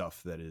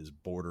stuff that is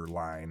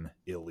borderline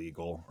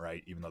illegal,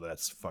 right? Even though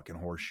that's fucking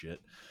horseshit.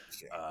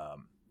 Yeah.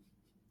 Um,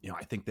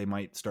 I think they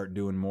might start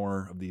doing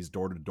more of these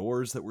door to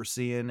doors that we're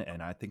seeing,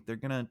 and I think they're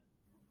gonna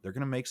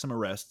make some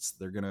arrests.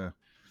 They're gonna,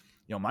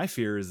 my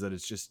fear is that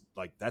it's just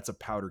like that's a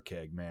powder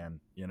keg, man.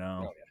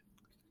 Oh,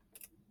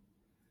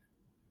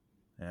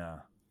 Yeah.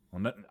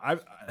 Well, I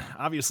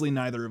obviously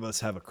neither of us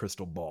have a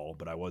crystal ball,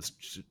 but I was,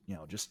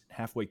 just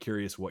halfway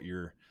curious what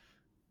your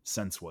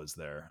sense was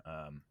there,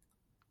 I'm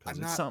because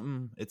it's not,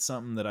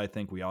 something that I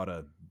think we ought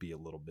to be a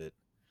little bit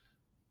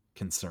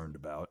concerned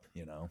about.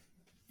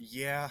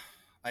 yeah,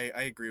 I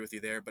agree with you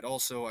there, but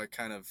also I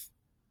kind of,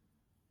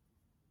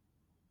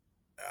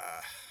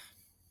 how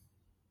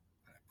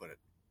do I put it?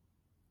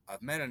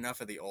 I've met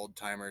enough of the old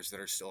timers that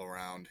are still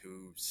around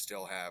who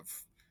still have,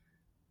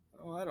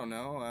 oh, I don't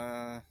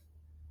know,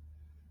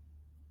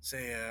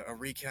 say a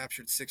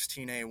recaptured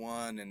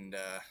 16A1 and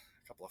a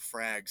couple of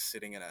frags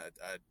sitting in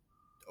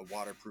a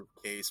waterproof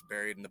case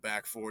buried in the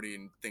back 40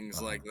 and things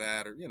Uh-huh. like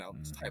that, or, just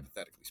Mm-hmm.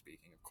 hypothetically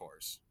speaking, of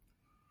course,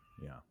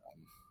 Yeah.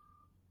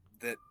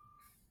 that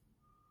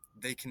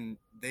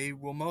they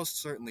will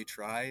most certainly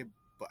try,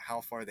 but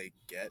how far they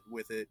get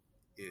with it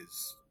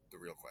is the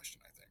real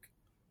question, I think.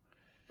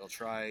 They'll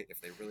try.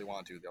 If they really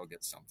want to, they'll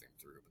get something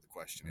through, but the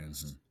question Mm-hmm.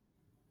 is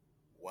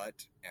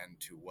what and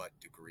to what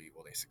degree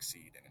will they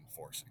succeed in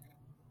enforcing it?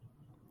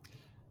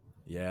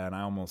 Yeah, and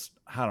I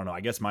don't know.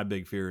 I guess my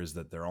big fear is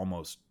that they're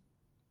almost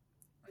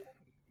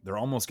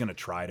going to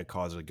try to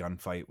cause a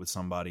gunfight with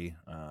somebody.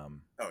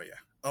 Oh, yeah.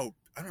 Oh,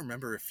 I don't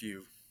remember if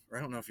you, or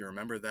I don't know if you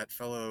remember that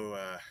fellow,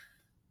 I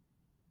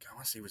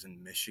want to say he was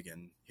in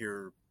Michigan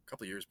here a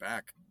couple of years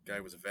back. Guy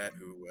was a vet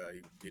who,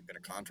 he'd been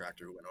a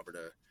contractor who went over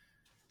to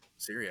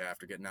Syria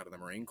after getting out of the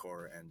Marine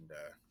Corps, and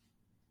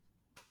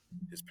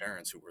his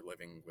parents, who were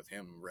living with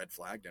him, red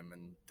flagged him,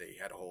 and they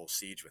had a whole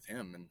siege with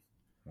him, and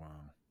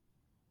Wow.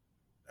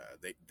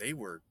 they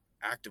were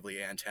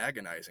actively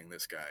antagonizing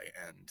this guy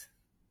and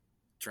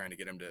trying to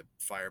get him to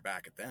fire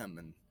back at them,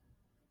 and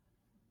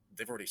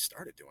they've already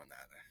started doing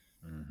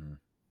that. Mm-hmm.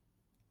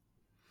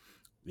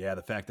 Yeah,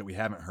 the fact that we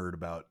haven't heard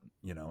about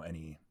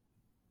any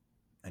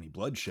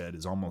bloodshed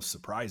is almost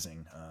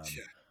surprising.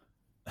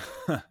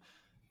 Yeah.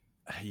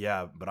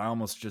 Yeah, but I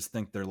almost just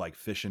think they're like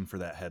fishing for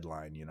that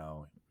headline.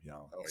 Oh, yeah.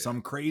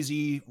 Some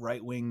crazy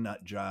right wing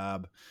nut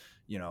job,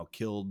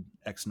 killed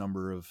X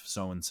number of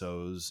so and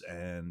so's,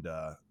 and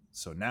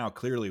so now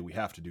clearly we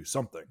have to do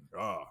something.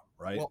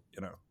 Right? Well,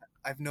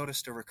 I've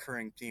noticed a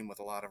recurring theme with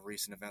a lot of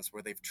recent events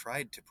where they've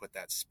tried to put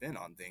that spin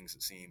on things,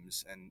 it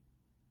seems, and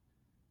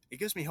it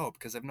gives me hope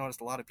because I've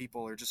noticed a lot of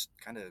people are just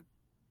kind of,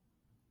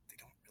 they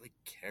don't really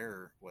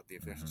care what the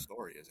official Mm-hmm.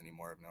 story is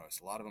anymore. I've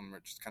noticed a lot of them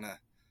are just kind of,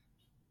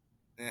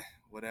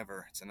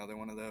 whatever. It's another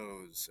one of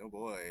those. Oh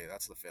boy,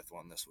 that's the fifth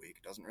one this week.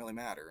 It doesn't really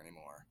matter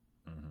anymore.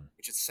 Mm-hmm.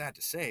 Which is sad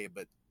to say,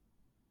 but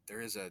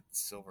there is a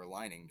silver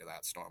lining to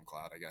that storm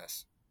cloud, I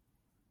guess.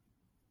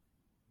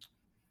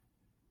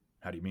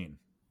 How do you mean?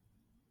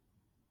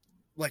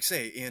 Like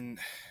say,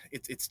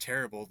 it's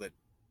terrible that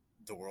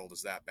the world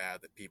is that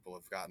bad that people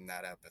have gotten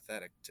that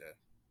apathetic to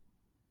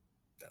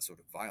that sort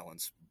of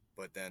violence.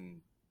 But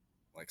then,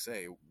 like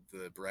say,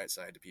 the bright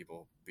side to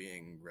people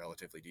being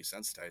relatively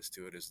desensitized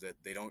to it is that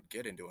they don't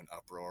get into an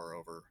uproar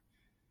over,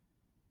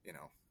 you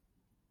know,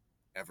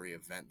 every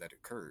event that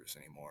occurs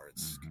anymore.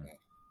 It's Mm-hmm. kind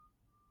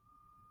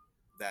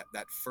of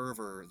that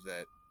fervor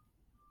that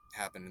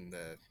happened in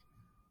the,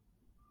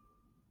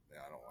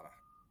 I don't want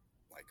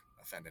to like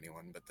offend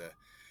anyone, but the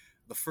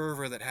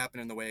fervor that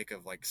happened in the wake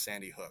of like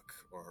Sandy Hook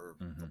or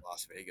the Mm-hmm.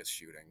 Las Vegas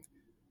shooting,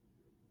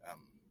 um,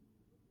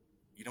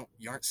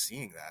 you aren't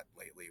seeing that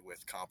lately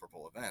with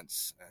comparable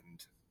events,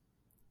 and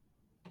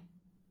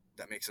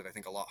that makes it, I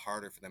think, a lot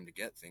harder for them to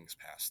get things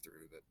passed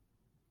through. That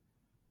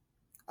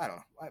I don't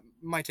know.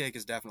 My take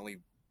is definitely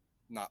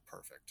not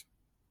perfect.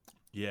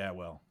 Yeah,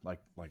 well, like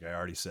I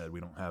already said,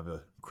 we don't have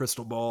a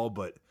crystal ball,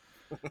 but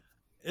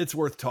it's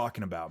worth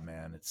talking about,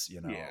 man. It's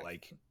Yeah,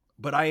 like,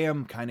 but I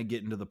am kind of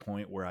getting to the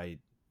point where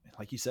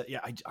like you said, yeah,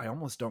 I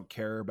almost don't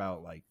care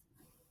about like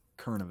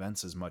current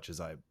events as much as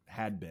I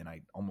had been.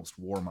 I almost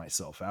wore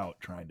myself out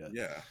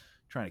yeah,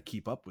 trying to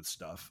keep up with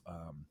stuff.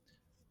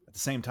 At the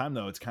same time,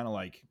 though, it's kind of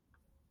like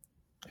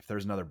if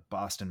there's another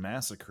Boston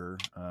Massacre,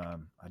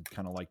 I'd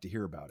kind of like to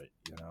hear about it,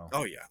 you know?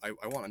 Oh yeah,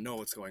 I want to know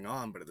what's going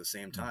on, but at the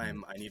same Mm-hmm.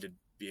 time, I need to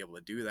be able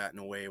to do that in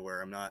a way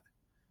where I'm not.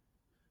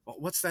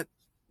 What's that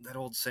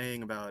old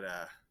saying about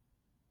God,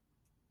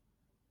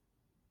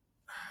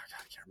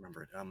 I can't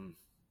remember it.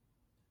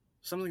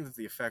 Something to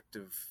the effect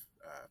of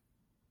uh,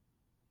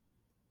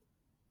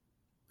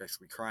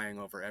 basically crying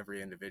over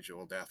every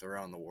individual death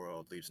around the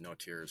world leaves no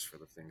tears for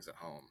the things at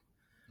home.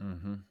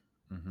 Mm-hmm.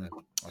 Mm-hmm. And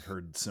I've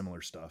heard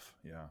similar stuff.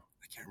 Yeah.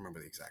 I can't remember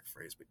the exact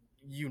phrase, but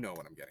you know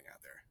what I'm getting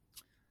at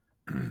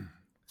there.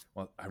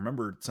 Well, I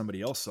remember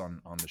somebody else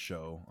on the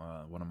show,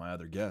 one of my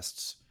other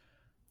guests.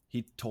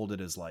 He told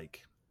it as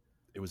like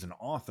it was an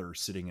author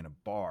sitting in a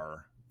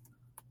bar.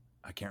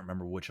 I can't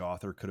remember which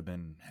author. Could have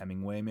been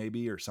Hemingway,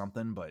 maybe, or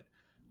something. But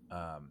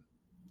um,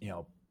 you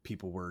know,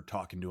 people were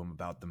talking to him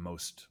about the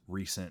most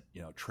recent,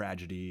 you know,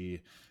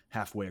 tragedy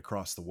halfway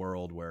across the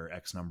world where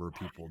X number of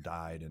people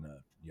died in a,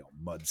 you know,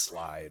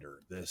 mudslide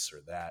or this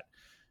or that,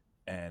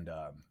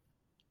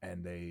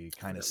 and they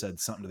I kind of forget what said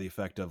something to the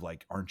effect of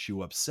like, "Aren't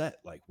you upset?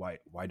 Like,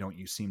 why don't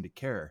you seem to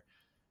care?"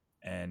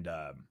 And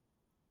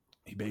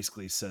he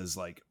basically says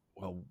like,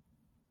 "Well,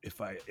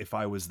 if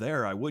I was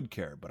there, I would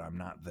care, but I'm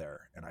not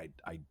there, and I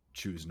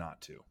choose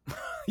not to."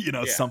 You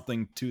know, Yeah,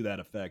 something to that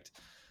effect,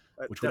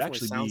 that which would definitely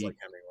actually sounds like be,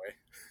 Hemingway.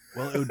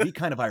 well, it would be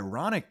kind of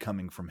ironic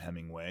coming from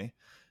Hemingway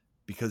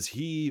because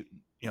he,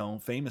 you know,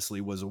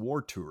 famously was a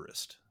war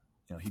tourist.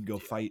 You know, he'd go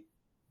Yeah, fight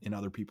in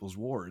other people's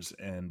wars,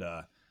 and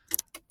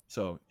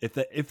so if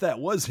that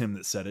was him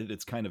that said it,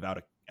 it's kind of out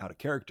of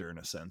character in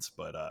a sense,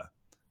 but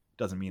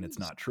doesn't mean it's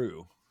not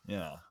true.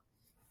 Yeah.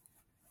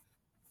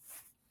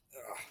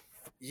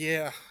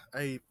 yeah.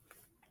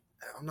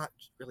 I'm not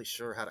really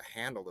sure how to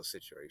handle the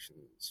situation.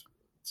 It's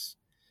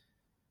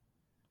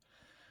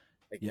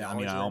Yeah, I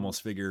mean, acknowledge I them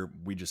almost figure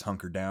we just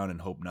hunker down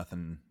and hope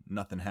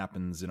nothing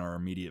happens in our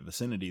immediate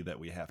vicinity that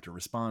we have to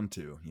respond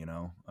to. You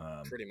know,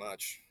 pretty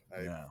much.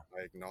 yeah,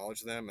 I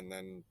acknowledge them and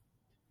then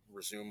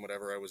resume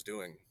whatever I was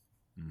doing.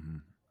 hmm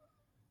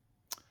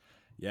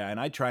yeah, and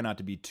I try not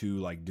to be too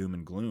like doom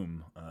and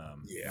gloom. You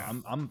know, Yeah,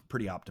 I'm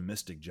pretty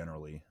optimistic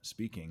generally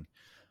speaking.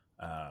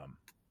 Um,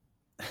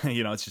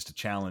 you know, it's just a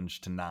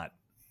challenge to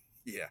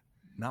yeah.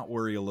 not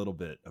worry a little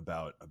bit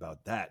about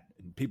that.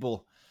 And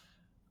people,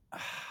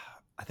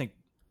 I think,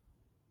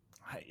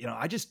 you know,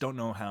 I just don't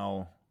know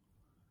how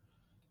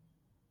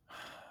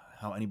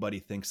anybody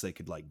thinks they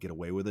could like get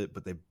away with it,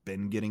 but they've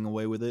been getting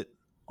away with it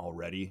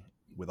already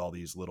with all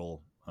these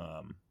little,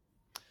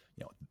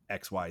 you know,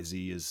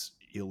 XYZ is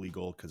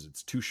illegal because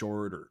it's too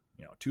short or,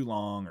 you know, too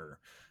long or,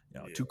 you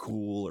know, too Yeah.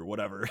 cool or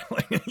whatever,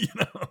 like, you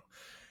know,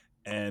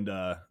 and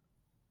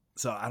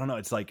so I don't know.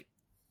 It's like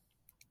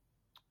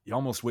you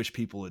almost wish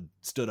people had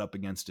stood up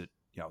against it,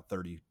 you know,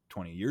 30,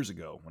 20 years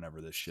ago,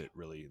 whenever this shit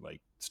really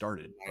like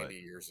started. But 90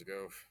 years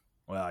ago.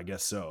 well, I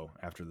guess so.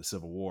 After the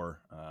Civil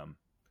War,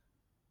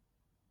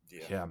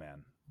 Yeah. yeah,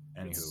 man.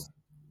 Anywho, It's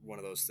one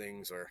of those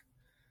things where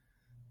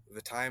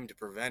the time to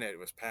prevent it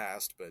was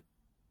past, but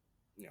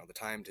the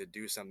time to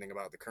do something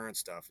about the current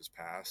stuff is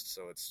past.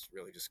 So it's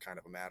really just kind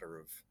of a matter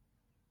of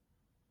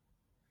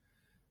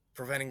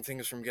preventing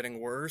things from getting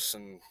worse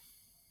and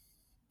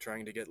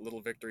trying to get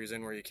little victories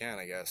in where you can,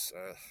 I guess.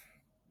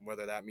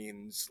 Whether that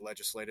means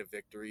legislative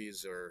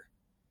victories or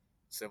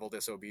civil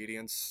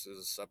disobedience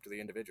is up to the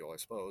individual, I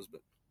suppose.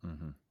 But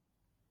hmm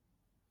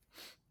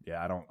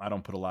yeah, I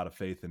don't put a lot of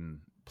faith in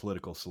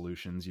political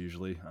solutions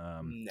usually.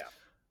 no.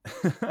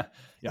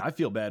 Yeah, I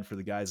feel bad for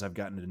the guys I've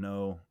gotten to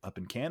know up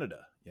in Canada.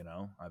 You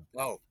know, I've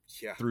Oh,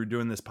 yeah. through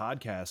doing this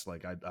podcast,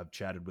 like I've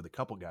chatted with a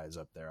couple guys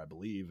up there, I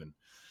believe, and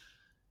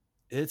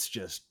it's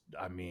just,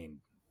 I mean,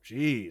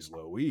 geez,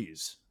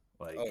 Louise, Oh,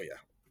 like,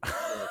 yeah.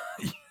 Well,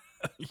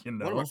 you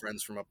one of my know,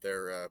 friends from up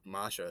there,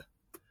 Masha,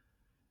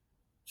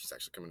 she's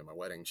actually coming to my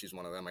wedding. She's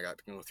one of them. I got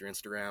to know through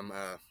Instagram.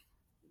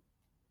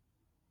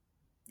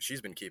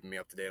 She's been keeping me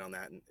up to date on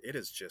that, and it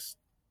is just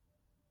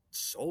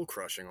soul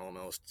crushing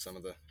almost some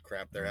of the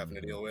crap they're having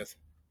to hmm deal with.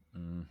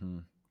 hmm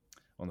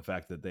on the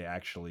fact that they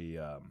actually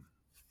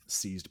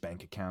seized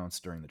bank accounts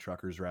during the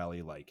truckers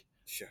rally, like,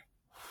 Yeah.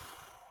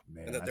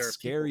 And man, that that's there are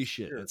people scary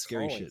shit. here That's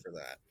scary calling shit. for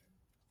that.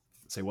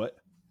 Say what?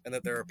 And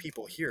that there are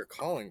people here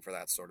calling for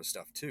that sort of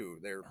stuff too.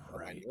 They're a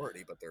Right,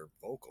 minority, but they're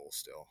vocal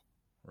still.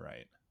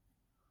 right.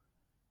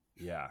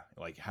 Yeah,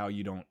 like how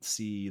you don't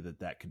see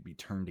that could be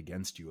turned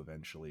against you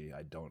eventually.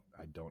 I don't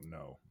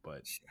know,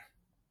 but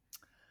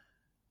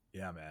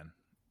yeah, man.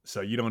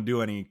 So you don't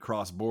do any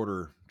cross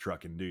border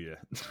trucking, do you?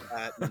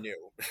 No.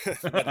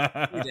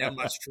 That'd be damn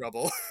much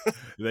trouble.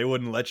 They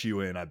wouldn't let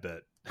you in, I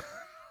bet.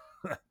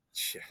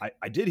 Yeah.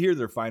 I did hear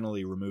they're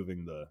finally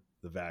removing the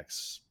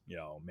vax, you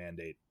know,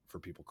 mandate for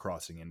people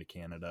crossing into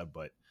Canada,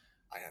 but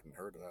I hadn't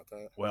heard about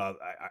that. well,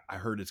 I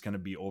heard it's going to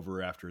be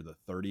over after the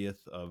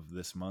 30th of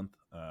this month.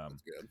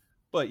 That's good.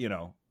 But you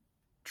know,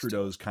 Still,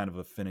 Trudeau's kind of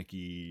a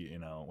finicky, you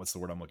know, what's the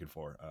word I'm looking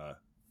for?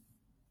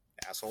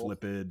 asshole.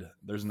 Flipped.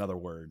 There's another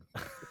word.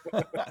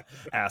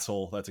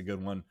 Asshole. That's a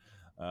good one.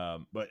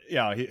 But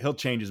yeah, he'll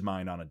change his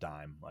mind on a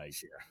dime. Like,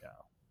 Yeah. yeah,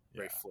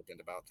 Very yeah,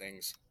 flippant about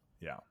things.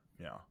 yeah,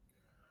 yeah.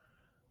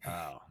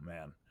 Oh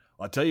man.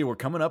 Well, I'll tell you, we're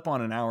coming up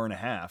on an hour and a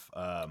half.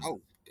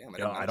 Oh, damn! I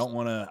You know, didn't I notice don't that.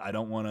 want to. I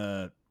don't want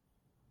to.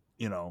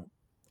 You know,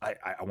 I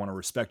want to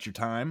respect your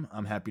time.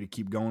 I'm happy to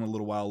keep going a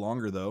little while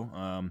longer, though.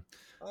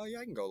 Oh yeah,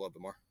 I can go a little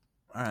bit more.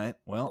 All right. A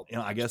Well, little you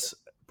know, I time still. guess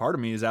part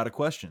of me is out of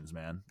questions,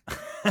 man.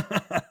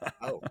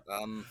 Oh,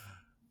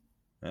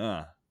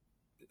 Yeah.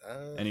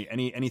 uh,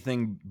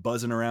 Anything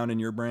buzzing around in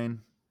your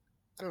brain?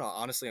 I don't know.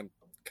 Honestly, I'm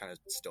kind of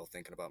still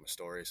thinking about my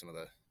story.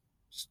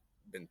 Just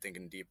been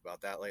thinking deep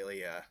about that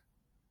lately.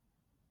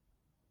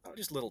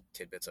 Just little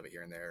tidbits of it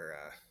here and there.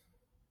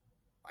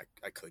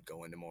 I could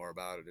go into more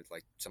about it,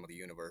 like some of the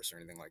universe or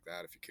anything like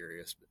that, if you're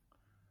curious. But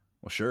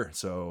Well, sure.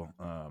 So,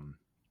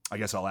 I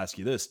guess I'll ask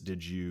you this: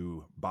 did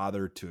you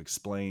bother to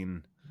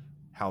explain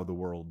how the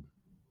world,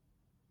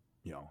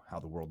 how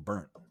the world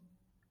burnt?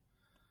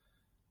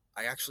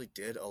 I actually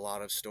did a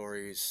lot of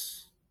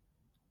stories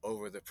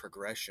over the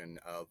progression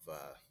of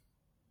the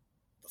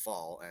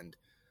fall, and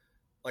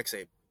like I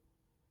say,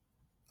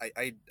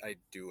 I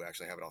do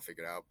actually have it all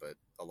figured out, but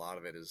a lot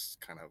of it is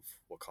kind of,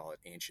 we'll call it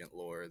ancient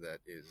lore that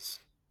is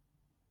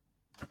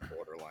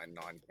borderline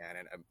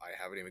non-canon.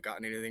 I haven't even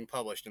gotten anything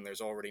published, and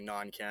there's already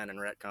non-canon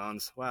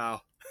retcons.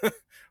 Wow,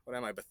 what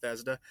am I,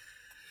 Bethesda?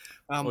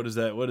 What Um, does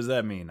that What does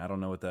that mean? I don't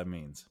know what that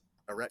means.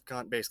 a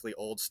retcon, basically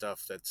old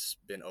stuff that's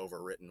been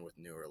overwritten with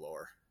newer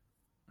lore.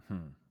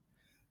 Hmm.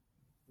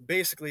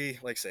 Basically,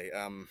 like say,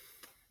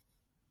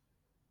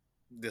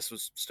 this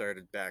was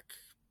started back,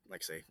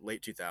 like say,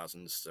 late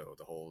 2000s. So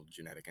the whole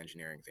genetic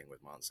engineering thing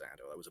with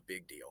Monsanto, that was a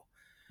big deal.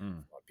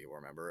 Hmm. A lot of people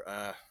remember.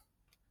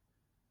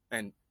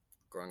 And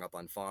growing up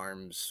on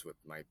farms with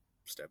my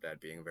stepdad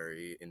being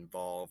very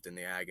involved in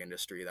the ag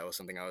industry, that was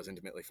something I was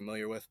intimately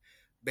familiar with.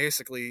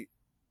 Basically,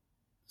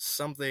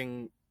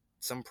 something,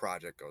 some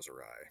project goes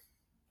awry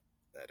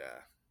that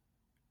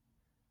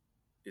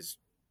is,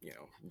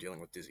 dealing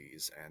with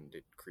disease, and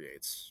it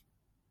creates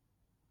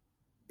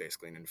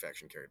basically an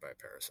infection carried by a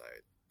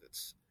parasite.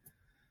 That's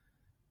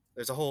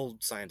There's a whole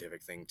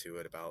scientific thing to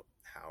it about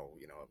how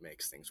it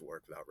makes things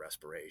work without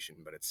respiration,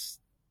 but it's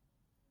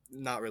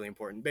not really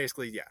important.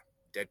 Basically, yeah,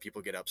 dead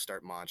people get up,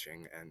 start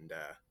munching, and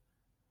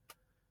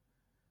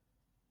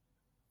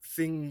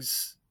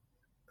things.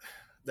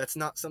 That's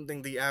not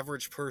something the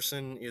average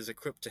person is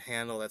equipped to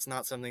handle. That's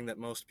not something that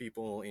most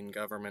people in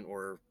government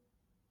were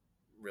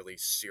really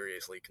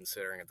seriously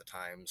considering at the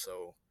time.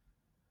 So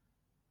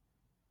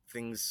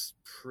things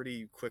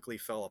pretty quickly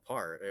fell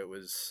apart. It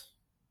was,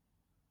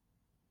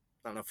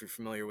 I don't know if you're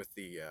familiar with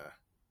the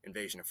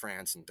invasion of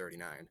France in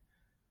 '39,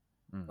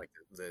 Hmm. like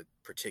the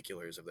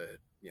particulars of the,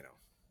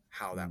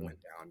 how that Hmm. went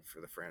down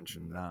for the French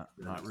and the Not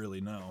Germans.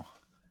 really. No.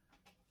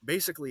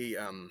 Basically,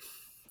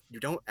 you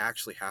don't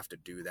actually have to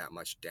do that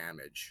much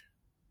damage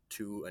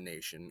to a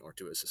nation or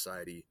to a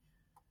society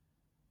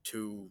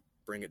to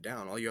bring it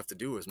down. All you have to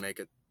do is make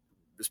it,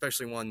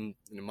 especially one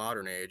in the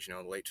modern age,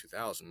 the late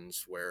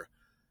 2000s, where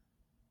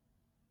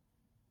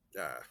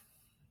uh,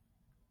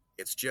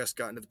 it's just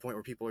gotten to the point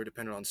where people are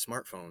dependent on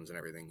smartphones and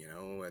everything,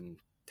 and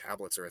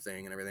tablets are a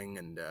thing and everything.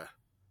 And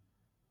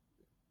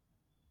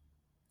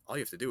all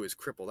you have to do is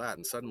cripple that,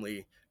 and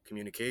suddenly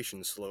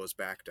communication slows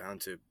back down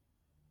to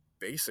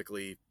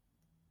basically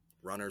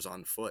runners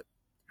on foot.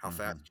 How Hmm.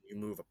 fast can you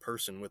move a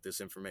person with this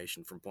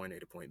information from point A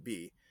to point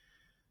B?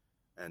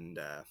 And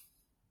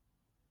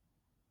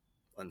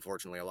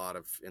unfortunately, a lot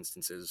of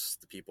instances,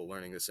 the people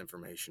learning this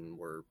information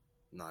were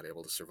not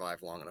able to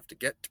survive long enough to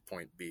get to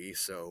point B.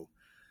 So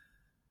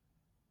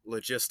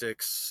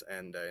logistics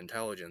and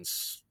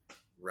intelligence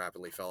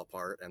rapidly fell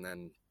apart. And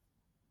then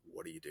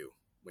what do you do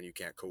when you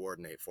can't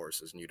coordinate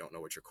forces and you don't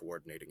know what you're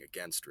coordinating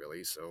against,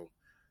 really? So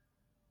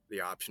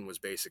the option was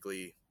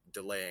basically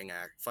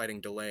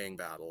fighting delaying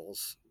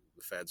battles.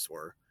 The feds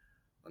were,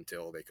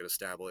 until they could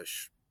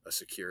establish a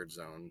secured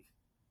zone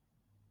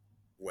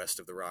west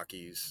of the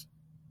Rockies,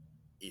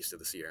 east of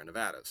the Sierra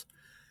Nevadas.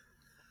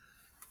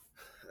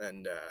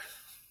 And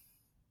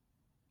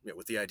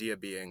with the idea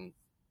being,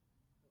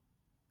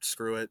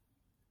 screw it,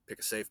 pick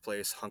a safe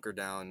place, hunker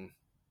down,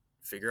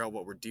 figure out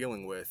what we're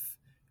dealing with,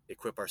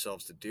 equip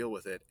ourselves to deal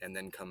with it, and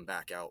then come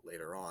back out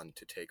later on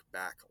to take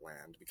back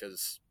land.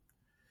 Because,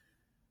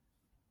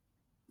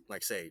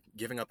 like say,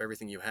 giving up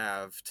everything you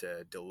have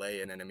to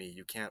delay an enemy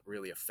you can't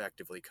really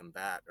effectively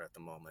combat at the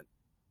moment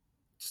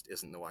just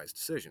isn't the wise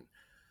decision.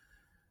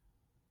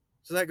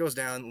 So that goes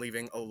down,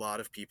 leaving a lot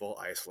of people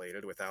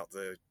isolated without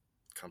the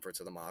comforts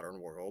of the modern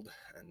world,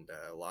 and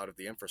a lot of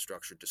the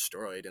infrastructure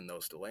destroyed in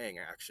those delaying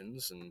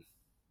actions. And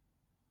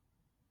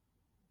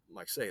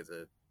like I say,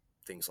 the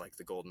things like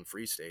the Golden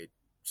Free State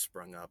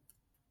sprung up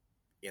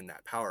in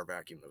that power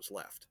vacuum that was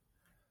left.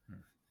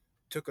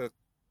 Took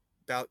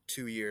about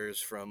 2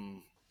 years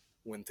from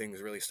when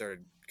things really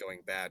started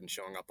going bad and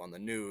showing up on the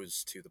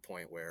news to the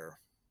point where,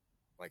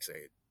 like I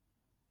say,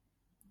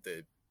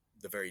 the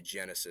the very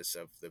genesis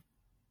of the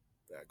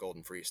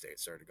Golden Free State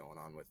started going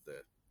on, with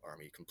the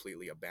army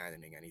completely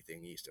abandoning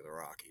anything east of the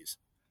Rockies.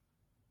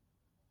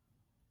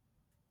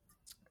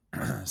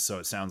 So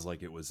it sounds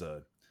like it was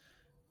a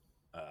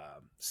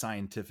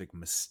scientific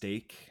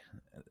mistake,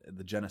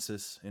 the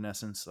genesis, in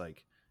essence.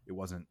 Like it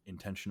wasn't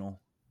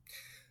intentional.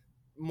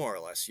 More or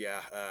less,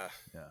 yeah.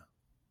 Yeah.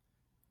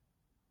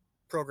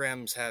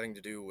 Programs having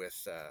to do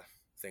with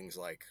things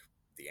like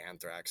the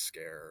anthrax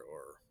scare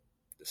or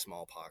the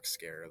smallpox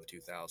scare of the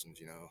 2000s,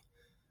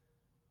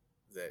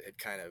 that had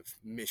kind of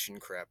mission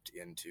crept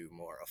into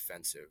more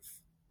offensive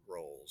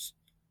roles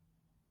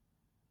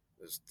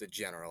is the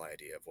general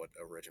idea of what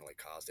originally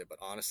caused it. But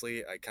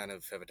honestly, I kind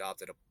of have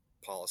adopted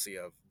a policy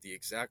of the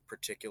exact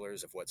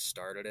particulars of what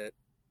started it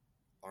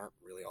aren't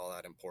really all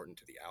that important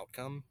to the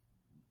outcome.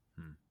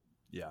 Hmm.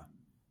 Yeah.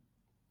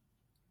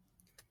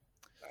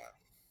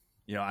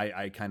 Uh,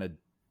 I kind of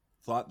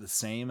thought the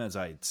same as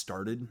I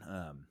started.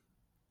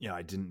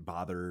 I didn't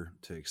bother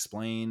to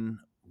explain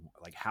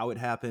like how it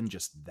happened,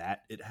 just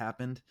that it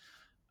happened.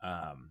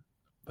 Um,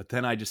 but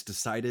then I just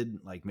decided,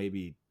 like,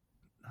 maybe,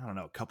 I don't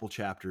know, a couple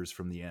chapters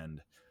from the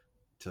end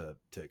to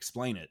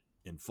explain it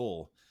in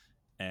full.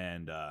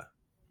 And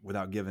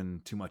without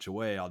giving too much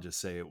away, I'll just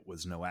say it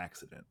was no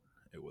accident.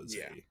 It was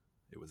yeah.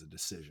 a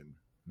decision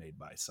made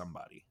by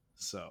somebody.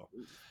 So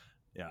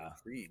yeah,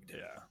 Intrigued.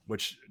 yeah,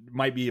 which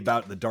might be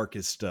about the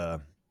darkest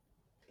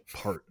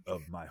part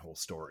of my whole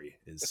story,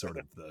 is sort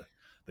of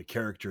the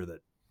character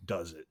that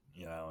does it,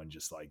 and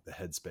just like the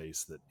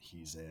headspace that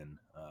he's in.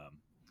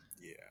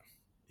 Yeah.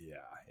 Yeah,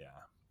 yeah,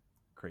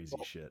 crazy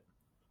Well, shit.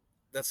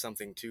 that's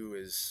something too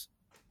is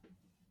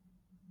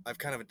I've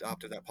kind of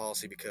adopted that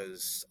policy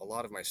because a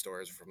lot of my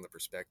stories are from the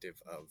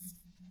perspective of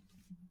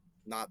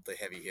not the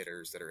heavy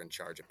hitters that are in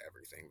charge of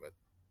everything, but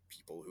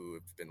people who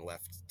have been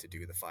left to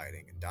do the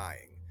fighting and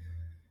dying.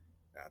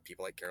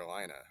 People like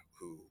Carolina,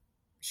 who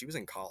she was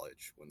in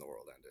college when the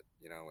world ended,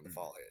 when the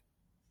fall hit.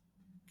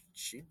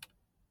 She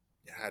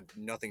had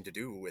nothing to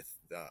do with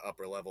the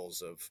upper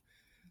levels of,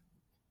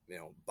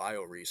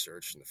 bio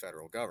research in the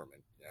federal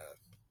government.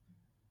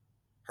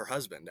 Her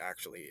husband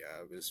actually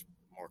was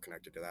more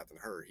connected to that than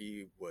her.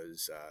 He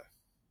was a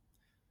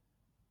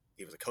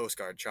Coast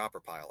Guard chopper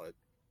pilot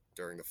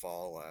during the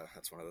fall.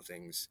 That's one of the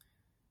things.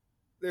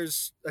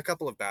 There's a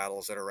couple of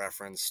battles that are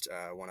referenced.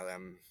 One of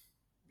them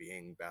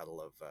being Battle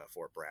of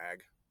Fort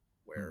Bragg,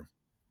 Hmm. where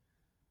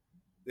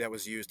that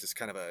was used as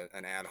kind of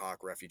an ad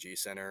hoc refugee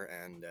center,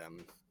 and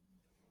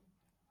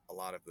a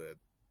lot of the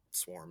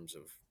swarms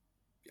of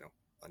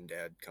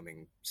undead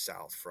coming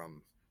south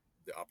from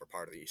the upper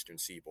part of the eastern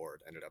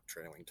seaboard ended up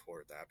trailing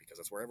toward that because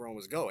that's where everyone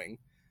was going.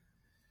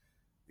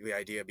 The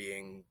idea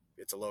being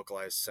it's a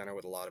localized center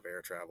with a lot of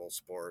air travel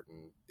support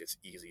and it's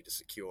easy to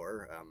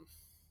secure.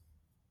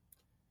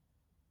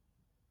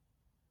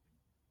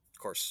 Of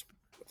course,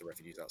 with the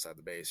refugees outside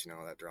the base,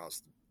 that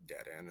draws the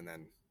dead end, and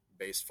then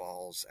base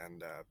falls,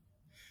 and a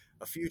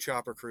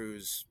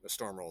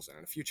storm rolls in,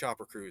 and a few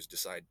chopper crews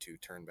decide to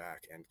turn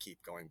back and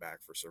keep going back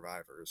for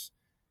survivors,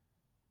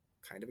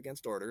 kind of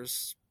against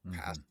orders, Mm-hmm.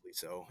 passively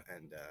so.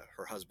 And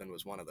her husband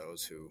was one of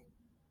those who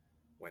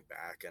went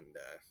back, and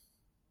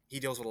he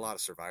deals with a lot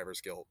of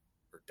survivor's guilt,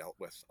 or dealt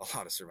with a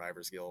lot of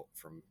survivor's guilt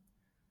from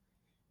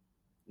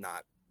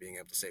not being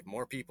able to save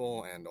more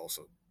people, and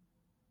also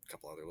a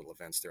couple other little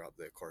events throughout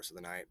the course of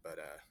the night. But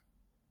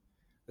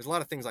there's a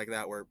lot of things like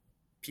that where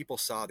people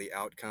saw the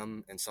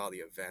outcome and saw the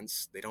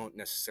events. They don't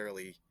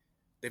necessarily,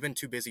 they've been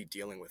too busy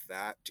dealing with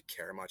that to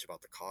care much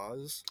about the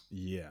cause.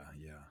 Yeah,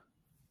 yeah.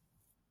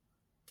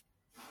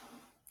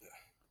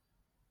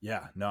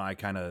 Yeah, no, I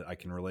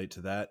can relate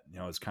to that.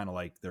 It's kind of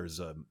like there's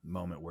a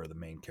moment where the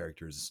main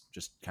character is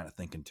just kind of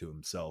thinking to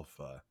himself,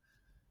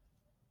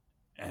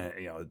 and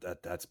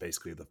that's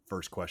basically the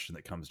first question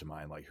that comes to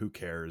mind. Like, who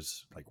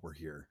cares? Like, we're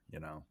here.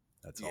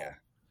 That's Yeah.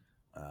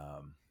 all.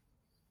 Um,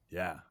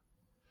 yeah.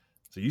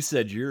 So you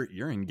said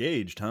you're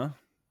engaged, huh?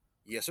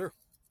 Yes, sir.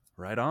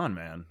 Right on,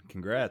 man.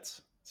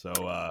 Congrats. So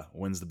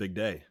when's the big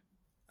day?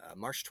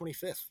 March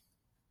 25th.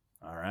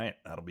 All right,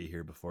 that'll be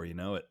here before you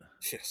know it.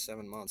 Yeah,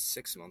 7 months,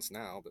 6 months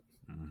now, but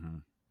Mm-hmm.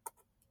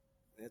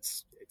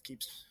 it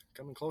keeps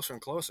coming closer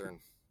and closer, and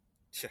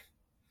yeah,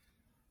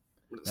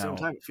 but at the same Now,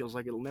 time, it feels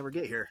like it'll never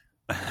get here.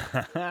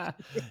 yeah,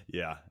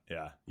 yeah,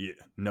 yeah.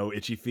 No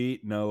itchy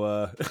feet.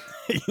 No,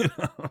 you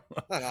know.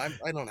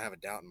 I don't have a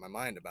doubt in my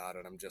mind about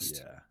it. I'm just,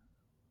 Yeah.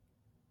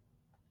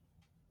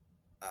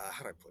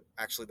 how do I put it?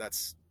 Actually,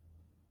 that's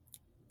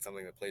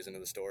something that plays into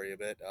the story a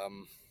bit. I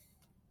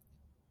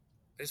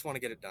just want to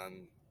get it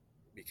done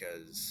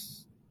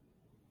because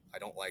I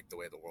don't like the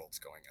way the world's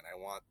going, and I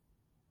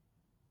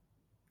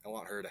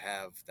want her to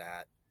have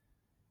that.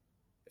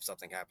 If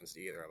something happens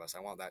to either of us, I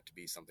want that to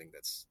be something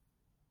that's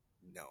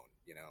known.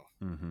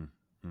 Mm-hmm.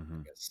 I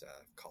Mm-hmm. guess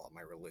call it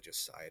my religious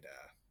side.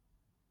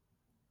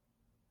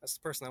 That's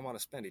the person I want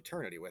to spend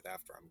eternity with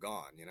after I'm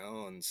gone.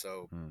 And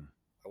so Mm.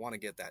 I want to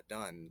get that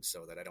done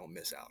so that I don't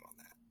miss out on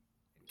that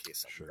in case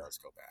something Sure. does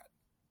go bad.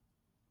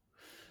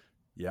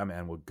 Yeah,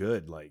 man. Well,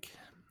 good. Like,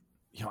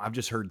 I've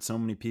just heard so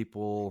many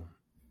people.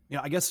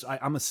 I guess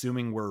I'm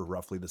assuming we're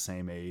roughly the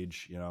same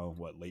age.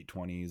 What, late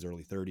 20s,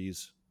 early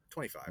 30s?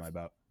 Am I 25.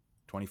 about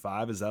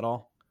 25? Is that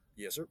all?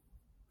 Yes, sir.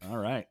 All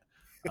right.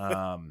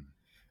 Um,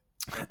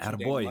 And too damn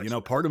Attaboy.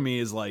 much. Part of me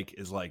is like,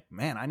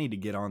 man, I need to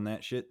get on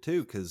that shit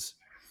too, because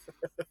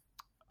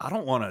I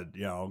don't want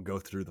to, go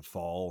through the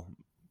fall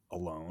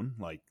alone,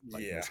 like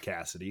Yeah. Miss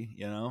Cassidy,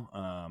 Yeah,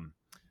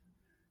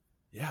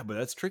 but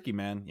that's tricky,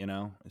 man.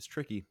 It's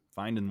tricky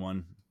finding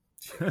one,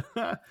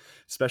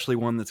 especially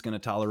one that's going to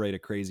tolerate a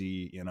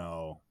crazy,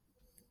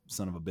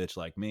 son of a bitch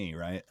like me,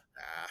 right?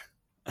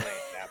 It ain't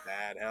that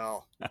bad.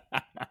 Hell.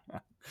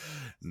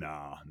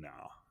 No,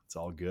 it's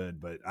all good.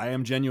 But I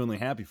am genuinely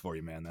happy for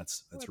you, man. I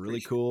That's really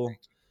appreciate it. cool.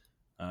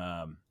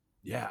 Thank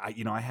Yeah,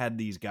 I had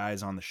these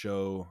guys on the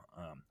show.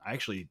 I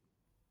actually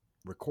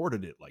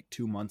recorded it like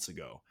 2 months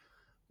ago,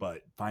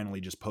 but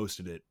finally just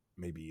posted it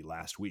maybe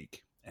last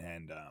week,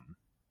 and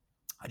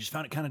I just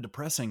found it kind of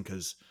depressing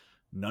because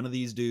none of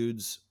these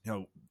dudes,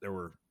 there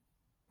were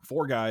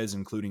 4 guys,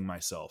 including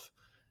myself,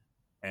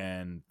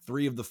 and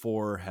 3 of the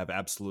 4 have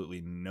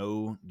absolutely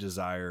no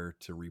desire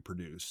to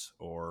reproduce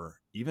or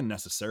even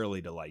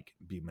necessarily to like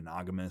be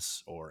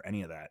monogamous or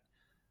any of that.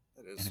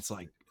 you. And It's it's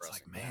like, pretty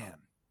depressing. Damn. man,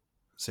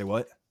 say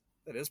what?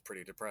 That is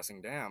pretty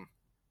depressing. Damn.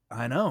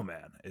 I know,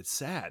 man. It's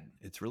sad.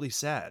 It's really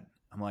sad.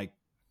 I'm like,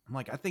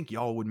 I think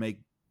y'all would make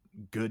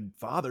good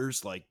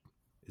fathers. Like,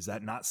 is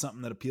that not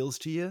something that appeals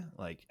to you,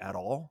 like, at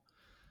all?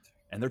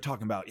 And they're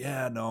talking about,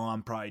 yeah, no,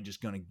 I'm probably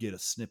just gonna get a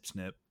snip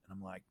snip. And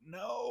I'm like,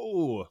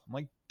 no. I'm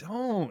like,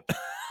 don't.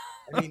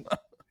 I mean,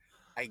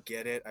 I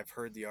get it. I've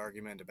heard the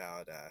argument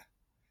about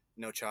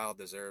no child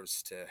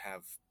deserves to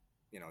have,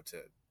 to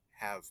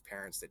have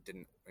parents that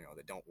didn't,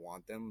 that don't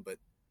want them. But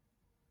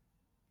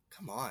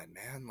come on,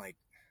 man. Like,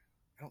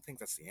 I don't think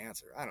that's the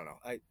answer. I don't know.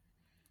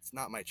 It's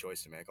not my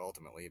choice to make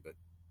ultimately, but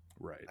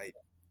Right. I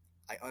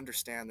I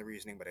understand the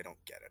reasoning, but I don't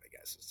get it. I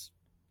guess it's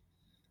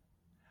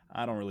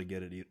I don't really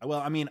get it either.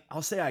 Well, I mean,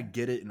 I'll say I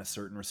get it in a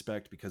certain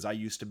respect because I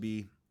used to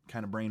be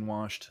kind of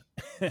brainwashed,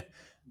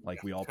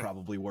 like we all yeah.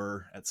 probably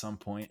were at some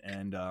point.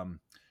 And,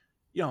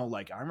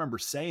 like I remember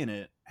saying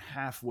it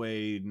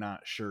halfway,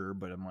 not sure,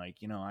 but I'm like,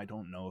 I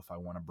don't know if I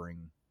want to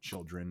bring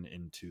children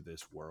into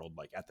this world.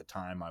 Like at the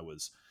time, I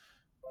was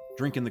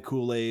drinking the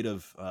Kool-Aid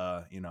of,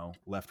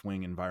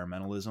 left-wing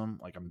environmentalism.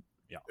 Like I'm,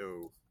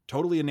 Oh,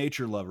 totally a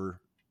nature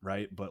lover,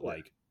 right? But yeah,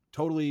 like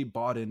totally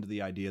bought into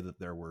the idea that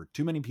there were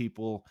too many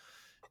people,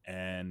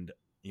 and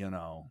the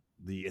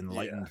yeah.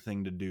 enlightened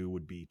thing to do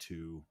would be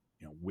to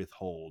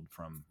withhold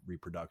from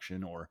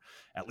reproduction or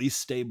at least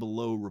stay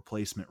below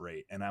replacement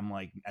rate. And I'm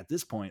like, at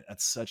this point,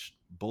 that's such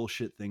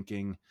bullshit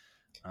thinking.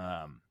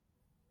 um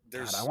God,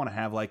 I There's want to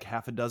have like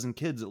half a dozen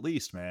kids at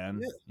least,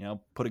 man. yeah.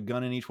 Put a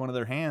gun in each one of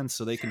their hands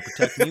so they can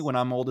protect me when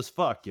I'm old as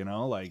fuck,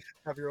 like,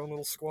 Have your own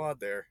little squad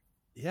there.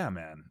 yeah,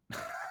 man.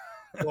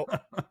 Well,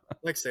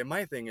 like I say,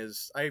 my thing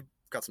is I've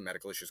got some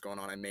medical issues going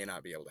on. I may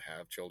not be able to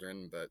have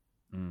children, but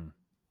Mm,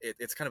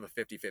 it's kind of a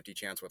 50-50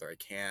 chance whether I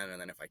can,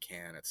 and then if I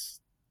can, it's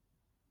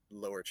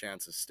lower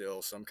chances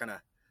still. So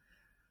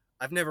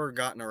I've never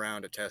gotten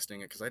around to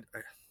testing it because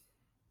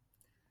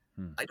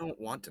mm. I don't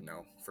want to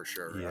know for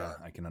sure. Yeah,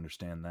 I can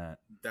understand that.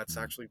 That's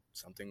Mm, actually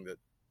something that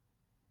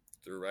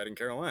through writing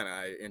Carolina,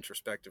 I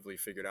introspectively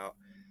figured out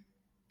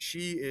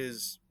she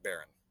is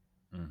barren.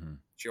 mm-hmm.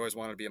 She always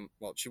wanted to be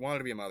she wanted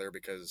to be a mother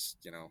because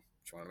she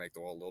wanted to make the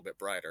world a little bit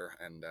brighter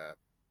and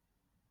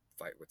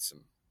fight with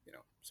some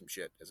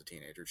shit as a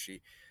teenager.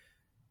 She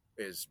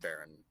is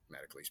barren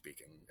medically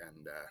speaking,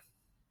 and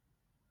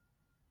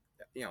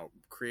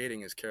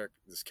creating this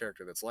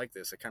character that's like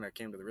this, I kind of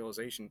came to the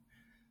realization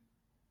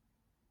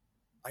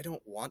I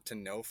don't want to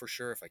know for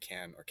sure if I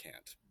can or can't,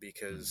 Mm-hmm.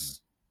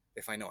 because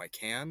if I know I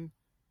can,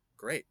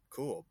 great,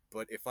 cool.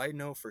 But if I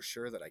know for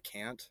sure that I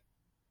can't,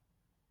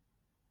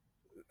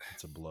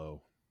 It's a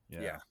blow.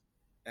 yeah. Yeah.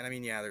 And I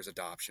mean, yeah, there's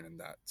adoption and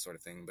that sort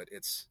of thing, but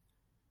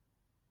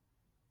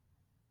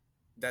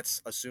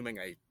that's assuming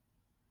I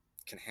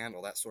can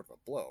handle that sort of a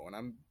blow.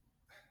 And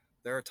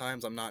there are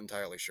times I'm not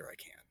entirely sure I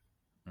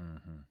can.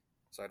 Mm-hmm.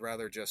 So I'd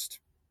rather just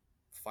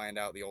find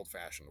out the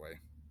old-fashioned way.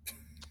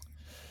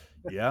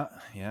 Yeah,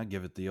 yeah.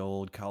 Give it the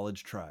old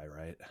college try,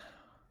 right?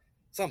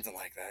 Something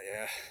like that,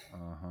 yeah.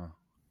 Uh huh.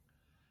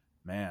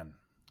 Man,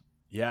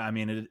 yeah. I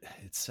mean,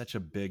 it's such a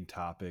big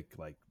topic,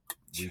 like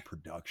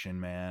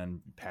reproduction,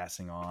 man,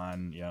 passing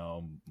on,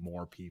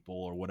 more people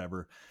or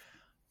whatever.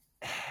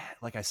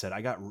 Like I said,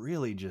 I got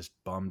really just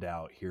bummed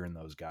out hearing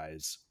those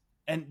guys,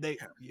 and they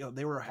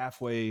were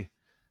halfway.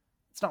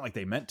 It's not like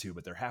they meant to,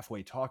 but they're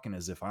halfway talking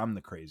as if I'm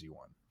the crazy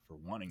one for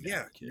wanting to Yeah,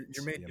 have you're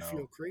kids. made to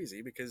feel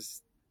crazy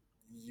because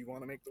you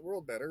want to make the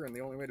world better, and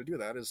the only way to do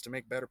that is to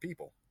make better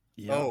people.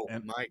 Yep, Oh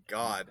and my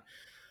God.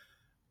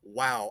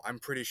 Wow, I'm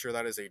pretty sure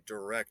that is a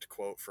direct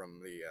quote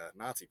from the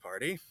Nazi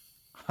Party.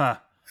 huh.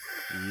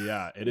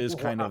 Yeah, it is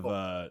kind of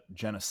Wow.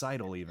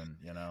 genocidal, even,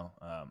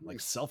 like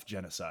Oof. self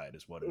genocide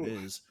is what it Ooh.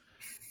 is.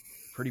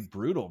 Pretty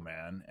brutal,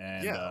 man.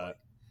 And Yeah, like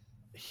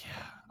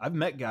yeah, I've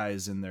met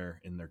guys in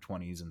their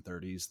 20s and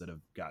 30s that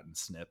have gotten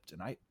snipped,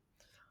 and I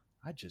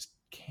just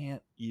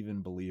can't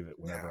even believe it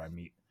yeah, whenever I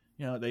meet.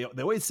 They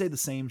always say the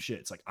same shit.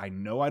 It's like, I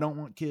know I don't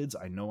want kids.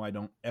 I know I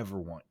don't ever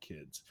want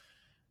kids.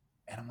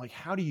 And I'm like,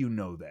 how do you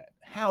know that?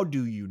 How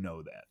do you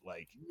know that?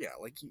 Like, yeah.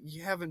 Like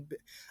you haven't been.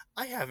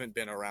 I haven't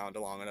been around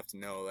long enough to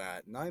know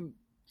that, and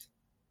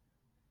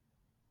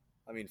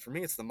I mean, for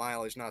me, it's the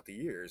mileage, not the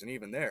years. And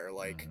even there,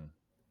 like, Mm-hmm.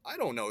 I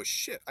don't know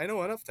shit. I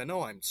know enough to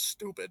know I'm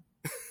stupid.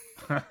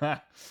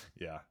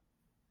 Yeah.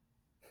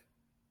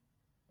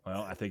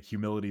 Well, I think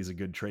humility is a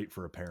good trait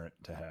for a parent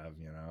to have,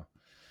 you know.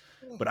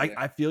 But Yeah.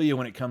 I feel you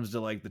when it comes to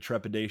like the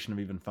trepidation of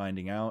even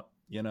finding out,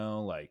 you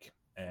know, like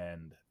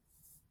and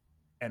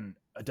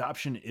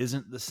adoption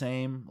isn't the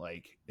same.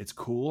 Like it's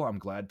cool. I'm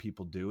glad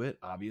people do it.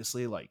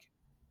 Obviously, like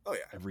Oh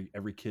yeah.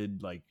 every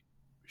kid like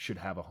should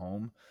have a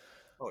home.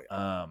 Oh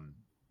yeah. Um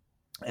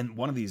and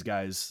one of these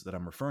guys that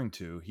I'm referring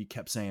to, he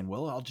kept saying,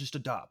 "Well, I'll just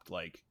adopt."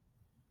 Like,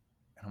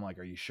 and I'm like,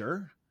 "Are you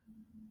sure?"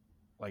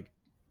 Like,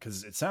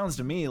 because it sounds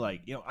to me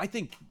like, you know, I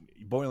think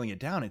boiling it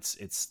down,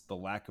 it's the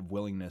lack of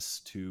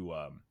willingness to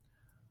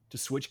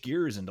switch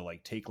gears and to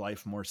like take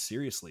life more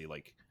seriously.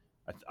 Like,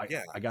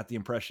 Yeah. I got the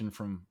impression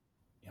from,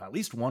 you know, at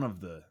least one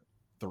of the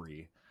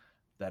three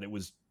that it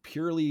was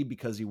purely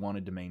because he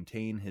wanted to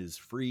maintain his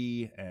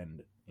free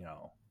and, you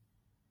know,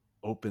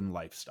 open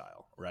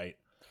lifestyle, right?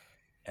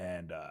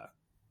 And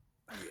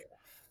Yeah.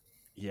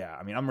 yeah,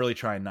 I mean, I'm really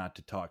trying not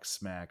to talk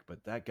smack,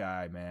 but that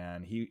guy,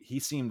 man, he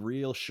seemed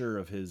real sure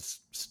of his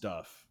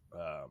stuff.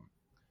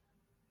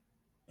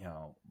 You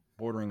know,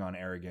 bordering on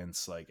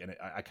arrogance, like, and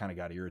I kind of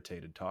got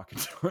irritated talking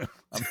to him.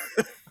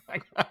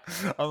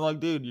 I'm like,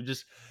 dude, you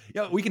just,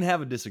 yeah, we can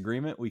have a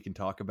disagreement, we can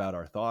talk about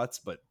our thoughts,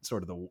 but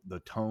sort of the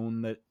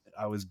tone that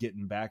I was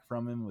getting back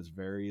from him was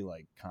very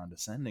like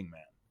condescending,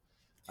 man.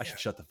 I Yeah. should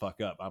shut the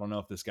fuck up. I don't know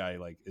if this guy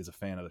like is a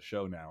fan of the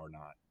show now or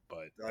not,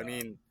 but I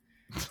mean,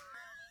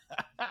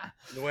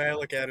 the way I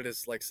look at it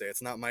is like, say,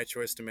 it's not my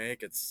choice to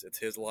make. It's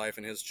his life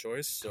and his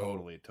choice. So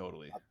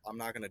totally. I'm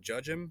not gonna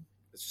judge him.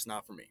 It's just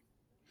not for me.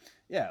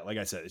 Yeah, like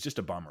I said, it's just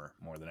a bummer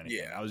more than anything.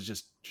 Yeah. I was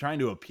just trying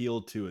to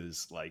appeal to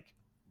his like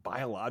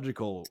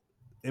biological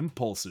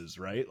impulses,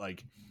 right?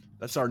 Like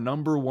that's our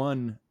number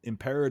one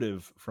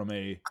imperative from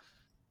a,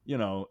 you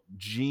know,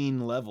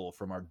 gene level,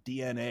 from our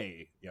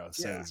DNA, you know,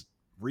 Yeah. says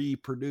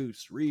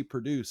reproduce,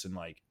 and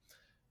like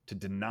to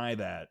deny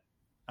that,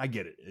 I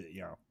get it,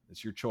 you know,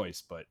 it's your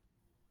choice, but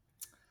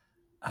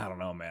I don't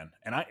know, man.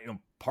 And I, you know,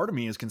 part of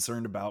me is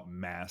concerned about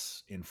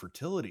mass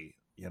infertility,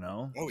 you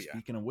know, Oh yeah.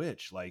 speaking of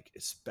which, like,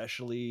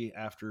 especially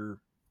after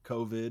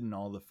COVID and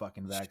all the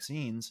fucking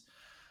vaccines,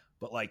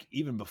 but like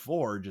even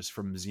before, just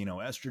from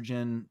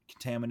xenoestrogen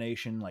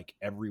contamination, like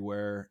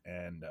everywhere.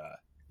 And,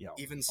 you know,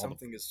 Even all the,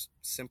 something as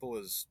simple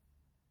as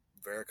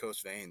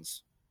varicose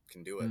veins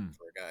can do it mm,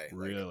 for a guy.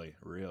 Like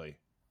really.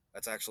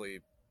 that's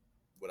actually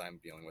what I'm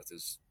dealing with.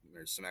 Is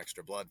there's some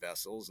extra blood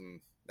vessels, and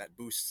that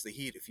boosts the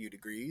heat a few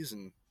degrees,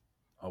 and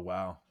Oh,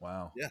 wow.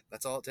 yeah,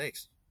 that's all it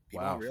takes.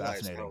 People don't Wow. realize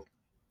Fascinating. how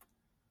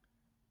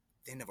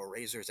thin of a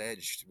razor's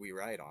edge we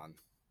ride on.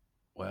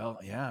 Well,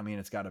 yeah, I mean,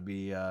 it's got to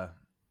be,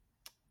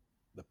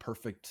 the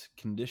perfect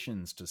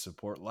conditions to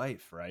support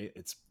life, right?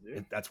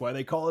 Yeah. That's why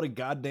they call it a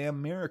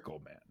goddamn miracle,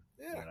 man.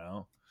 Yeah. You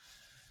know?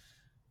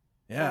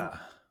 And Yeah.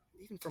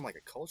 even from like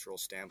a cultural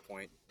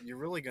standpoint, you're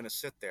really going to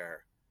sit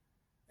there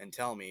and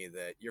tell me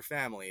that your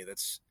family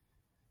that's,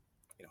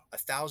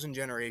 1,000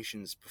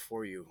 generations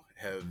before you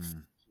have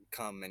Mm,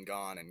 come and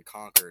gone and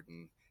conquered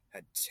and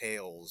had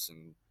tales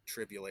and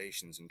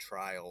tribulations and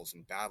trials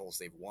and battles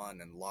they've won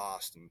and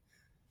lost and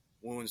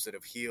wounds that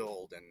have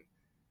healed, and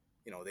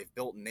they've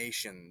built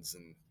nations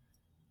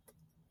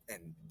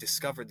and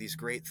discovered these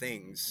great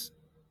things,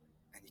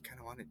 and you kind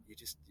of want to you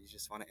just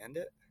want to end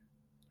it,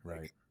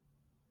 right. like.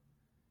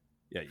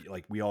 Yeah.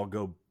 Like we all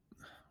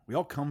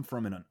come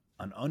from an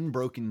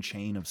unbroken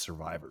chain of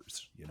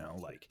survivors, you know,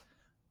 like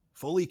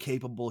fully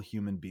capable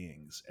human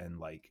beings. And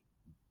like,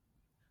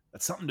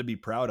 that's something to be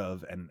proud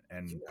of. And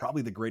Yeah.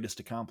 probably the greatest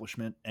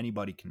accomplishment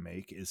anybody can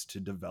make is to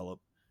develop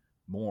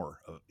more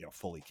of, you know,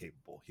 fully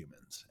capable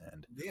humans.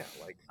 And Yeah,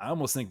 like I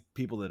almost think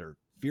people that are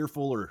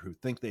fearful or who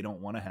think they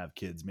don't want to have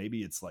kids,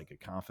 maybe it's like a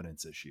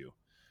confidence issue.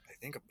 I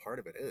think a part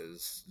of it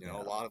is, a Yeah.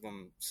 lot of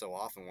them, so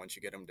often once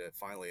you get them to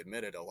finally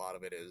admit it, a lot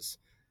of it is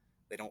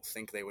they don't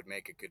think they would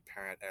make a good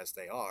parent as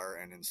they are,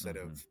 and instead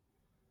Mm-hmm. of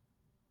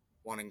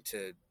wanting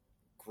to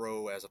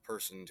grow as a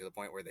person to the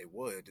point where they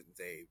would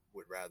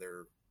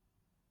rather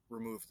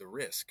remove the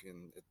risk,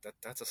 and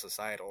that's a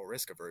societal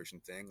risk aversion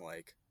thing.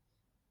 Like,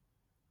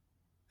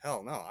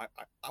 hell no,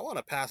 I want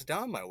to pass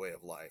down my way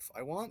of life.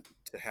 I want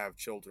to have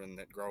children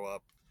that grow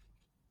up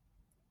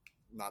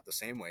not the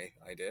same way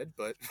I did,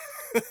 but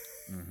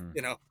Mm-hmm.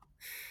 you know,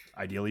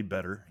 Ideally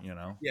better, you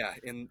know. yeah,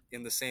 in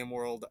the same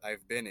world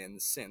I've been in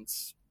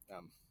since.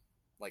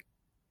 Like,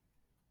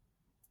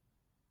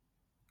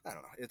 I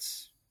don't know,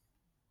 it's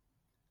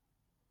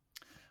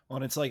Well,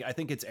 and it's like I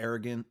think it's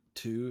arrogant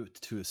to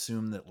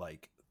assume that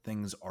like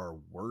things are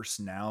worse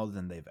now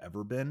than they've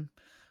ever been.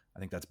 I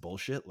think that's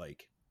bullshit.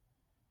 Like,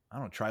 I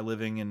don't know, try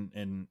living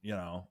in, you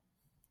know,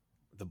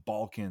 the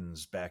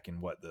Balkans back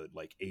in what, the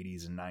like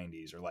 80s and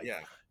 90s, or like, yeah,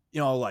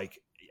 you know, like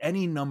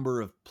any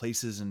number of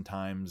places and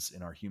times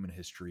in our human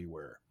history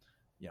where,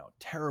 you know,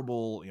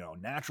 terrible, you know,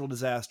 natural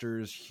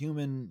disasters,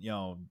 human, you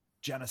know,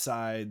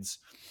 genocides,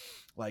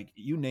 like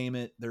you name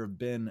it, there have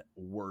been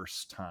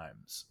worse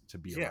times to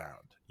be yeah,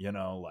 around, you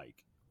know, like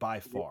by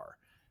yeah. far.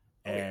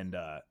 Oh yeah, And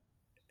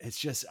it's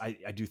just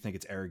I do think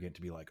it's arrogant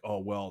to be like, oh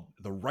well,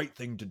 the right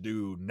thing to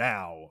do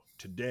now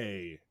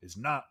today is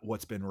not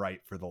what's been right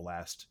for the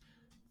last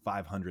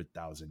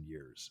 500,000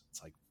 years.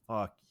 It's like,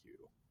 fuck you,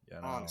 you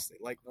know. Honestly,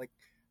 like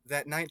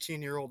that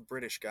 19-year-old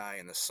British guy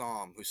in the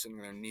Somme who's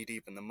sitting there knee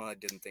deep in the mud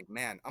didn't think,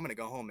 man, I'm gonna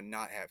go home and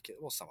not have kids.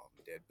 Well, some of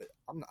them did, but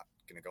I'm not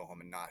gonna go home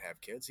and not have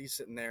kids. He's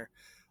sitting there,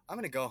 I'm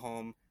gonna go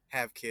home,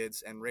 have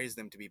kids, and raise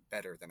them to be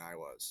better than I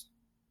was.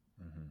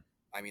 Mm-hmm.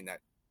 I mean,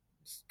 that's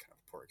kind of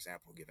a poor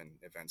example given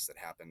events that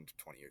happened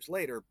 20 years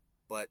later,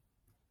 but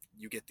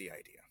you get the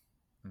idea.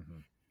 Mm-hmm.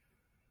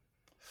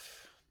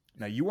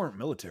 Now, you weren't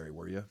military,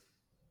 were you?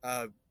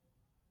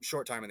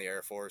 Short time in the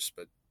Air Force,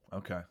 but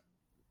Okay.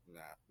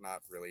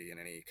 not really in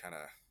any kind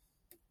of,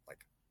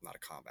 like, not a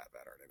combat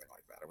vet or anything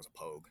like that. I was a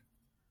pogue.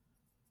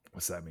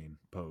 What's that mean?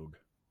 Pogue.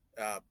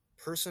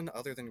 Person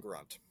other than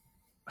grunt.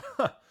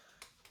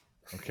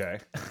 Okay.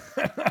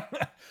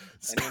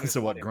 Anyone who's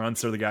So what, not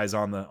grunts are the guys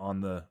on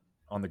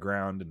the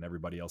ground and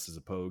everybody else is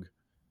a pogue?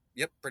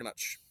 Yep, pretty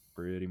much.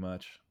 Pretty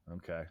much.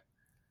 Okay.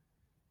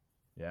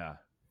 Yeah.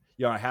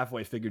 Yeah, I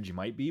halfway figured you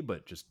might be,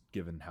 but just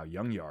given how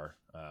young you are,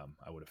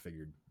 I would have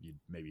figured you'd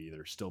maybe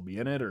either still be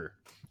in it or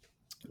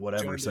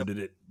whatever. Joined So up. did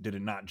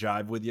it not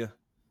jive with you?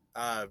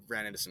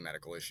 Ran into some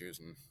medical issues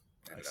and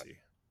I ended up see.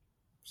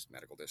 just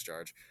medical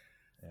discharge.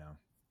 Yeah.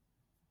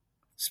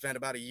 Spent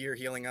about a year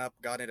healing up,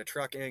 got into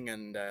trucking,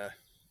 and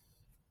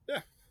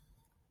yeah.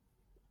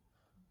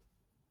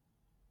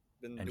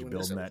 Been And you're doing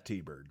this building ever. that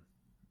T-bird.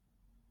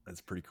 That's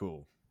pretty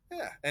cool.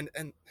 Yeah, and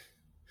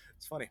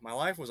it's funny. My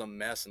life was a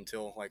mess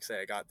until, like, say,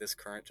 I got this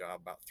current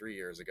job about 3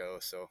 years ago.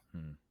 So,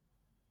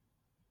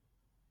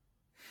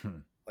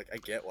 like, I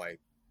get why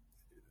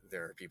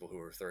there are people who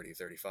are 30,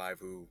 35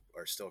 who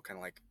are still kind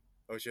of like,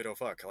 oh shit, oh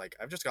fuck. Like,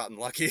 I've just gotten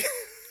lucky.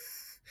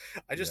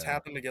 I just Yeah.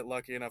 happened to get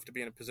lucky enough to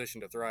be in a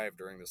position to thrive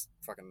during this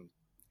fucking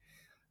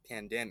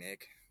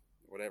pandemic,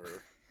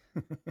 whatever.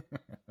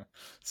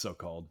 So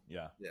called.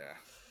 Yeah. Yeah,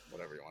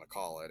 whatever you want to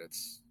call it.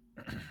 It's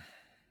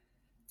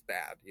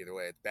bad either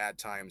way. It's bad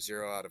time.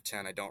 0 out of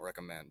 10. I don't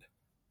recommend.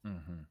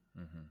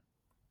 Mm-hmm. Mm-hmm.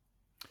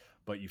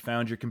 But you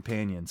found your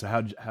companion. So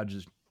how'd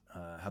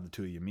the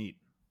two of you meet,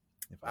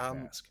 if I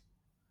can ask?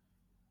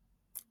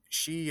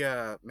 She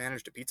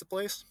managed a pizza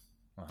place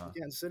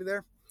in Kansas City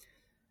there,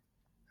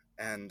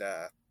 and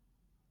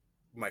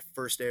my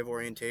first day of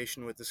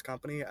orientation with this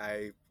company,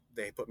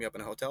 they put me up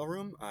in a hotel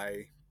room.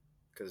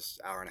 Because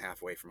hour and a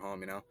half away from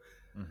home, you know.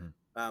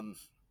 Mm-hmm.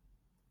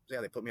 So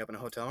yeah, they put me up in a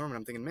hotel room, and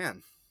I'm thinking,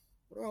 man,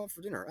 what do I want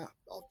for dinner?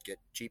 I'll get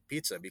cheap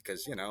pizza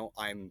because, you know,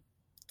 I'm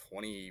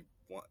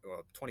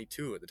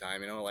 22 at the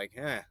time, you know, like,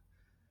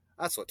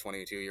 that's what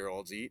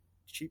 22-year-olds eat: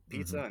 cheap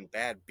pizza Mm-hmm. and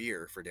bad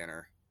beer for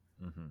dinner.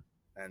 Mm-hmm.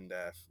 And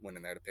went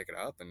in there to pick it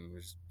up, and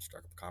we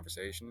struck up a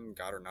conversation,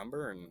 got her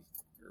number, and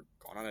we were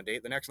going on a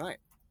date the next night.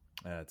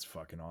 That's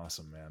fucking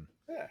awesome, man.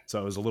 Yeah.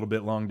 So it was a little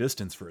bit long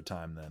distance for a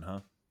time then, huh?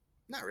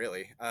 Not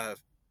really.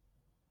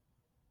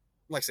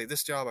 Like I say,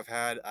 this job I've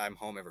had, I'm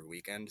home every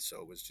weekend,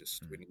 so it was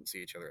just, we didn't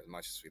see each other as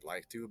much as we'd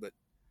like to, but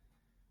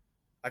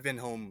I've been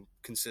home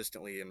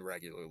consistently and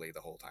regularly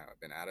the whole time I've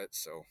been at it,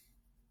 so,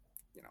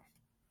 you know,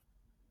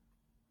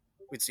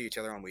 we'd see each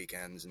other on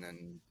weekends, and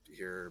then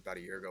here about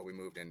a year ago, we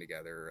moved in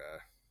together.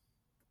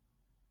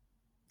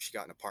 She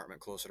got an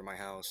apartment closer to my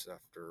house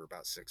after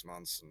about 6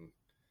 months, and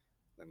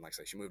then, like I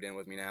say, she moved in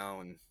with me now,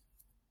 and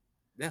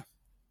yeah.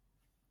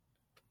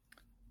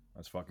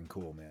 That's fucking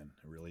cool, man.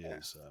 It really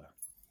is.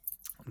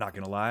 I'm not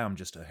gonna lie, I'm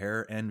just a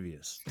hair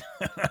envious.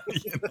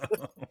 You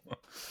know?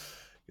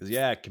 Because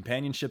yeah,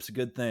 companionship's a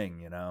good thing.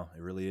 You know,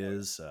 it really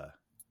is.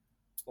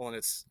 Well, and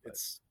it's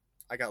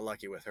I got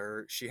lucky with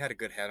her. She had a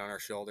good head on her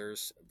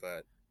shoulders,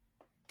 but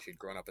she'd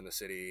grown up in the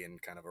city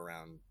and kind of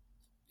around,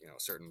 you know,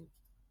 certain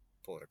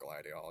political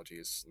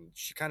ideologies, and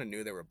she kind of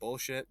knew they were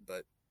bullshit,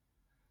 but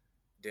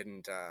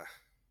didn't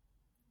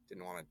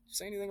want to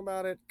say anything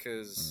about it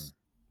because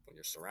when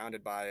you're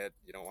surrounded by it,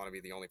 you don't want to be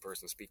the only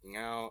person speaking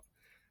out.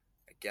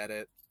 I get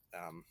it.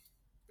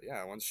 But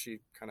yeah, once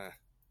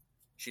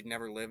she'd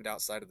never lived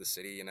outside of the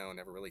city, you know,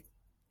 never really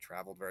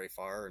traveled very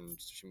far, and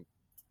she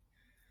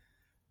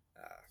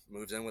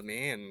moves in with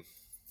me, and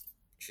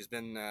she's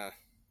been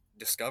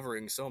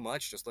discovering so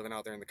much just living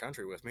out there in the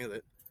country with me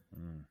that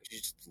she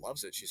just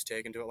loves it. She's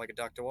taken to it like a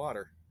duck to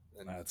water.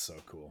 And that's so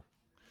cool.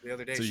 the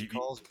other day So she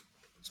calls me.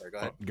 Sorry, go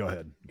ahead. Go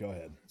ahead. Go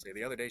ahead. So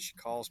the other day she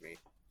calls me,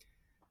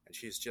 and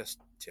she's just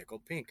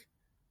tickled pink.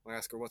 I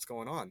ask her what's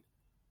going on.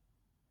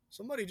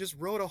 Somebody just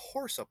rode a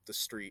horse up the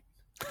street.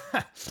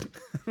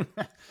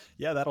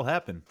 Yeah, that'll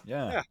happen.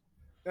 Yeah.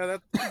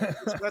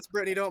 That's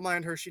Brittany. Don't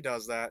mind her. She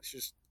does that. She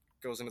just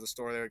goes into the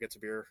store there, gets a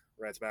beer,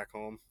 rides back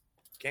home.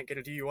 Can't get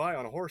a DUI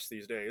on a horse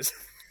these days.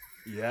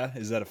 Yeah,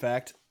 is that a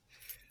fact?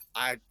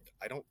 I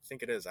don't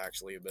think it is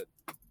actually, but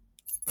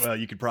Well,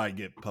 you could probably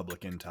get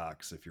public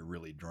intox if you're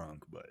really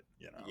drunk, but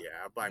you know.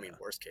 yeah. But I mean,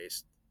 worst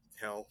case,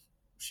 hell,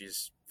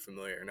 she's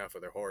familiar enough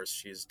with her horse.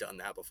 She's done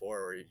that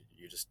before, where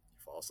you just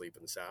fall asleep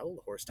in the saddle,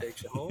 the horse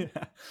takes you home.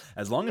 Yeah.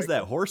 As long as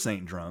that horse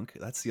ain't drunk,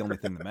 that's the only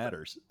thing that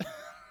matters.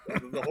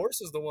 The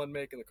horse is the one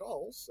making the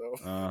calls, so.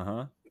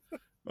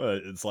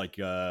 It's like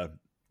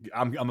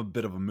I'm a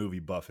bit of a movie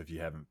buff if you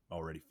haven't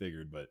already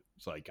figured, but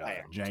it's like I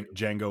am too.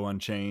 Django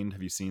Unchained.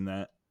 Have you seen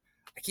that?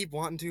 I keep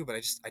wanting to, but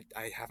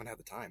I haven't had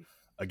the time.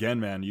 Again,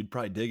 man, you'd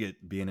probably dig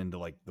it being into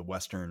like the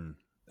Western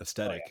Oh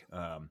aesthetic.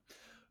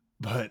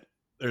 But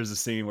there's a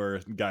scene where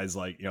guys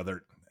like,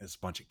 there's a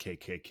bunch of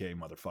KKK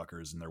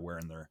motherfuckers and they're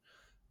wearing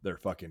their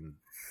fucking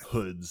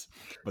hoods,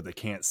 but they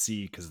can't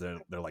see because they're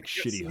like I can't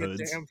shitty see a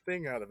hoods. damn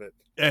thing out of it.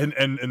 And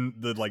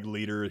the like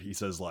leader, he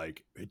says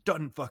like, it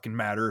doesn't fucking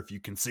matter if you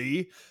can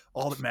see.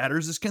 All that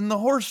matters is can the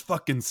horse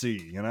fucking see,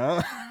 you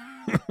know?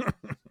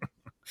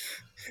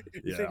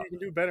 You think Yeah, you can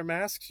do better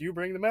masks? You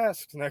bring the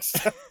masks next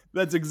time.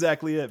 that's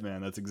exactly it,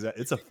 man.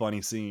 It's a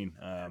funny scene.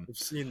 I've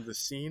seen the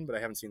scene, but I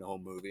haven't seen the whole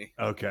movie.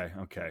 Okay,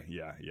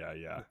 yeah.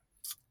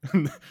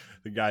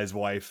 The guy's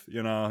wife,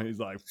 he's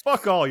like,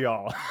 fuck all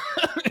y'all.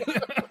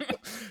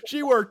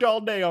 She worked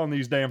all day on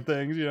these damn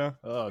things,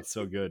 Oh, it's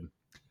so good.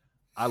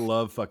 I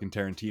love fucking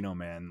Tarantino,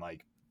 man.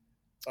 Like,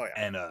 Oh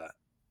yeah, and I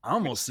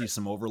almost see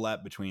some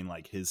overlap between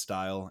like his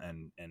style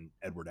and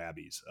Edward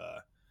Abbey's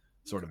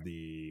sort of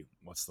the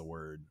what's the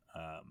word?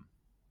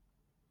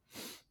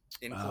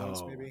 influence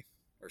Oh, maybe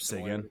or say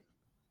again. similarity.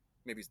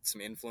 Maybe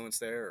some influence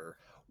there. Or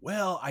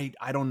Well,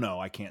 I don't know.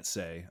 I can't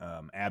say.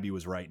 Abbey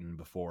was writing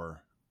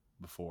before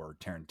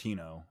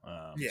Tarantino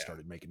yeah,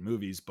 started making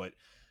movies, but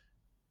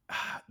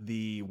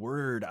the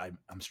word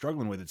I'm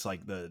struggling with, it's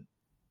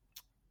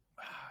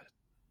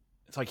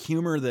like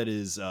humor that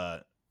is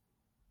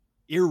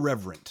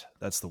irreverent.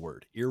 That's the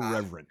word. ah,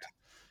 Irreverent.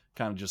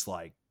 Kind of just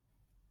like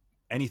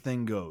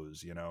anything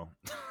goes,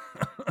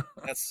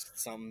 that's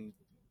some.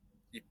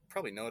 You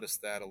probably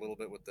noticed that a little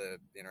bit with the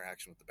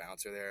interaction with the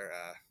bouncer there.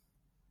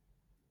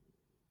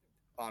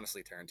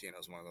 Honestly,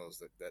 Tarantino's one of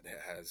those that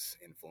has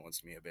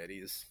influenced me a bit.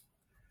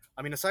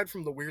 I mean, aside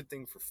from the weird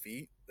thing for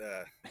feet,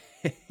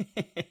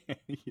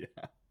 Yeah.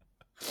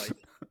 like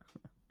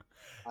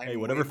Hey, I'm way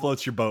whatever more.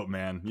 floats your boat,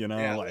 man.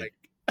 Yeah, Like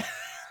like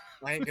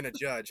I ain't gonna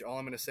judge. All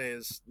I'm gonna say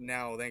is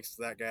now, thanks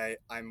to that guy,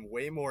 I'm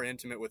way more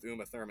intimate with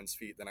Uma Thurman's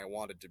feet than I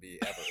wanted to be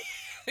ever.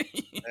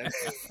 And,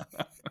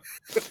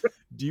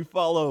 do you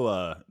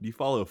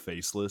follow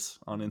Faceless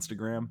on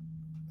Instagram?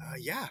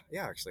 yeah,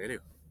 actually, I do.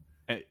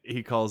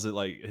 He calls it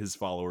like his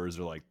followers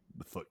are like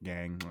the foot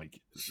gang. Like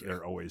Shit.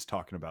 they're always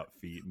talking about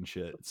feet and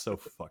shit. It's so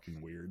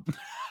fucking weird.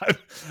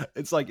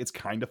 It's like it's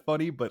kind of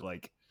funny, but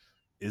like,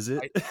 is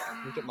it?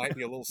 I think it might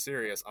be a little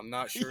serious. I'm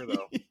not sure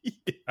though.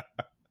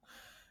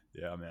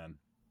 Yeah, man.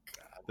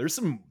 There's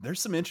some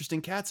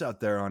interesting cats out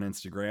there on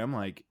Instagram.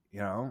 Like,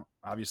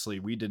 obviously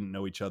we didn't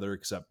know each other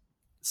except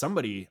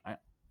somebody. I'm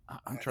I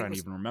think it trying to was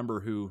even remember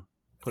who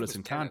I put think it us was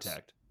in Dennis.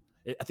 contact.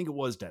 I think it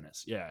was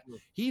Dennis. Yeah, Hmm.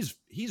 he's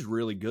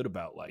really good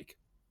about like,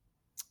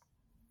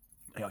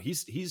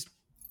 he's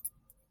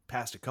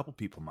passed a couple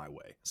people my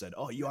way. Said,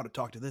 oh, you ought to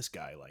talk to this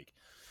guy. Like,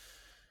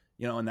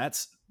 and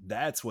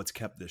that's what's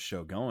kept this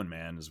show going,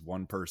 man. Is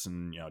one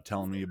person,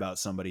 telling me about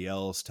somebody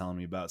else, telling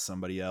me about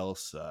somebody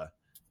else.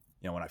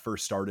 When I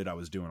first started, I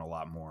was doing a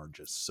lot more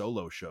just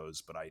solo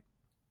shows, but I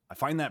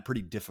find that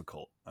pretty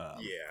difficult.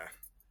 Yeah.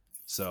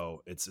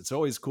 So it's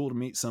always cool to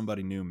meet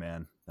somebody new,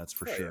 man. That's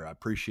for Oh yeah. sure. I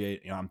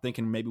appreciate. I'm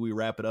thinking maybe we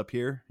wrap it up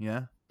here.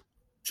 Yeah,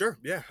 Sure.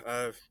 Yeah.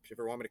 If you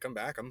ever want me to come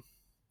back, I'm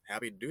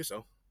happy to do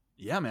so.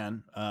 yeah,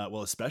 man.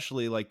 Well,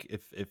 especially like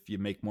if you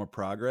make more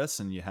progress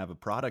and you have a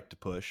product to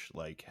push,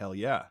 like hell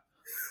yeah.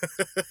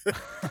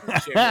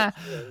 Shame no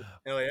feeling.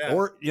 Hell yeah.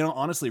 Or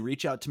honestly,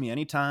 reach out to me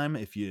anytime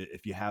if you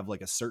have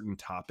like a certain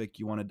topic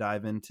you want to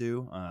dive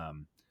into.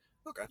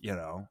 Okay.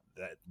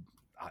 That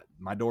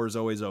my door is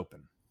always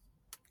open.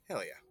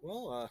 Hell yeah.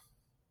 Well,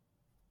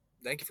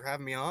 thank you for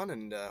having me on,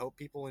 and hope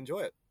people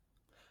enjoy it.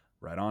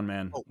 Right on,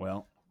 man. Oh, Well,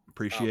 um,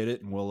 appreciate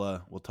it, and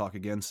we'll talk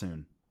again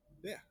soon.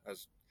 yeah.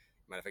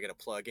 Mind if I get a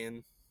plug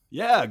in?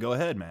 Yeah, go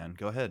ahead, man.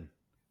 Go ahead.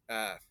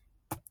 Uh,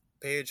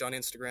 Page on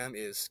Instagram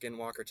is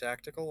Skinwalker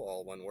Tactical,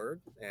 all one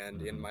word,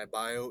 and in Mhm. my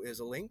bio is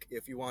a link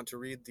if you want to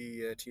read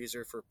the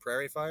teaser for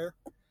Prairie Fire.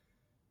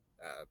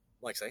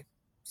 Like I say,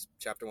 it's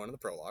chapter 1 of the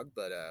prologue,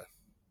 but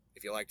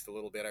if you liked the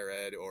little bit I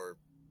read, or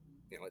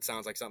it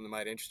sounds like something that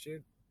might interest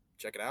you,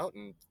 check it out,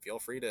 and feel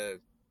free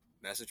to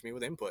message me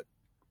with input.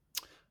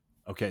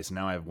 Okay, so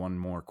now I have one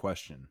more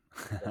question.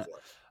 Go for it.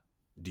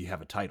 Do you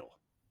have a title?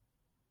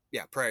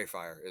 Yeah, Prairie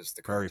Fire is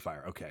the Prairie correct.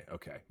 Fire.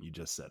 Okay. You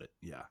just said it.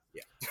 Yeah.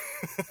 Yeah.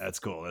 That's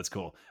cool. That's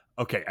cool.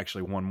 Okay,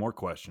 actually one more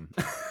question.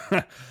 All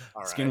right.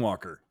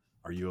 Skinwalker,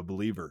 are you a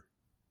believer?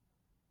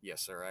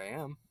 Yes, sir, I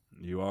am.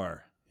 You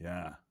are.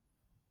 Yeah.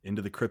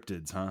 Into the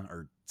cryptids, huh?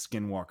 Or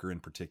Skinwalker in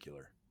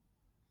particular.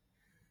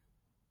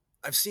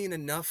 I've seen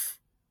enough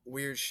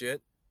weird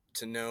shit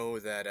to know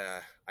that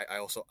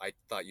I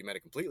thought you meant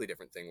a completely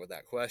different thing with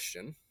that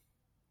question,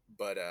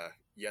 but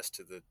yes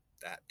to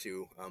that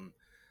too.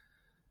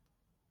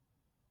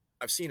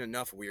 I've seen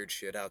enough weird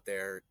shit out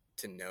there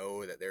to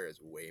know that there is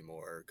way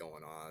more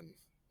going on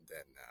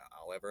than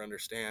I'll ever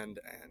understand,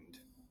 and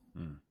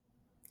Hmm.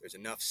 there's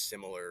enough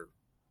similar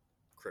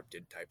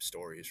cryptid type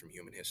stories from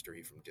human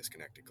history, from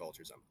disconnected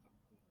cultures.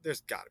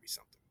 There's got to be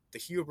something. the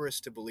hubris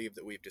to believe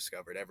that we've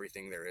discovered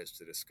everything there is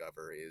to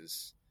discover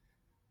is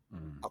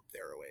up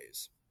there a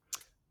ways.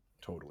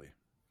 Totally.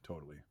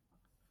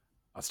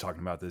 I was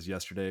talking about this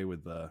yesterday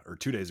or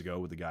 2 days ago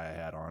with the guy I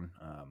had on,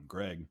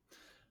 Greg,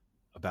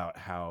 about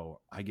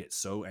how I get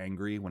so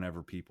angry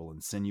whenever people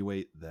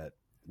insinuate that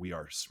we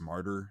are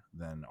smarter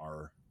than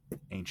our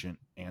ancient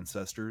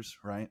ancestors,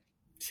 right?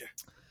 Yeah.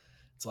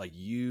 It's like,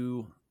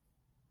 you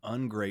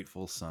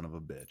ungrateful son of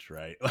a bitch,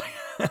 right?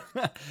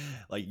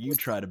 Like you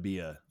try to be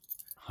a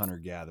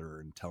hunter-gatherer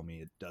and tell me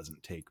it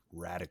doesn't take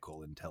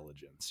radical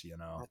intelligence, you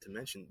know? Not to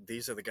mention,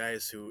 these are the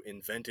guys who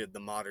invented the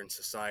modern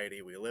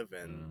society we live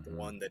in, the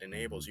one that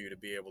enables you to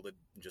be able to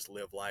just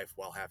live life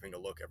while having to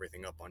look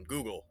everything up on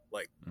Google.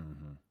 Like,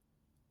 can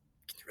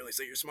you really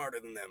say you're smarter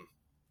than them?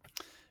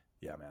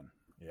 Yeah, man.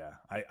 Yeah.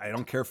 I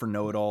don't care for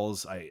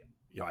know-it-alls. I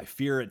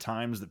fear at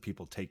times that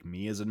people take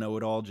me as a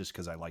know-it-all just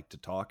because I like to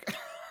talk.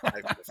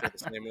 I feel the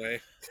same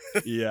way.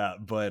 Yeah,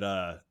 but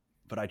I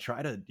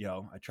try to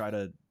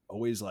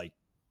always like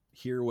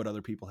hear what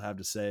other people have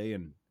to say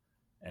and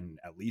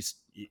at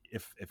least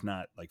if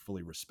not like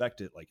fully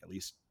respect it, like at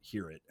least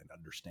hear it and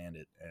understand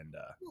it. And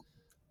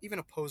even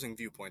opposing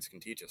viewpoints can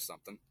teach us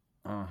something.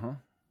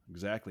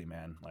 Exactly,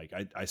 man. Like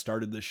I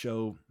started this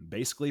show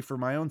basically for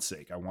my own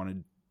sake. I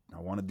wanted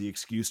the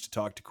excuse to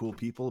talk to cool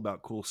people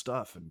about cool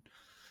stuff, and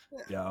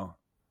And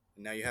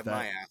now you have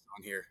my ass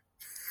on here.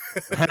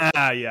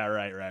 Yeah,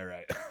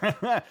 right.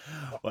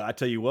 Well, I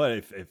tell you what,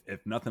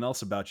 if nothing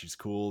else about you's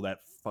cool, that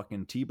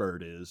fucking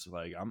T-Bird is.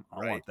 Like, I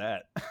want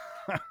that.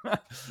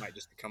 Might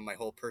just become my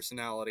whole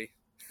personality.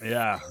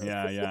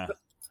 Yeah.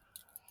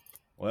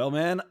 Well,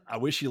 man, I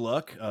wish you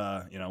luck.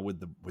 With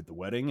the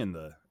wedding and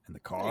the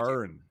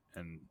car and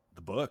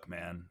the book,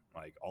 man.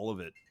 Like all of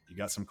it, you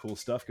got some cool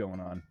stuff going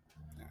on.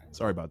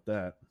 Sorry about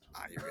that.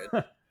 You're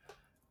good.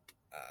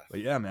 But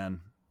yeah,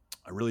 man,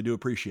 I really do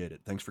appreciate it.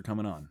 Thanks for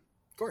coming on.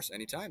 Of course,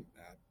 anytime.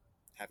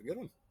 Have a good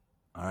one.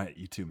 All right,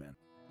 you too, man.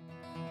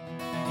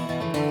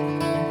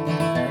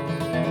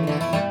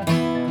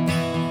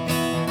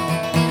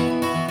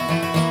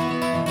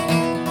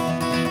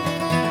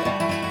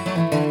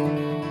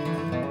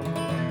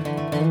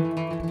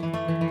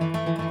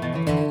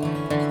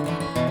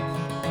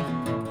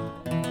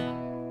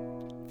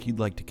 If you'd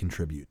like to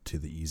contribute to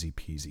the Easy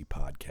Peasy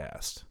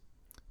podcast,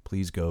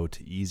 please go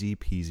to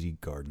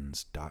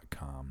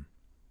easypeasygardens.com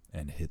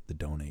and hit the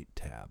donate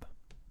tab.